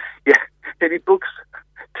blood. Yeah, and he books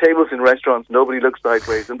tables in restaurants, nobody looks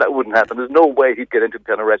sideways, and that wouldn't happen. There's no way he'd get into the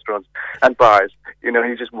kind of restaurants and bars. You know,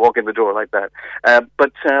 he'd just walk in the door like that.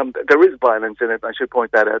 But there is violence in it, I should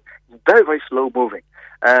point that out. It's very, very slow moving.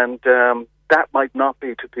 And that might not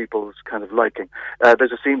be to people's kind of liking.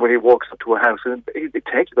 There's a scene where he walks up to a house, and it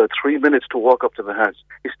takes about 3 minutes to walk up to the house.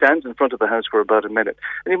 He stands in front of the house for about a minute.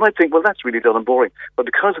 And you might think, well, that's really dull and boring. But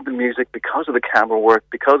because of the music, because of the camera work,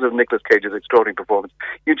 because of Nicolas Cage's extraordinary performance,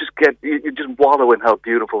 you just wallow in how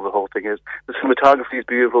beautiful the whole thing is. The cinematography is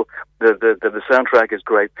beautiful. The soundtrack is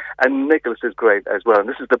great. And Nicolas is great as well. And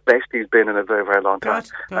this is the best he's been in a very, very long time.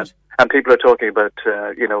 Good. And people are talking about,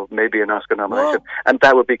 maybe an Oscar nomination. Whoa. And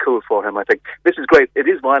that would be cool for him, I think. This is great. It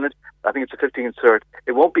is violent. I think it's a 15 cert.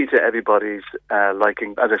 It won't be to everybody's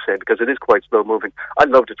liking, as I said, because it is quite slow moving. I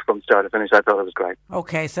loved it from start to finish. I thought it was great.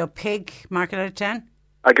 Okay, so Pig, mark it out of 10?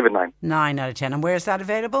 I give it 9. 9 out of 10. And where is that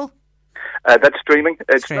available? That's streaming.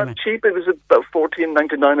 It's not cheap. It was about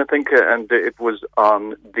 $14.99, I think, and it was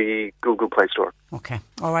on the Google Play Store. Okay.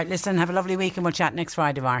 All right, listen, have a lovely week, and we'll chat next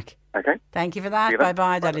Friday, Mark. Okay. Thank you for that.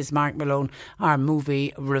 Bye-bye. That is Mark Malone, our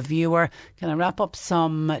movie reviewer. Can I wrap up?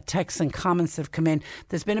 Some texts and comments have come in.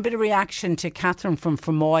 There's been a bit of reaction to Catherine from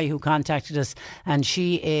Fermoy, who contacted us, and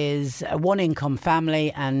she is a one-income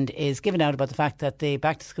family and is giving out about the fact that the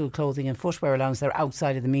back-to-school clothing and footwear allowance, they're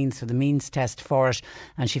outside of the means for the means test for it,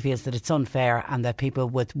 and she feels that it's unfair and that people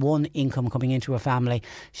with one income coming into a family,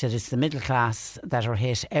 she said it's the middle class that are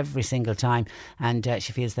hit every single time, and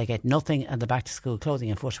she feels they get nothing, and the back-to-school clothing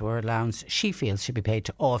and footwear allowance, she feels, should be paid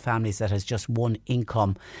to all families that has just one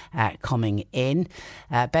income coming in.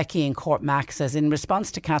 Becky in Courtmac says, in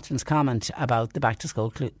response to Catherine's comment about the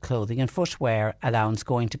back-to-school clothing and footwear allowance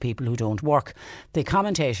going to people who don't work, the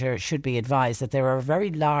commentator should be advised that there are a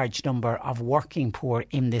very large number of working poor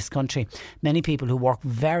in this country. Many people who work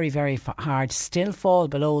very, very hard still fall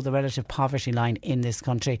below the relative poverty line in this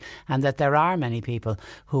country, and that there are many people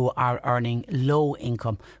who are earning low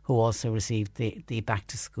income who also receive the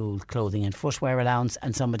back-to-school clothing and footwear allowance.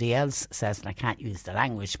 And somebody else says, and I can't use the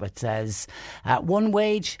language, but says, one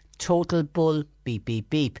wage, total bull, beep, beep,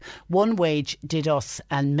 beep. One wage did us,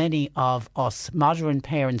 and many of us modern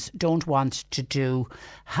parents don't want to do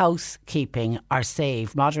housekeeping or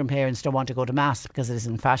save. Modern parents don't want to go to mass because it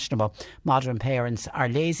isn't fashionable. Modern parents are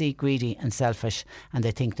lazy, greedy and selfish, and they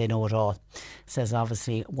think they know it all. Says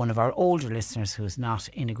obviously one of our older listeners who's not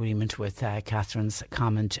in agreement with Catherine's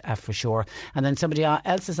comment for sure. And then somebody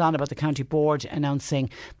else is on about the county board announcing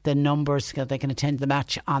the numbers that they can attend the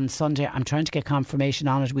match on Sunday. I'm trying to get confirmation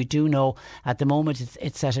on it. We do know at the moment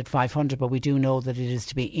it's set at 500, but we do know that it is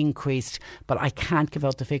to be increased, but I can't give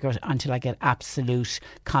out the figure until I get absolute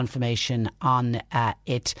confirmation on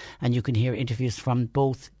it. And you can hear interviews from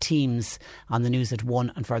both teams on the News at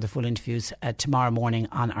 1 and further full interviews tomorrow morning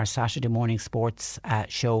on our Saturday morning sports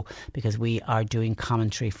show, because we are doing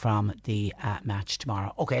commentary from the match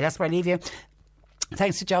tomorrow. Okay, that's where I leave you.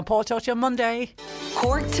 Thanks to John Paul. Talk to you on Monday.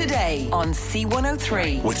 Cork Today on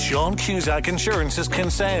C103. With Sean Cusack Insurance's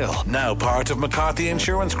Kinsale, now part of McCarthy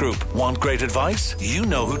Insurance Group. Want great advice? You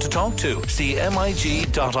know who to talk to.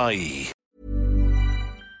 CMIG.ie.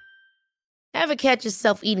 Ever catch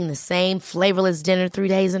yourself eating the same flavourless dinner 3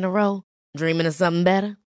 days in a row? Dreaming of something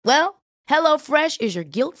better? Well, HelloFresh is your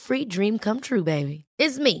guilt-free dream come true, baby.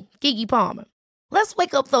 It's me, Keke Palmer. Let's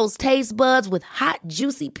wake up those taste buds with hot,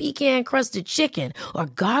 juicy pecan-crusted chicken or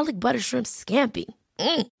garlic butter shrimp scampi.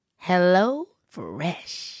 Hello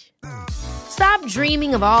Fresh. Stop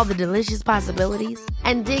dreaming of all the delicious possibilities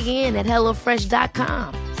and dig in at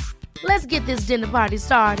HelloFresh.com. Let's get this dinner party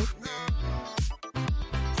started.